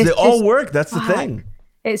works. like, they all work. That's the thing.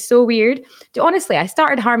 It's so weird. Honestly, I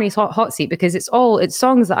started Harmony's Hot Seat because it's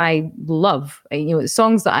songs that I love. You know, it's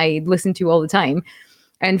songs that I listen to all the time.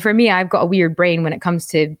 And for me, I've got a weird brain when it comes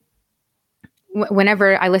to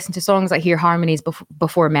whenever I listen to songs, I hear harmonies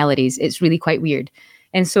before melodies. It's really quite weird.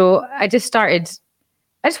 And so I just wanted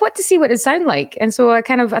to see what it sound like. And so I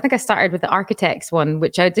think I started with the Architects one,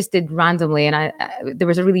 which I just did randomly. And there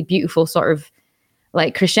was a really beautiful sort of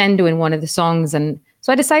like crescendo in one of the songs. And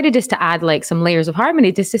so I decided just to add like some layers of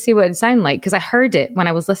harmony just to see what it sound like. Cause I heard it when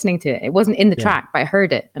I was listening to it. It wasn't in the track, but I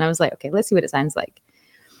heard it. And I was like, okay, let's see what it sounds like.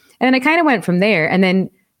 And then I kind of went from there. And then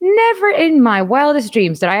never in my wildest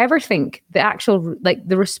dreams did I ever think the actual, like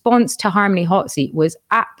the response to Harmony Hot Seat was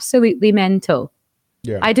absolutely mental.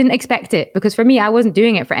 Yeah. I didn't expect it, because for me, I wasn't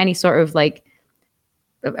doing it for any sort of like,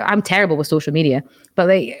 I'm terrible with social media, but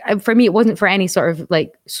like for me, it wasn't for any sort of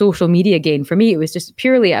like social media gain. For me, it was just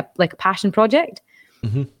purely a passion project.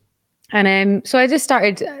 Mm-hmm. And so I just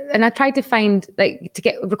started, and I tried to find to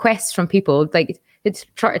get requests from people, like to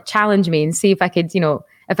try to challenge me and see if I could,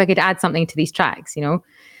 if I could add something to these tracks,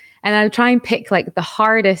 and I'd try and pick like the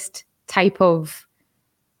hardest type of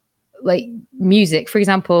like music. For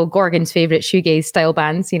example, Gorgon's favorite shoegaze style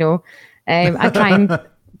bands, I try and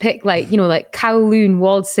pick like Kowloon,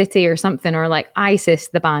 Walled City or something, or like ISIS,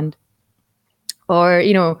 the band. Or,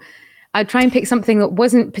 I'd try and pick something that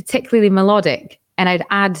wasn't particularly melodic, and I'd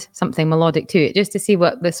add something melodic to it just to see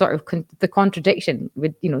what the sort of the contradiction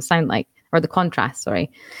would, sound like, or the contrast,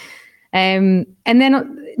 sorry. And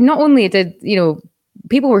then not only did,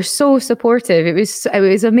 people were so supportive. It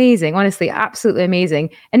was amazing, honestly, absolutely amazing.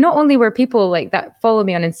 And not only were people like that follow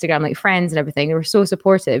me on Instagram, like friends and everything, they were so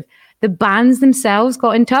supportive. The bands themselves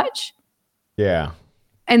got in touch. Yeah.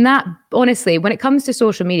 And that, honestly, when it comes to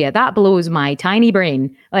social media, that blows my tiny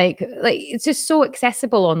brain. Like it's just so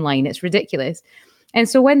accessible online. It's ridiculous. And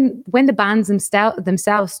so when the bands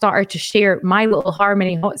themselves started to share my little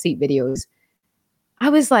Harmony Hot Seat videos, I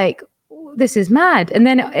was like, this is mad. And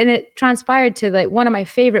it transpired to like one of my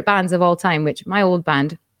favorite bands of all time, which my old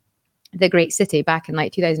band, The Great City, back in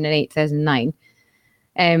like 2008,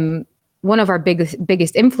 2009. One of our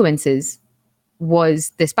biggest influences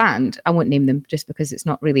was this band. I won't name them just because it's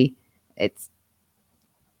not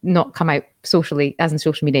come out socially as in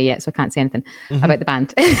social media yet, so I can't say anything about the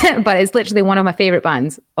band. But it's literally one of my favorite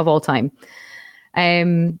bands of all time.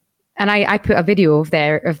 And I put a video of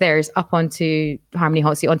theirs up onto Harmony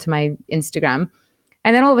Hot Seat onto my Instagram,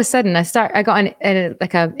 and then all of a sudden I got an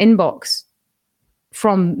inbox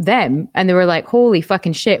from them, and they were like, "Holy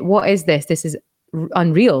fucking shit! What is this? This is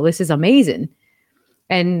unreal. This is amazing!"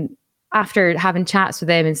 And after having chats with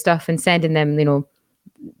them and stuff, and sending them,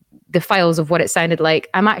 the files of what it sounded like,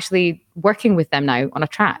 I'm actually working with them now on a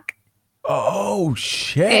track. Oh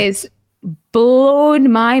shit! It's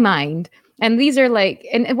blown my mind. And these are like,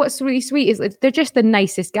 and what's really sweet is like, they're just the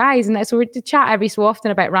nicest guys. And so we chat every so often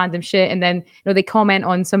about random shit. And then, they comment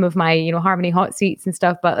on some of my, Harmony Hot Seats and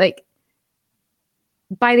stuff. But like,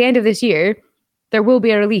 by the end of this year, there will be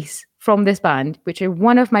a release from this band, which are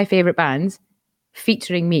one of my favorite bands,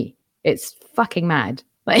 featuring me. It's fucking mad.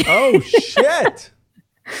 Like, oh shit.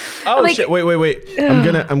 Oh shit. Wait.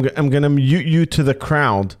 I'm gonna mute you to the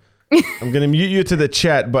crowd. I'm gonna mute you to the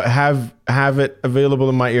chat, but have it available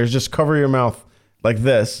in my ears. Just cover your mouth like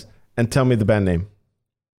this and tell me the band name.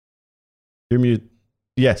 You're mute.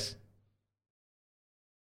 Yes.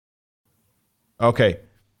 Okay.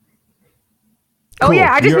 Cool. Oh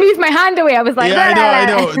yeah, I just moved my hand away. I was like, yeah, I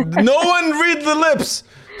know. No one read the lips.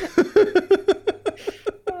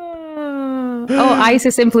 Oh,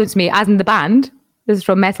 ISIS influenced me, as in the band. This is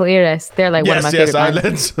from Metal Eris. They're like one of my favorite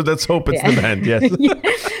bands. Let's hope it's the band. Yes. Yeah.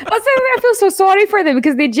 Also, I feel so sorry for them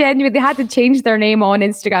because they had to change their name on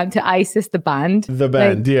Instagram to ISIS the band. The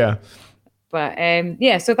band, yeah. But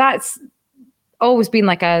so that's always been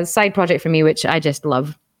like a side project for me, which I just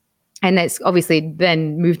love. And it's obviously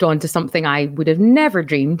then moved on to something I would have never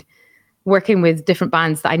dreamed, working with different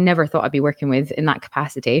bands that I never thought I'd be working with in that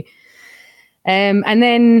capacity. And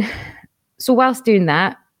then, so whilst doing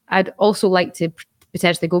that, I'd also like to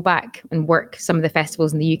potentially go back and work some of the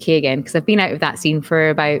festivals in the UK again, because I've been out of that scene for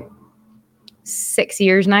about 6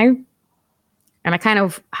 years now. And I kind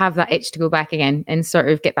of have that itch to go back again and sort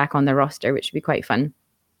of get back on the roster, which would be quite fun.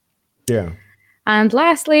 Yeah. And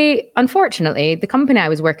lastly, unfortunately, the company I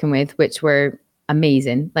was working with, which were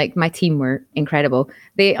amazing, like my team were incredible.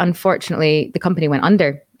 The company went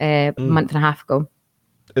under a month and a half ago.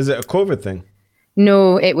 Is it a COVID thing?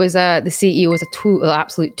 No, it was the CEO was a tool, an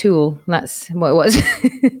absolute tool. That's what it was.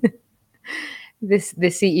 The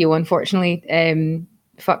CEO, unfortunately,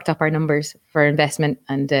 fucked up our numbers for investment,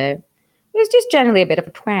 and it was just generally a bit of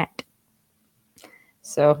a twat.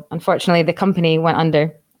 So, unfortunately, the company went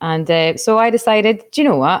under, and so I decided, do you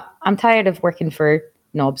know what? I'm tired of working for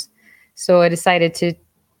knobs, so I decided to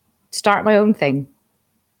start my own thing.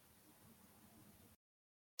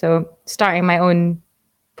 So, starting my own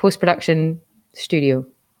post-production studio.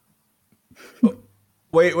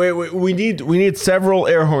 Wait. We need several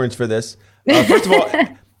air horns for this. First of all,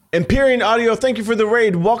 Empyrean Audio, thank you for the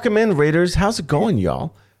raid. Welcome in, Raiders. How's it going,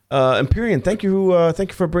 y'all? Empyrean, thank you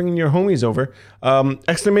for bringing your homies over.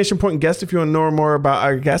 Exclamation point guest if you want to know more about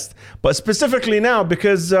our guest, but specifically now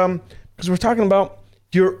because we're talking about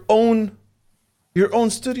your own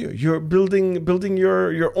studio. You're building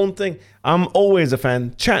your own thing. I'm always a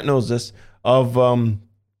fan. Chat knows this of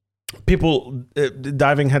people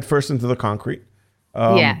diving headfirst into the concrete.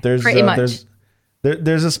 There's pretty much.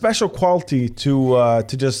 There's a special quality to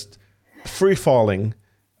just free falling.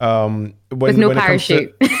 With no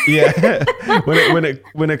parachute.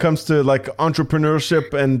 When it comes to like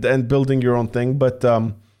entrepreneurship and building your own thing. But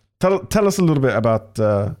tell us a little bit about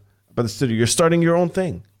the studio. You're starting your own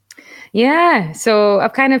thing. Yeah, so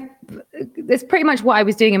it's pretty much what I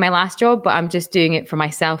was doing in my last job, but I'm just doing it for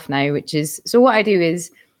myself now. So what I do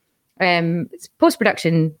is it's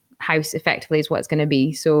post-production house effectively is what it's going to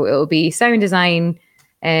be. So it'll be sound design,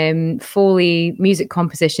 Foley, music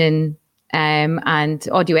composition, and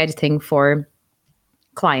audio editing for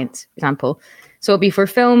clients, for example. So it'll be for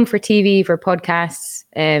film, for TV, for podcasts,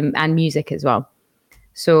 and music as well.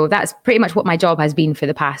 So that's pretty much what my job has been for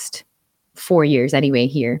the past 4 years anyway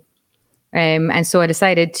here. And so I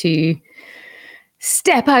decided to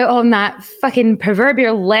step out on that fucking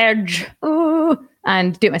proverbial ledge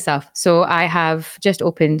and do it myself. So I have just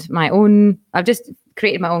I've just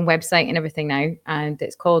created my own website and everything now, and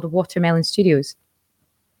it's called Watermelon Studios.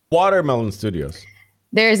 Watermelon Studios.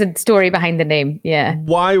 There's a story behind the name, yeah.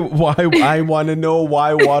 Why? I want to know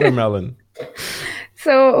why watermelon.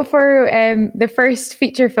 So for the first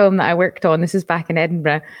feature film that I worked on, this is back in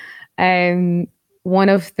Edinburgh, there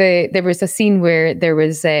was a scene where there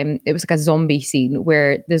was it was like a zombie scene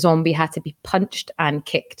where the zombie had to be punched and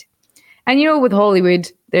kicked. And you know, with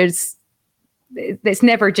Hollywood, it's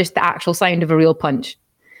never just the actual sound of a real punch.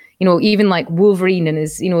 You know, even like Wolverine and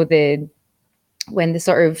his, you know, when the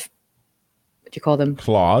sort of, what do you call them?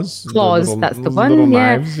 Claws. That's the one. Little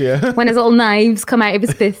knives, yeah. When his little knives come out of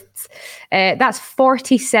his fists. That's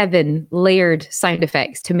 47 layered sound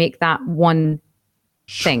effects to make that one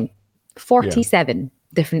thing. 47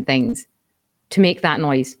 different things to make that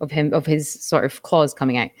noise of his sort of claws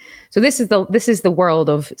coming out. So this is the world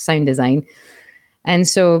of sound design. And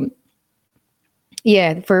so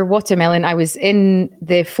for Watermelon, I was in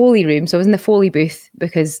the Foley room. So I was in the Foley booth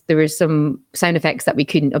because there were some sound effects that we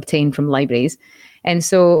couldn't obtain from libraries. And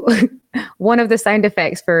so one of the sound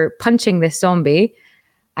effects for punching this zombie,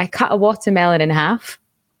 I cut a watermelon in half,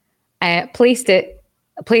 placed a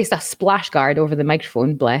splash guard over the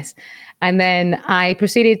microphone, bless. And then I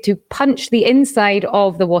proceeded to punch the inside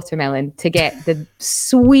of the watermelon to get the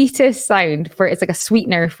sweetest sound it's like a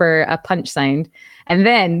sweetener for a punch sound. And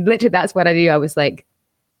then literally that's what I do. I was like,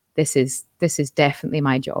 this is definitely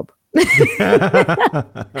my job.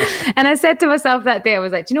 And I said to myself that day, I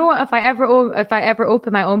was like, do you know what? If I ever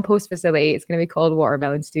open my own post facility, it's going to be called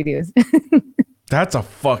Watermelon Studios. That's a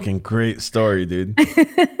fucking great story, dude.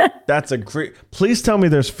 Please tell me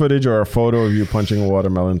there's footage or a photo of you punching a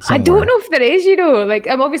watermelon somewhere. I don't know if there is, you know, like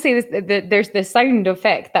obviously there's the sound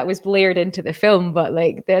effect that was layered into the film, but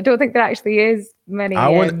like I don't think there actually is many. I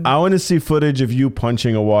want to see footage of you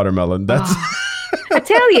punching a watermelon. That's I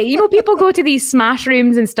tell you, people go to these smash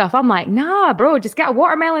rooms and stuff. I'm like, nah, bro, just get a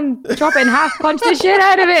watermelon, chop it in half, punch the shit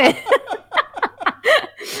out of it.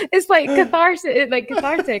 It's like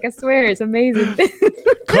cathartic. I swear, it's amazing.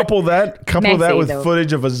 couple that Messy, with though.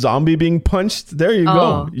 footage of a zombie being punched. There you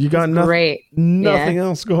go. You got great. nothing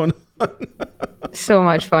else going on. So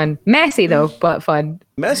much fun. Messy though, but fun.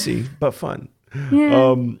 Messy, but fun.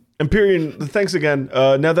 Yeah. Empyrean, thanks again.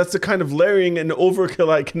 Now that's the kind of layering and overkill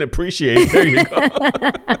I can appreciate. There you go.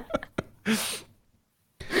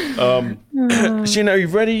 Sheena, are you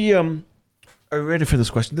ready? Are you ready for this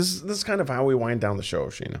question? This is kind of how we wind down the show,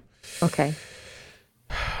 Sheena. Okay.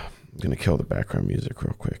 I'm gonna kill the background music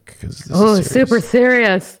real quick because this Oh, is serious. super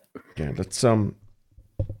serious. Yeah,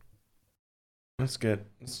 let's get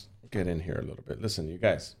in here a little bit. Listen, you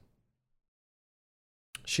guys.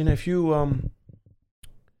 Sheena, if you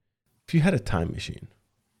had a time machine,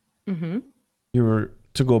 you were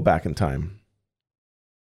to go back in time.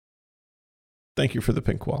 Thank you for the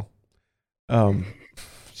pink wall.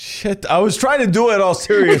 Shit, I was trying to do it all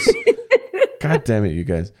serious. God damn it, you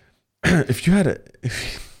guys. If you had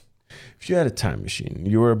a time machine,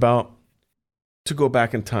 you were about to go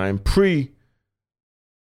back in time, pre-punching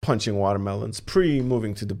watermelons,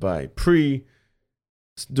 pre-moving to Dubai,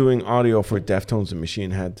 pre-doing audio for Deftones and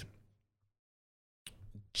Machine Head,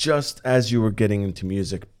 just as you were getting into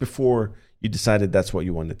music, before you decided that's what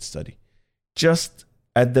you wanted to study. Just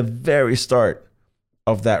at the very start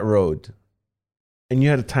of that road, and you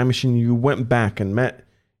had a time machine, you went back and met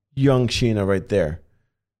young Sheena right there,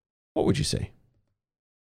 what would you say?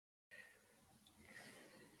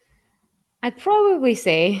 I'd probably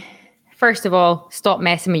say, first of all, stop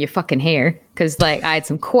messing with your fucking hair, because I had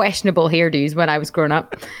some questionable hairdos when I was growing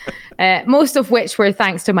up, most of which were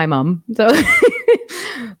thanks to my mum. So,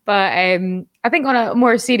 but I think on a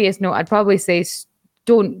more serious note, I'd probably say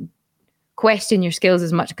don't question your skills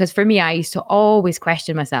as much, because for me, I used to always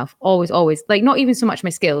question myself, always, not even so much my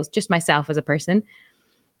skills, just myself as a person.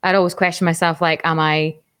 I'd always question myself, am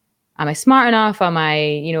I smart enough? Am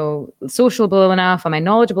I, sociable enough? Am I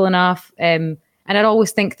knowledgeable enough? And I'd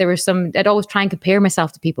always think I'd always try and compare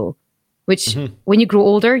myself to people, which when you grow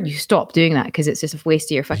older, you stop doing that because it's just a waste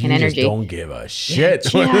of your fucking energy. Just don't give a shit.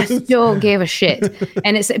 Just don't give a shit.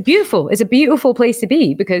 And it's beautiful. It's a beautiful place to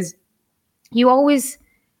be, because you always,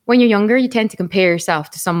 when you're younger, you tend to compare yourself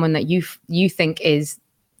to someone that you think is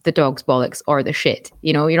the dog's bollocks or the shit.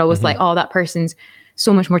 You're always like, oh, that person's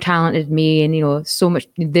so much more talented than me, and so much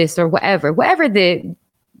this or whatever the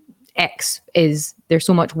X is, they're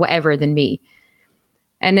so much whatever than me.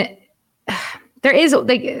 And there is,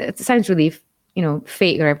 it sounds really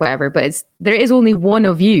fake or whatever, but there is only one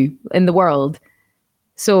of you in the world,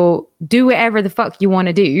 so do whatever the fuck you want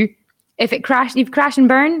to do. If you've crashed and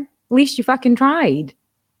burn, at least you fucking tried.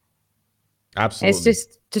 Absolutely. It's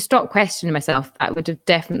just to stop questioning myself. That would have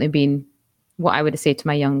definitely been what I would have said to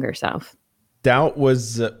my younger self. Doubt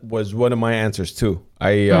was one of my answers too.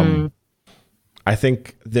 I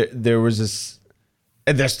think there was this,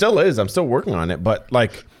 and there still is. I'm still working on it, but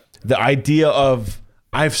the idea of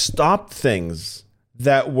I've stopped things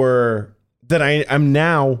that I'm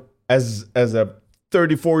now as a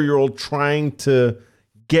 34-year-old trying to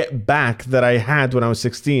get back that I had when I was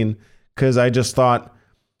 16, because I just thought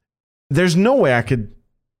there's no way I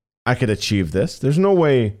could achieve this. There's no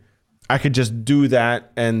way I could just do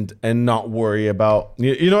that and not worry about,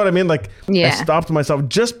 you know what I mean? I stopped myself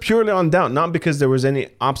just purely on doubt, not because there was any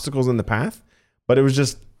obstacles in the path, but it was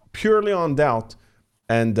just purely on doubt.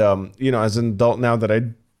 And, as an adult now that I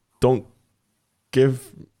don't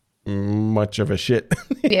give much of a shit,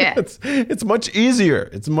 Yeah. it's much easier.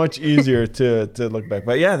 It's much easier to look back.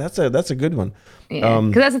 But yeah, that's a good one. Yeah,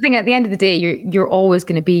 because that's the thing. At the end of the day, you're always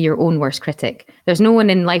going to be your own worst critic. There's no one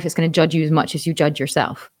in life that's going to judge you as much as you judge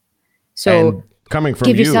yourself. So and coming from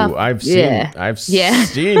give you, yourself- I've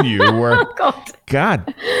seen you where,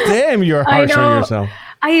 God damn, you're harsh on yourself.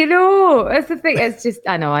 I know. That's the thing. It's just,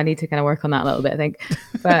 I know I need to kind of work on that a little bit, I think.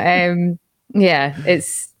 But yeah,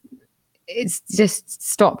 it's just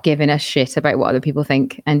stop giving a shit about what other people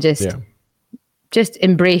think, and just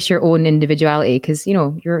embrace your own individuality, because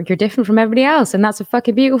you're different from everybody else, and that's a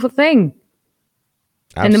fucking beautiful thing.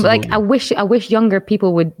 Absolutely. And I wish younger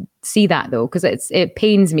people would see that, though, because it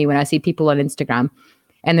pains me when I see people on Instagram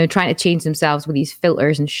and they're trying to change themselves with these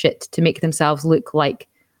filters and shit to make themselves look like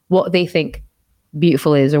what they think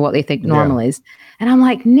beautiful is or what they think normal is. And I'm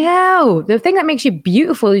like, no, the thing that makes you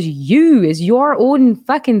beautiful is your own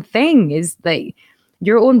fucking thing, is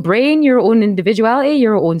your own brain, your own individuality,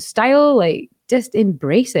 your own style. Just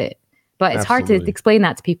embrace it. But it's hard to explain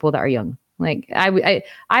that to people that are young. I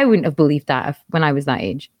wouldn't have believed that when I was that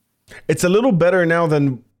age. It's a little better now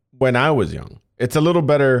than when I was young. It's a little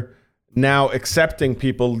better now accepting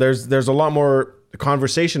people. There's a lot more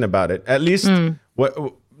conversation about it. At least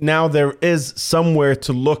now there is somewhere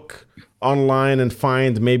to look online and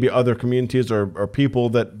find maybe other communities or people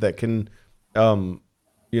that can, at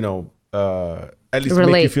least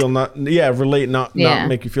relate. make you feel not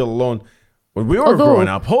make you feel alone. When we were growing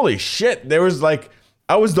up, holy shit, there was like,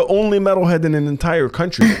 I was the only metalhead in an entire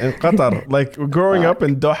country in Qatar. Like growing up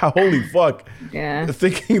in Doha, holy fuck. Yeah.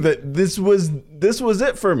 Thinking that this was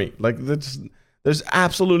it for me. Like there's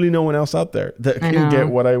absolutely no one else out there that can get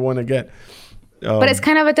what I want to get. But it's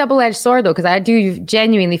kind of a double-edged sword though, because I do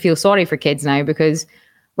genuinely feel sorry for kids now, because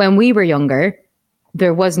when we were younger,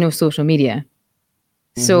 there was no social media.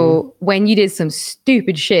 So when you did some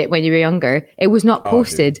stupid shit when you were younger, it was not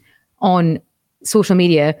posted on social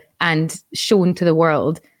media and shown to the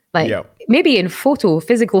world, like maybe in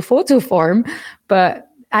physical photo form. But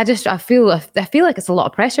I feel like it's a lot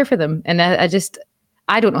of pressure for them, and I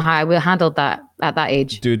don't know how I would have handled that at that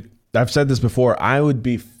age. Dude, I've said this before. I would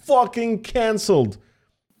be fucking canceled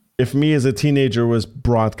if me as a teenager was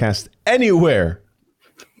broadcast anywhere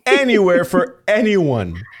for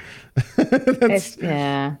anyone.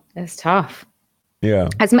 It's tough. Yeah.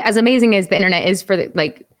 As amazing as the internet is for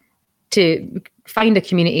to find a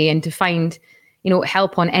community and to find,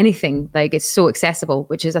 help on anything, like it's so accessible,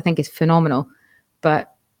 which I think is phenomenal.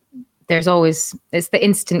 But there's always, it's the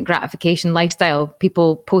instant gratification lifestyle.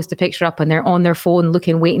 People post a picture up and they're on their phone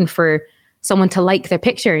waiting for someone to like their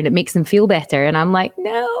picture, and it makes them feel better. And I'm like,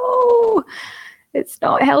 no, it's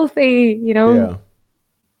not healthy, Yeah.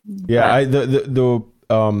 The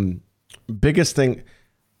biggest thing,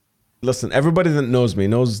 listen, everybody that knows me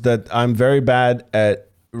knows that I'm very bad at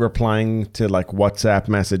replying to like WhatsApp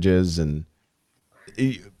messages, and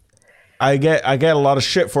I get a lot of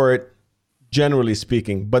shit for it, generally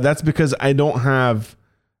speaking, but that's because I don't have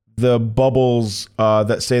the bubbles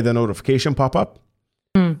that say the notification pop up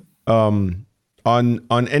on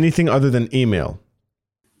anything other than email.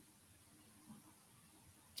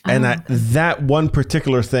 And that one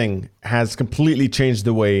particular thing has completely changed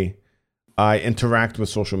the way I interact with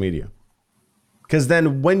social media. Because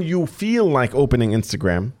then when you feel like opening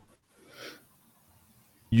Instagram,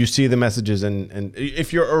 you see the messages, and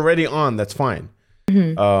if you're already on, that's fine.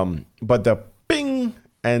 But the ping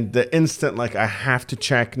and the instant, like, I have to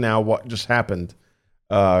check now what just happened,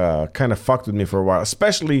 kind of fucked with me for a while,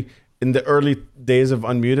 especially in the early days of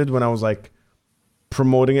Unmuted, when I was like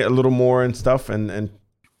promoting it a little more and stuff, and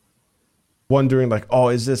wondering like, oh,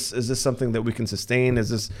 is this something that we can sustain?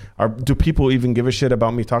 Do people even give a shit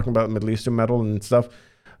about me talking about Middle Eastern metal and stuff?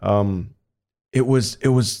 It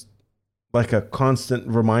was like a constant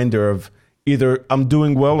reminder of either I'm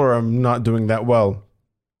doing well or I'm not doing that well.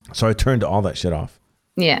 So I turned all that shit off.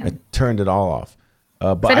 Yeah. I turned it all off.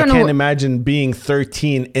 But I can't imagine being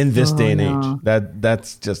 13 in this day and age.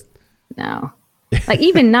 That's just... No. Like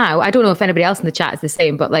even now, I don't know if anybody else in the chat is the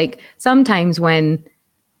same, but like sometimes when...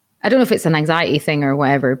 I don't know if it's an anxiety thing or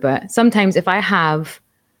whatever, but sometimes if I have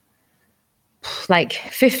like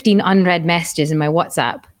 15 unread messages in my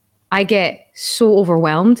WhatsApp, I get so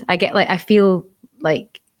overwhelmed. I feel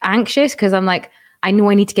like anxious because I'm like, I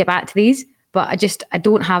know I need to get back to these, but I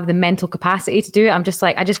don't have the mental capacity to do it. I'm just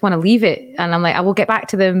like, I just want to leave it. And I'm like, I will get back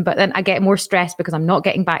to them, but then I get more stressed because I'm not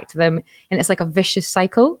getting back to them. And it's like a vicious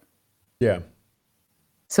cycle. Yeah.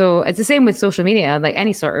 So it's the same with social media, like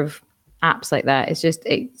any sort of apps like that. It's just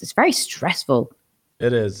it's very stressful.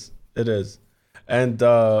 It is, and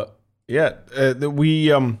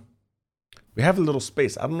we have a little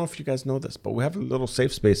space. I don't know if you guys know this, but we have a little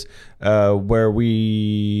safe space where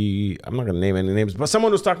I'm not gonna name any names, but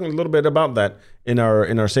someone was talking a little bit about that in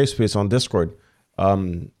our safe space on Discord.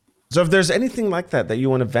 So if there's anything like that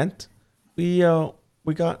you want to vent, we got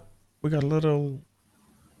a little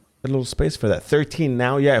space for that. 13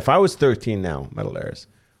 now, yeah. If I was 13 now, Metal Airs.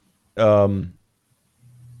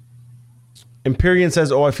 Empyrean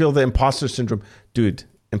says, "Oh, I feel the imposter syndrome, dude.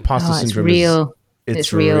 Imposter syndrome is real.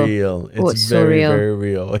 It's real. It's very, so real. Very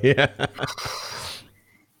real. Yeah.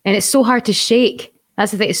 And it's so hard to shake.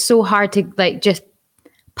 That's the thing. It's so hard to like just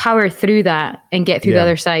power through that and get through the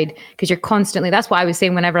other side, because you're constantly. That's what I was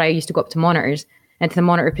saying whenever I used to go up to monitors and to the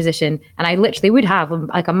monitor position, and I literally would have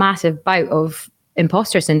like a massive bout of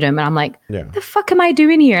imposter syndrome, and I'm like, the fuck am I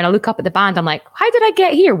doing here? And I look up at the band, I'm like, how did I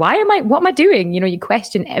get here? What am I doing? You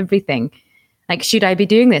question everything. Like, should I be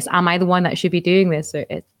doing this? Am I the one that should be doing this? Or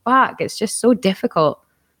it's just so difficult.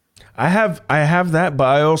 I have that, but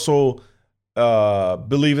I also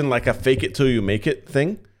believe in like a fake it till you make it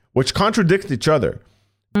thing, which contradict each other.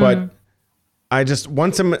 But I just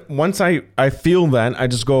once I feel that, I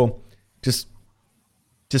just go, just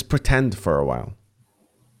pretend for a while.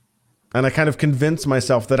 And I kind of convince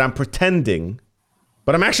myself that I'm pretending,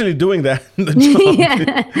 but I'm actually doing that in the job.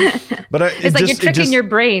 Yeah. But It's like you're tricking your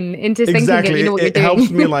brain into thinking that you know what you're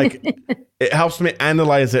doing. It helps me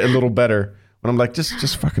analyze it a little better when I'm like,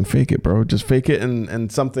 just fucking fake it, bro. Just fake it,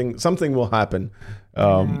 and something will happen.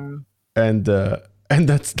 And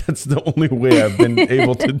that's the only way I've been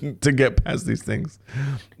able to get past these things.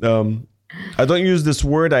 I don't use this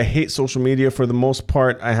word. I hate social media for the most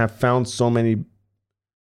part. I have found so many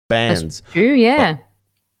bans. That's true, yeah.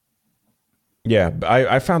 Yeah,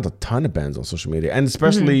 I found a ton of bans on social media, and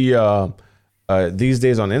especially these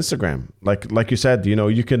days on Instagram. Like you said, you know,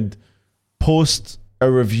 you can post a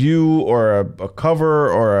review or a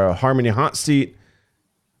cover or a Harmony hot seat,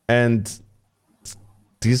 and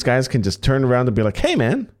these guys can just turn around and be like, "Hey,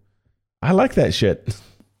 man, I like that shit."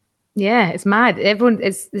 Yeah, it's mad.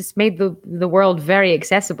 It's made the world very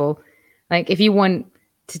accessible. Like if you want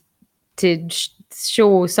to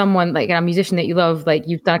show someone, like a musician that you love, like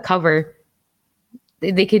you've done a cover,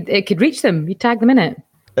 it could reach them. You tag them in it.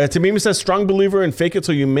 Tamimi says, strong believer in fake it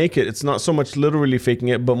till you make it. It's not so much literally faking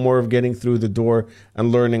it, but more of getting through the door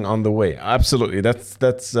and learning on the way. Absolutely. That's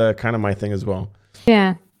kind of my thing as well.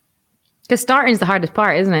 Yeah. Because starting is the hardest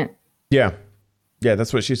part, isn't it? Yeah. Yeah,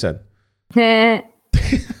 that's what she said. I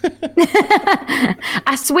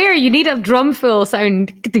swear you need a drum fill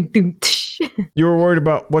sound. You were worried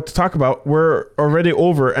about what to talk about. We're already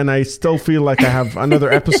over, and I still feel like I have another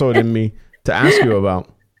episode in me to ask you about.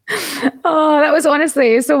 Oh, that was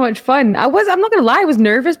honestly so much fun. I'm not gonna lie, I was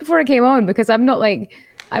nervous before I came on because I'm not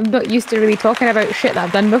used to really talking about shit that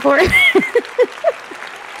I've done before.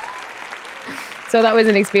 So that was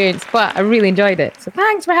an experience, but I really enjoyed it. So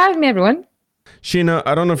thanks for having me, everyone. Sheena,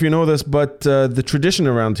 I don't know if you know this, but the tradition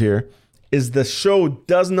around here is the show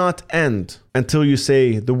does not end until you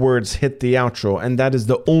say the words hit the outro, and that is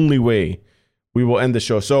the only way we will end the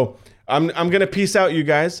show. So I'm gonna peace out, you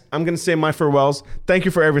guys. I'm gonna say my farewells. Thank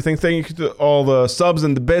you for everything. Thank you to all the subs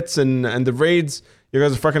and the bits and the raids. You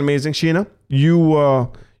guys are fucking amazing. Sheena,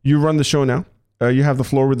 you run the show now. You have the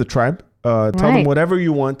floor with the tribe. Tell them whatever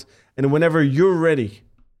you want, and whenever you're ready.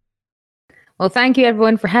 Well, thank you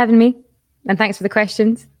everyone for having me, and thanks for the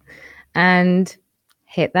questions. And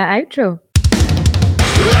hit that outro.